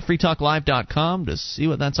shrine.freetalklive.com to see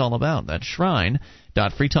what that's all about. That's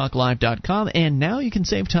shrine.freetalklive.com. And now you can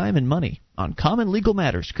save time and money on common legal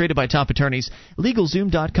matters created by top attorneys.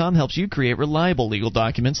 LegalZoom.com helps you create reliable legal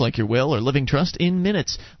documents like your will or living trust in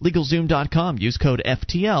minutes. LegalZoom.com. Use code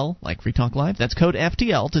FTL, like Free Talk Live. That's code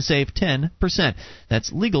FTL to save 10%.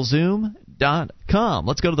 That's LegalZoom.com.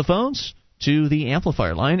 Let's go to the phones, to the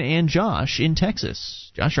amplifier line, and Josh in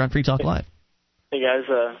Texas. Josh, you're on Free Talk Live. Hey, guys.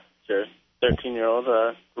 Sure. 13-year-old,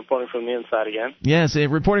 reporting from the inside again. Yes,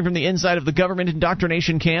 reporting from the inside of the government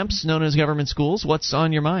indoctrination camps known as government schools. What's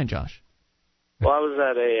on your mind, Josh? Well, I was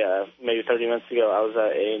at maybe 30 minutes ago, I was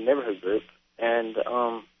at a neighborhood group, and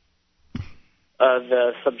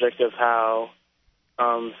the subject of how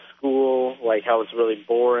school, like how it's really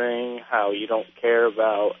boring, how you don't care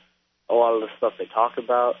about a lot of the stuff they talk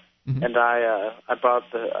about. Mm-hmm. And I brought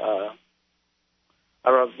up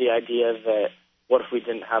the idea that what if we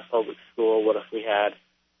didn't have public school? What if we had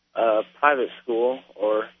private school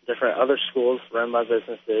or different other schools run by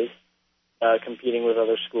businesses competing with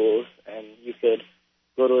other schools, and you could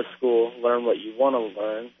go to a school, learn what you want to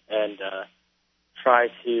learn, and try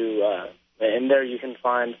to and there you can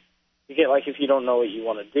find, you get, like, if you don't know what you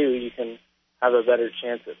want to do, you can have a better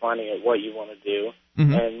chance at finding out what you want to do,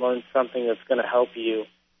 mm-hmm. and learn something that's going to help you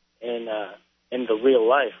in the real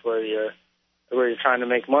life where you're trying to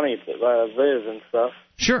make money to live and stuff.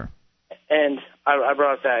 Sure. And I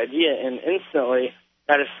brought up that idea, and instantly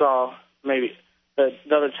I just saw maybe the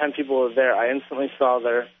other 10 people were there. I instantly saw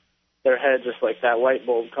their head, just like that light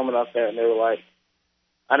bulb coming up there, and they were like,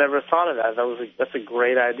 I never thought of that. That's a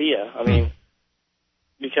great idea. I mean,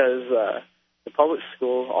 because the public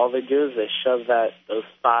school, all they do is they shove those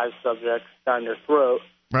 5 subjects down your throat.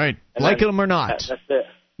 Right. Like them or not. That's it.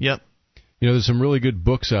 Yep. You know, there's some really good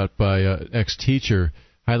books out by ex-teacher,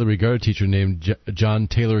 highly regarded teacher named John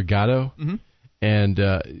Taylor Gatto. Mm-hmm. And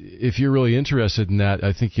if you're really interested in that,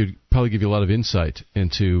 I think you'd probably give you a lot of insight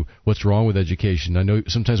into what's wrong with education. I know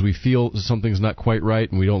sometimes we feel something's not quite right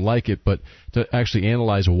and we don't like it, but to actually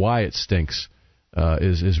analyze why it stinks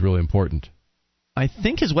is really important. I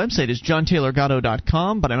think his website is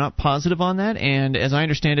johntaylorgatto.com, but I'm not positive on that. And as I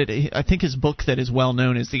understand it, I think his book that is well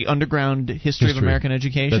known is The Underground History of American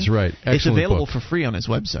Education. That's right. Excellent It's available book. for free on his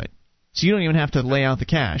website. So you don't even have to lay out the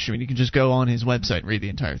cash. I mean, you can just go on his website and read the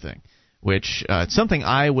entire thing, which it's something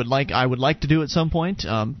I would like to do at some point.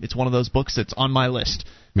 It's one of those books that's on my list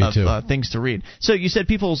of things to read. So you said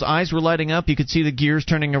people's eyes were lighting up. You could see the gears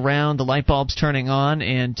turning around, the light bulbs turning on,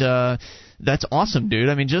 and that's awesome, dude.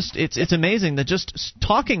 I mean, it's amazing that just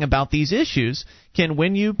talking about these issues can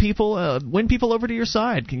win people over to your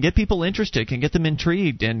side, can get people interested, can get them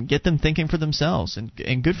intrigued, and get them thinking for themselves.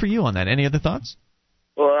 And good for you on that. Any other thoughts?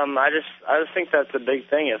 Well, I just think that's a big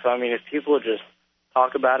thing. If people just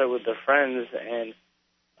talk about it with their friends and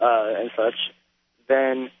such,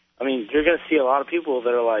 then you're going to see a lot of people that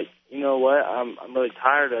are like, you know what, I'm really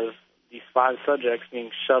tired of these 5 subjects being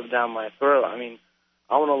shoved down my throat.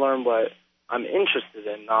 I want to learn what I'm interested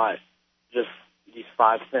in, not just these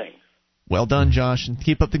 5 things. Well done, Josh, and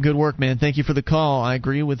keep up the good work, man. Thank you for the call. I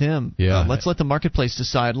agree with him. Yeah. Let's let the marketplace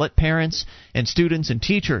decide. Let parents and students and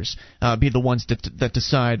teachers be the ones that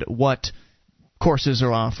decide what courses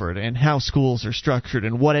are offered and how schools are structured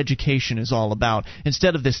and what education is all about,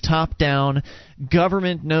 instead of this top-down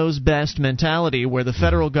government knows best mentality where the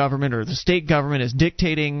federal government or the state government is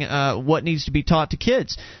dictating what needs to be taught to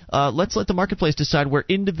kids. Let's let the marketplace decide, where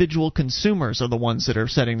individual consumers are the ones that are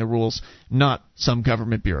setting the rules, not some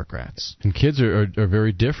government bureaucrats. And kids are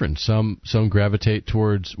very different. Some gravitate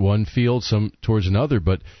towards one field, some towards another,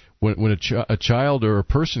 but when a child or a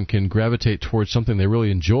person can gravitate towards something they really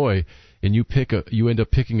enjoy, and you end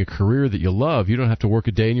up picking a career that you love, you don't have to work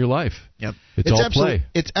a day in your life. Yep. It's all play.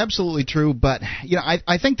 It's absolutely true, but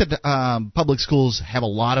I think that public schools have a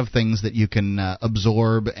lot of things that you can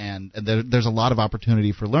absorb, and there's a lot of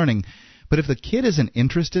opportunity for learning. But if the kid isn't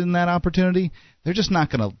interested in that opportunity, they're just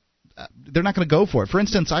not going to. They're not going to go for it. For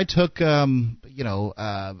instance, I took I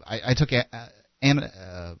took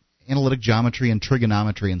analytic geometry and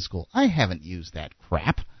trigonometry in school. I haven't used that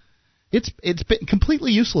crap. It's been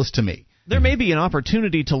completely useless to me. There may be an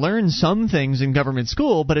opportunity to learn some things in government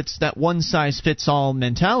school, but it's that one-size-fits-all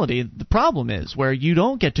mentality. The problem is where you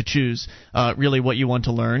don't get to choose really what you want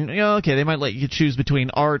to learn. Okay, they might let you choose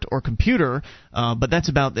between art or computer, but that's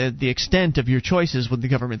about the extent of your choices with the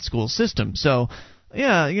government school system. So,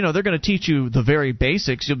 yeah, they're going to teach you the very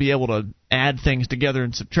basics. You'll be able to add things together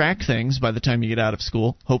and subtract things by the time you get out of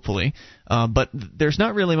school, hopefully. But there's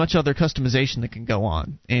not really much other customization that can go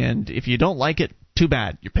on. And if you don't like it too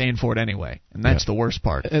bad. You're paying for it anyway, and that's the worst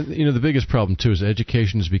part. And the biggest problem too is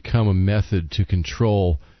education has become a method to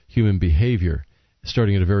control human behavior,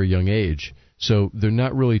 starting at a very young age. So they're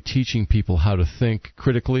not really teaching people how to think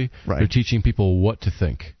critically. Right. They're teaching people what to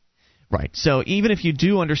think. Right. So even if you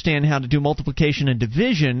do understand how to do multiplication and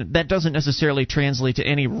division, that doesn't necessarily translate to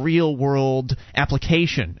any real-world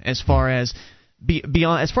application as far as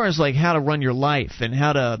beyond, as far as like how to run your life and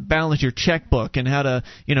how to balance your checkbook and how to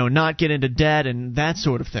not get into debt and that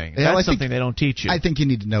sort of thing. Yeah, That's something they don't teach you. I think you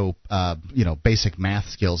need to know basic math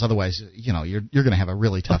skills. Otherwise, you're going to have a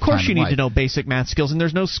really tough time. Of course, you need to know basic math skills, and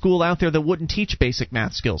there's no school out there that wouldn't teach basic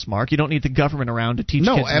math skills. Mark, you don't need the government around to teach kids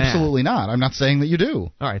math. No, absolutely not. I'm not saying that you do.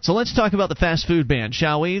 All right, so let's talk about the fast food ban,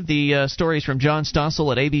 shall we? The stories from John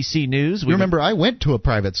Stossel at ABC News. Remember, I went to a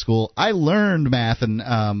private school. I learned math and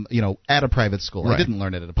at a private school. Right. I didn't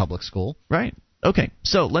learn it at a public school. Right. Okay,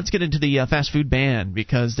 so let's get into the fast food ban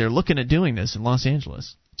because they're looking at doing this in Los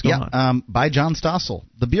Angeles. What's going on? By John Stossel.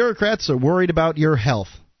 The bureaucrats are worried about your health.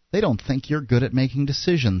 They don't think you're good at making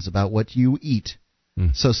decisions about what you eat.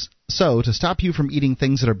 So to stop you from eating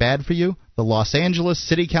things that are bad for you, the Los Angeles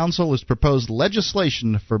City Council has proposed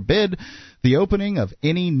legislation to forbid the opening of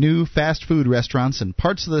any new fast food restaurants in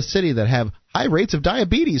parts of the city that have high rates of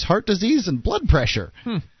diabetes, heart disease, and blood pressure.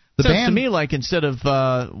 Sounds to me like instead of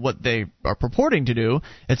what they are purporting to do,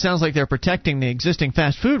 it sounds like they're protecting the existing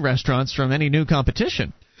fast food restaurants from any new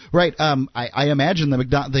competition. Right. I imagine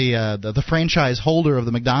the franchise holder of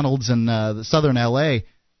the McDonald's in the southern L.A.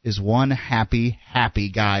 is one happy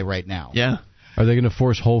guy right now. Yeah. Are they going to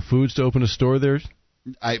force Whole Foods to open a store there?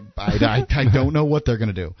 I don't know what they're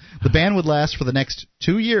going to do. The ban would last for the next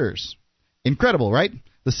 2 years. Incredible, right?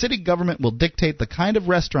 The city government will dictate the kind of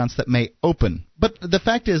restaurants that may open. But the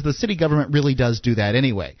fact is, the city government really does do that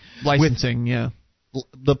anyway. Licensing,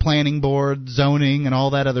 the planning board, zoning, and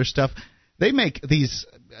all that other stuff. They make these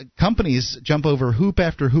companies jump over hoop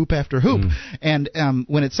after hoop after hoop. And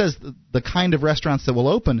when it says the kind of restaurants that will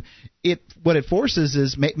open, what it forces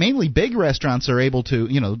is mainly big restaurants are able to,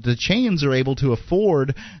 the chains are able to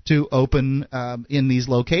afford to open in these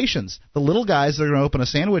locations. The little guys that are going to open a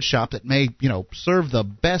sandwich shop that may, serve the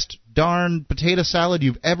best darn potato salad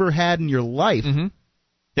you've ever had in your life.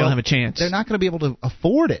 They don't have a chance. They're not going to be able to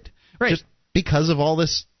afford it. Right. Just because of all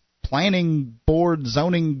this planning board,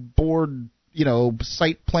 zoning board,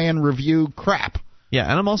 site plan review crap. Yeah,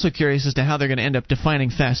 and I'm also curious as to how they're going to end up defining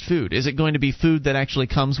fast food. Is it going to be food that actually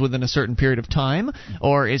comes within a certain period of time,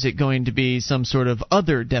 or is it going to be some sort of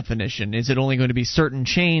other definition? Is it only going to be certain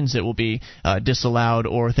chains that will be disallowed,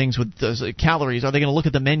 or things with calories? Are they going to look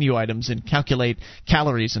at the menu items and calculate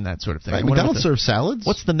calories and that sort of thing? Right, McDonald's serves salads?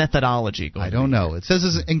 What's the methodology going to be? I don't know. It says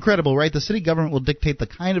it's incredible, right? The city government will dictate the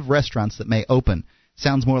kind of restaurants that may open.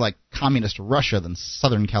 Sounds more like communist Russia than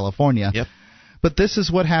Southern California. Yep. But this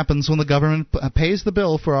is what happens when the government pays the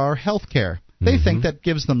bill for our health care. They think that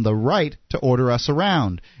gives them the right to order us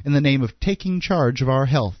around in the name of taking charge of our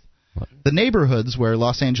health. The neighborhoods where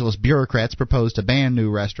Los Angeles bureaucrats propose to ban new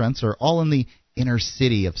restaurants are all in the inner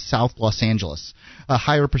city of South Los Angeles. A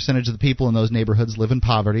higher percentage of the people in those neighborhoods live in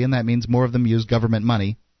poverty, and that means more of them use government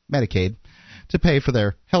money, Medicaid, to pay for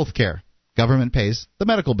their health care. Government pays the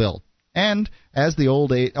medical bill. And, as the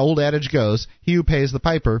old adage goes, he who pays the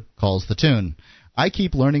piper calls the tune. I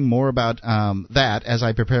keep learning more about that as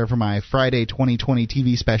I prepare for my Friday 2020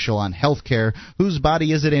 TV special on healthcare. Whose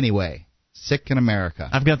body is it anyway? Sick in America.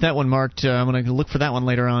 I've got that one marked. I'm going to look for that one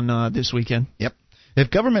later on this weekend. Yep.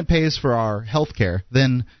 If government pays for our health care,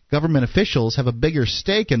 then government officials have a bigger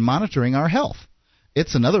stake in monitoring our health.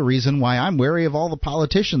 It's another reason why I'm wary of all the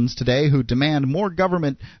politicians today who demand more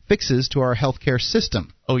government fixes to our healthcare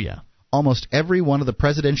system. Oh, yeah. Almost every one of the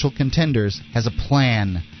presidential contenders has a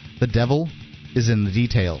plan. The devil is in the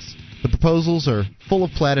details. The proposals are full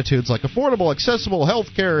of platitudes like affordable, accessible health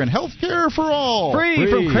care and health care for all.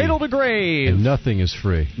 Free from cradle to grave. And nothing is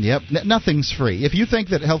free. Yep, nothing's free. If you think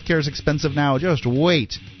that health care is expensive now, just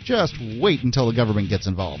wait. Just wait until the government gets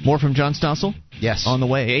involved. More from John Stossel? Yes. On the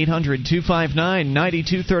way,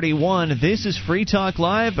 800-259-9231. This is Free Talk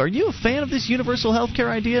Live. Are you a fan of this universal health care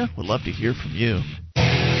idea? We'd love to hear from you.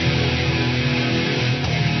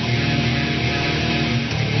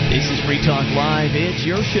 This is Free Talk Live. It's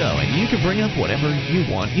your show, and you can bring up whatever you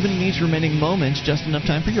want, even in these remaining moments. Just enough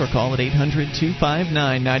time for your call at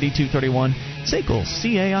 800-259-9231. SACL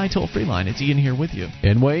CAI toll-free line. It's Ian here with you.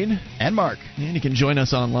 And Wayne. And Mark. And you can join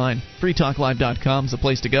us online. freetalklive.com is the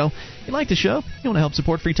place to go. If you like the show, you want to help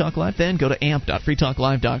support Free Talk Live, then go to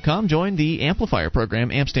amp.freetalklive.com. Join the Amplifier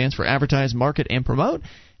program. AMP stands for Advertise, Market, and Promote.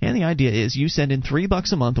 And the idea is you send in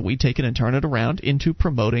 $3 a month and we take it and turn it around into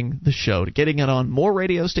promoting the show, to getting it on more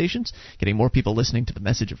radio stations, getting more people listening to the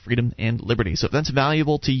message of freedom and liberty. So if that's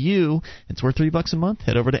valuable to you, it's worth $3 a month.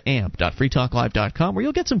 Head over to amp.freetalklive.com, where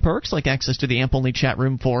you'll get some perks like access to the AMP-only chat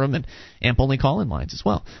room forum and AMP-only call-in lines as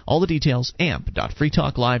well. All the details,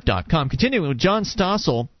 amp.freetalklive.com. Continuing with John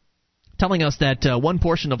Stossel, telling us that one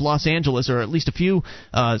portion of Los Angeles, or at least a few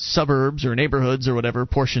suburbs or neighborhoods or whatever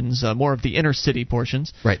portions, more of the inner city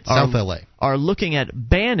portions, right, South LA, are looking at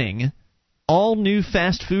banning all new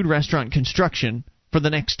fast food restaurant construction for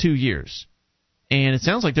the next 2 years. And it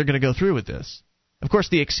sounds like they're going to go through with this. Of course,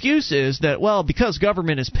 the excuse is that, well, because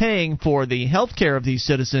government is paying for the health care of these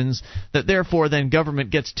citizens, that therefore then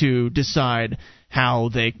government gets to decide how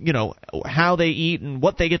they eat and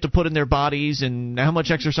what they get to put in their bodies and how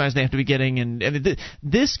much exercise they have to be getting. And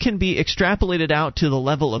this can be extrapolated out to the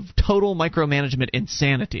level of total micromanagement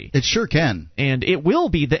insanity. It sure can. And it will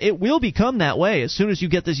become that way as soon as you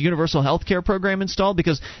get this universal health care program installed,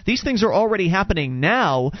 because these things are already happening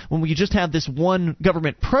now when we just have this one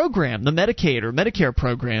government program, the Medicaid or Medicare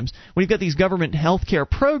programs. When you've got these government health care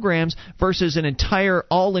programs versus an entire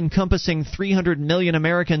all-encompassing 300 million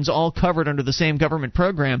Americans all covered under the same government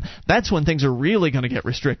program, that's when things are really going to get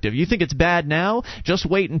restrictive. You think it's bad now? Just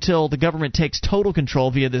wait until the government takes total control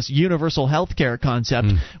via this universal health care concept,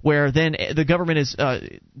 where then the government is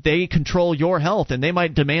they control your health, and they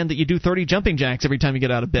might demand that you do 30 jumping jacks every time you get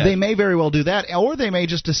out of bed. They may very well do that, or they may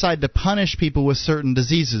just decide to punish people with certain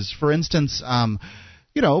diseases. For instance,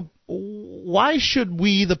 why should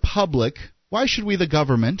we, the public, why should we, the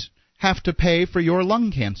government, have to pay for your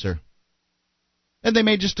lung cancer? And they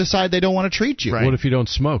may just decide they don't want to treat you. Right. What if you don't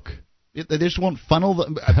smoke? They just won't funnel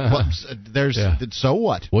them. So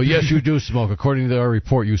what? Well, yes, you do smoke. According to our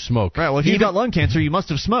report, you smoke. Right. Well, if you got lung cancer, you must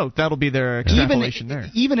have smoked. That'll be their extrapolation there.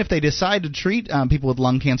 Even if they decide to treat people with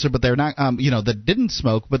lung cancer, but they're not, that didn't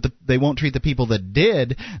smoke, but they won't treat the people that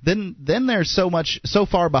did, then they're so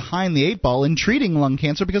far behind the eight ball in treating lung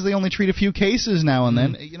cancer because they only treat a few cases now and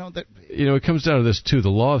then. It comes down to this too. The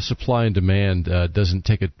law of supply and demand doesn't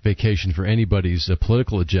take a vacation for anybody's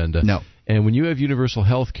political agenda. No. And when you have universal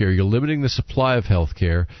health care, you're limiting the supply of health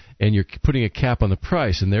care, and you're putting a cap on the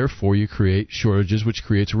price, and therefore you create shortages, which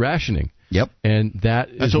creates rationing. Yep. And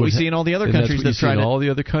that's what we see in all the other countries that tried it. All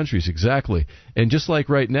the other countries, exactly. And just like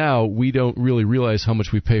right now, we don't really realize how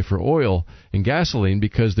much we pay for oil and gasoline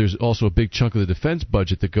because there's also a big chunk of the defense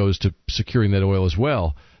budget that goes to securing that oil as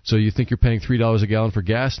well. So you think you're paying $3 a gallon for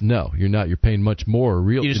gas? No, you're not. You're paying much more in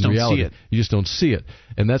reality. You just don't see it.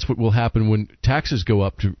 And that's what will happen when taxes go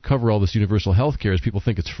up to cover all this universal health care, is people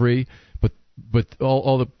think it's free, but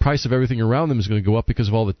all the price of everything around them is going to go up because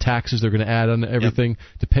of all the taxes they're going to add on everything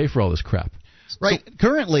to pay for all this crap. Right.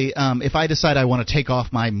 Currently, if I decide I want to take off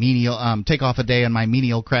a day on my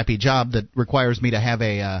menial crappy job that requires me to have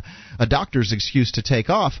a doctor's excuse to take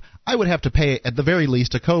off, I would have to pay at the very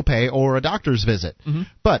least a copay or a doctor's visit. Mm-hmm.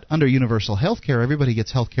 But under universal health care, everybody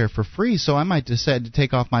gets health care for free, so I might decide to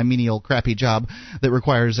take off my menial crappy job that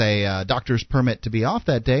requires a doctor's permit to be off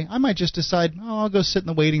that day. I might just decide, I'll go sit in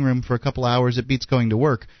the waiting room for a couple hours. It beats going to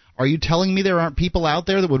work. Are you telling me there aren't people out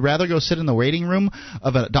there that would rather go sit in the waiting room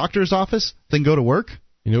of a doctor's office than go to work?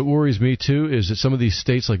 You know what worries me, too, is that some of these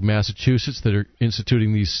states like Massachusetts that are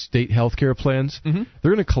instituting these state health care plans, they're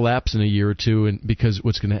going to collapse in a year or two, and because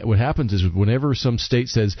what happens is whenever some state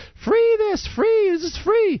says, this is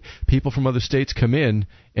free, people from other states come in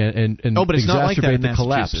and but it's not like that in the Massachusetts.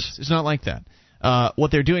 collapse. It's not like that.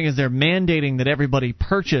 What they're doing is they're mandating that everybody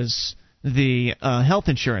purchase the health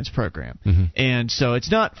insurance program. And so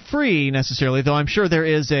it's not free necessarily, though I'm sure there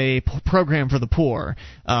is a program for the poor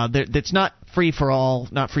that's not free for all,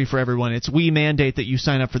 not free for everyone. It's we mandate that you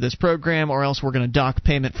sign up for this program or else we're going to dock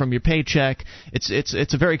payment from your paycheck.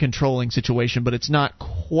 It's a very controlling situation, but it's not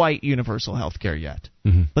quite universal health care yet.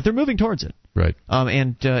 But they're moving towards it. Right.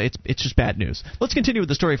 And it's just bad news. Let's continue with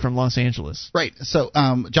the story from Los Angeles. Right. So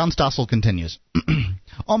John Stossel continues.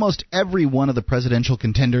 Almost every one of the presidential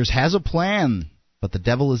contenders has a plan, but the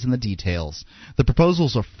devil is in the details. The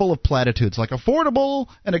proposals are full of platitudes like affordable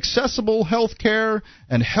and accessible health care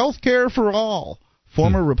and health care for all.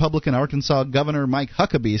 Former Republican Arkansas Governor Mike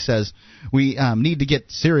Huckabee says we need to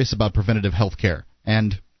get serious about preventative health care.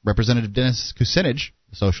 And Representative Dennis Kucinich,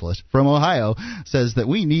 the socialist from Ohio, says that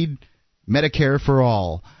we need Medicare for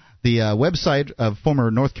all. The website of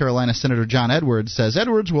former North Carolina Senator John Edwards says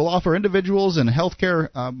Edwards will offer individuals in healthcare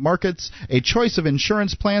markets a choice of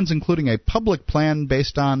insurance plans, including a public plan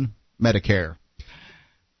based on Medicare.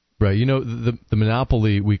 Right. You know, the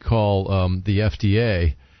monopoly we call the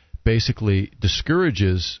FDA basically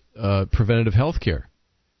discourages preventative health care.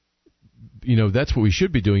 that's what we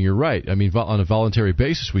should be doing. You're right. I mean, on a voluntary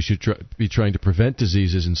basis, we should be trying to prevent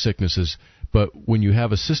diseases and sicknesses. But when you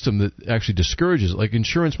have a system that actually discourages, like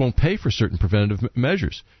insurance won't pay for certain preventative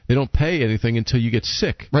measures. They don't pay anything until you get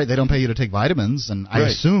sick. Right. They don't pay you to take vitamins, and I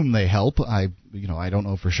assume they help. I don't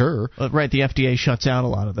know for sure. Right. The FDA shuts out a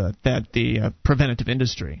lot of the preventative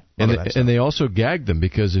industry. And they also gag them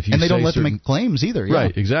because if you and they don't let them make claims either. Yeah.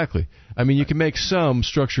 Right. Exactly. I mean, you can make some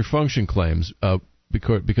structure function claims.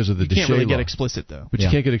 Because of the you can't really get explicit, though. But you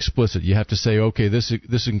can't get explicit. You have to say, okay, this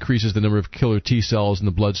increases the number of killer T cells in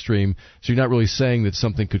the bloodstream. So you're not really saying that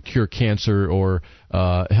something could cure cancer or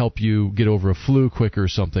help you get over a flu quicker or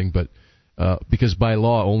something. But because by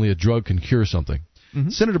law, only a drug can cure something.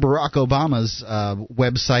 Mm-hmm. Senator Barack Obama's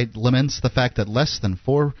website laments the fact that less than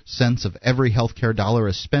 4 cents of every healthcare dollar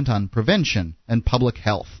is spent on prevention and public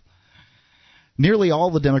health. Nearly all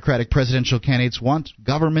the Democratic presidential candidates want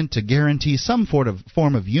government to guarantee some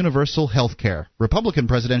form of universal health care. Republican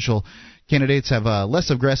presidential candidates have less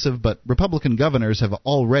aggressive, but Republican governors have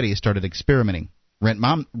already started experimenting.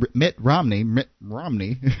 Mitt Romney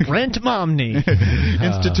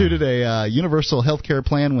instituted a universal health care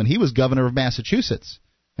plan when he was governor of Massachusetts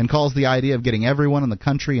and calls the idea of getting everyone in the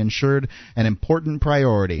country insured an important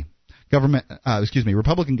priority.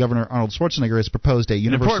 Republican Governor Arnold Schwarzenegger has proposed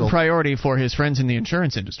an important priority for his friends in the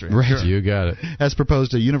insurance industry. Right. Sure. You got it. Has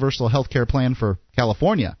proposed a universal health care plan for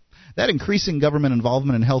California. That increasing government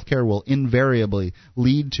involvement in health care will invariably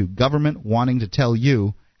lead to government wanting to tell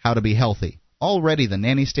you how to be healthy. Already, the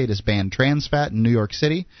nanny state has banned trans fat in New York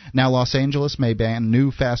City. Now Los Angeles may ban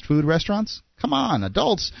new fast food restaurants. Come on,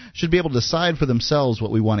 adults should be able to decide for themselves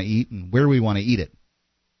what we want to eat and where we want to eat it.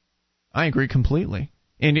 I agree completely.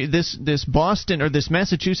 And this Boston or this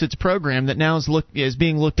Massachusetts program that now is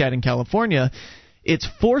being looked at in California, it's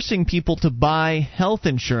forcing people to buy health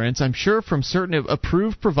insurance, I'm sure, from certain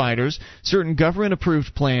approved providers, certain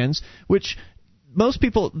government-approved plans, which most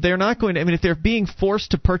people, they're not going to – I mean, if they're being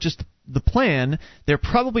forced to purchase the plan, they're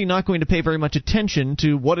probably not going to pay very much attention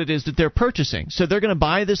to what it is that they're purchasing. So they're going to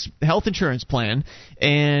buy this health insurance plan,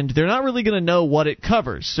 and they're not really going to know what it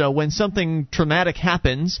covers. So when something traumatic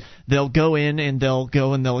happens, they'll go in and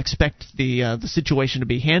they'll expect the situation to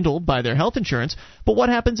be handled by their health insurance. But what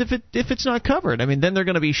happens if it's not covered? I mean, then they're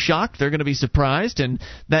going to be shocked, they're going to be surprised, and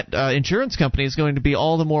that insurance company is going to be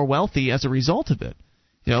all the more wealthy as a result of it.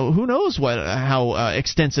 Who knows how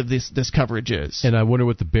extensive this coverage is. And I wonder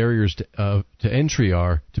what the barriers to entry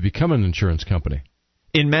are to become an insurance company.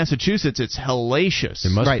 In Massachusetts, it's hellacious.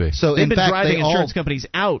 It must be. So they've been driving insurance companies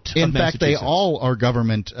out of Massachusetts. In fact, they all are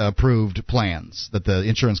government-approved plans that the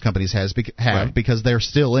insurance companies have because they're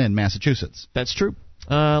still in Massachusetts. That's true.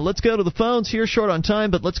 Let's go to the phones here, short on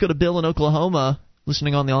time, but let's go to Bill in Oklahoma,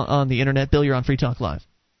 listening on the Internet. Bill, you're on Free Talk Live.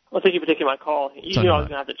 Well, thank you for taking my call. You know I was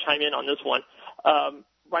going to have to chime in on this one.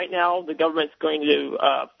 Right now, the government's going to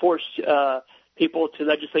force people to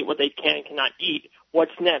legislate what they can and cannot eat.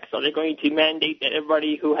 What's next? Are they going to mandate that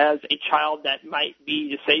everybody who has a child that might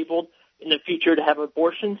be disabled in the future to have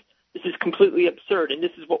abortions? This is completely absurd, and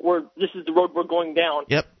this is the road we're going down.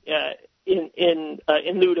 Yep. In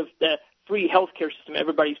lieu of the free healthcare system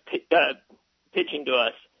everybody's pitching to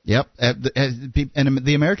us. Yep, and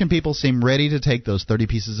the American people seem ready to take those 30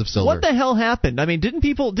 pieces of silver. What the hell happened? I mean, didn't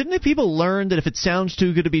the people learn that if it sounds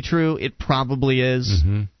too good to be true, it probably is?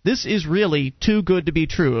 Mm-hmm. This is really too good to be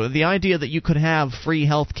true. The idea that you could have free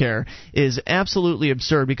health care is absolutely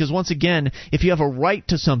absurd because, once again, if you have a right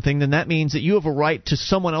to something, then that means that you have a right to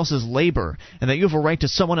someone else's labor and that you have a right to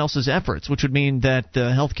someone else's efforts, which would mean that the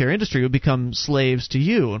healthcare industry would become slaves to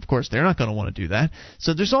you. Of course, they're not going to want to do that.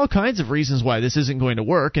 So there's all kinds of reasons why this isn't going to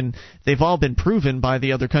work, and they've all been proven by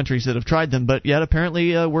the other countries that have tried them. But yet,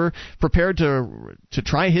 apparently, we're prepared to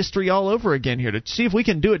try history all over again here to see if we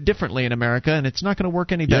can do it differently in America, and it's not going to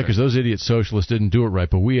work any better. Yeah, because those idiot socialists didn't do it right,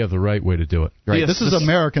 but we have the right way to do it. Right. Yes, this is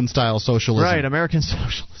American-style socialism. Right, American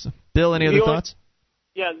socialism. Bill, any other thoughts?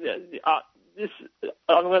 Yeah,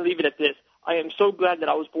 I'm going to leave it at this. I am so glad that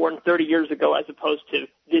I was born 30 years ago as opposed to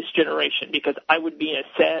this generation because I would be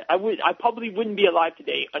I probably wouldn't be alive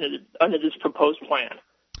today under this proposed plan.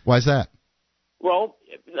 Why is that? Well,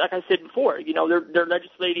 like I said before, they're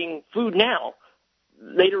legislating food now.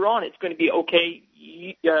 Later on, it's going to be okay.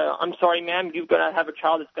 I'm sorry, ma'am, you're going to have a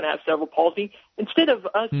child that's going to have cerebral palsy. Instead of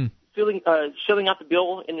us shilling out the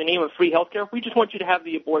bill in the name of free health care, we just want you to have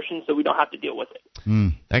the abortion so we don't have to deal with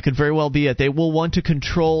it. That could very well be it. They will want to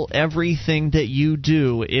control everything that you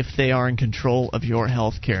do if they are in control of your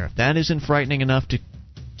health care. If that isn't frightening enough to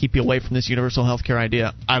keep you away from this universal health care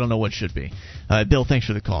idea, I don't know what should be. Bill, thanks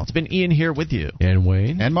for the call. It's been Ian here with you. And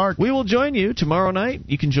Wayne. And Mark. We will join you tomorrow night.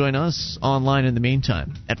 You can join us online in the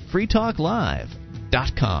meantime at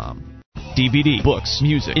freetalklive.com. DVD, books,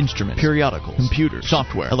 music, instruments, periodicals, computers,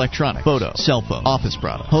 software, electronic, photo, cell phone, office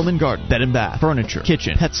product, home and garden, bed and bath, furniture,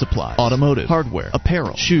 kitchen, pet supply, automotive, hardware,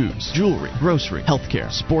 apparel, shoes, jewelry, grocery, healthcare,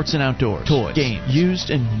 sports and outdoors, toys, games, used,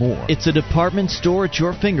 and more. It's a department store at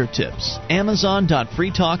your fingertips.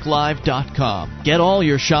 Amazon.freetalklive.com. Get all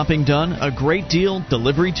your shopping done, a great deal,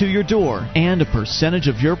 delivery to your door, and a percentage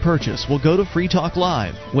of your purchase will go to Free Talk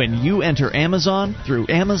Live when you enter Amazon through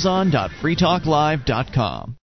Amazon.freetalklive.com.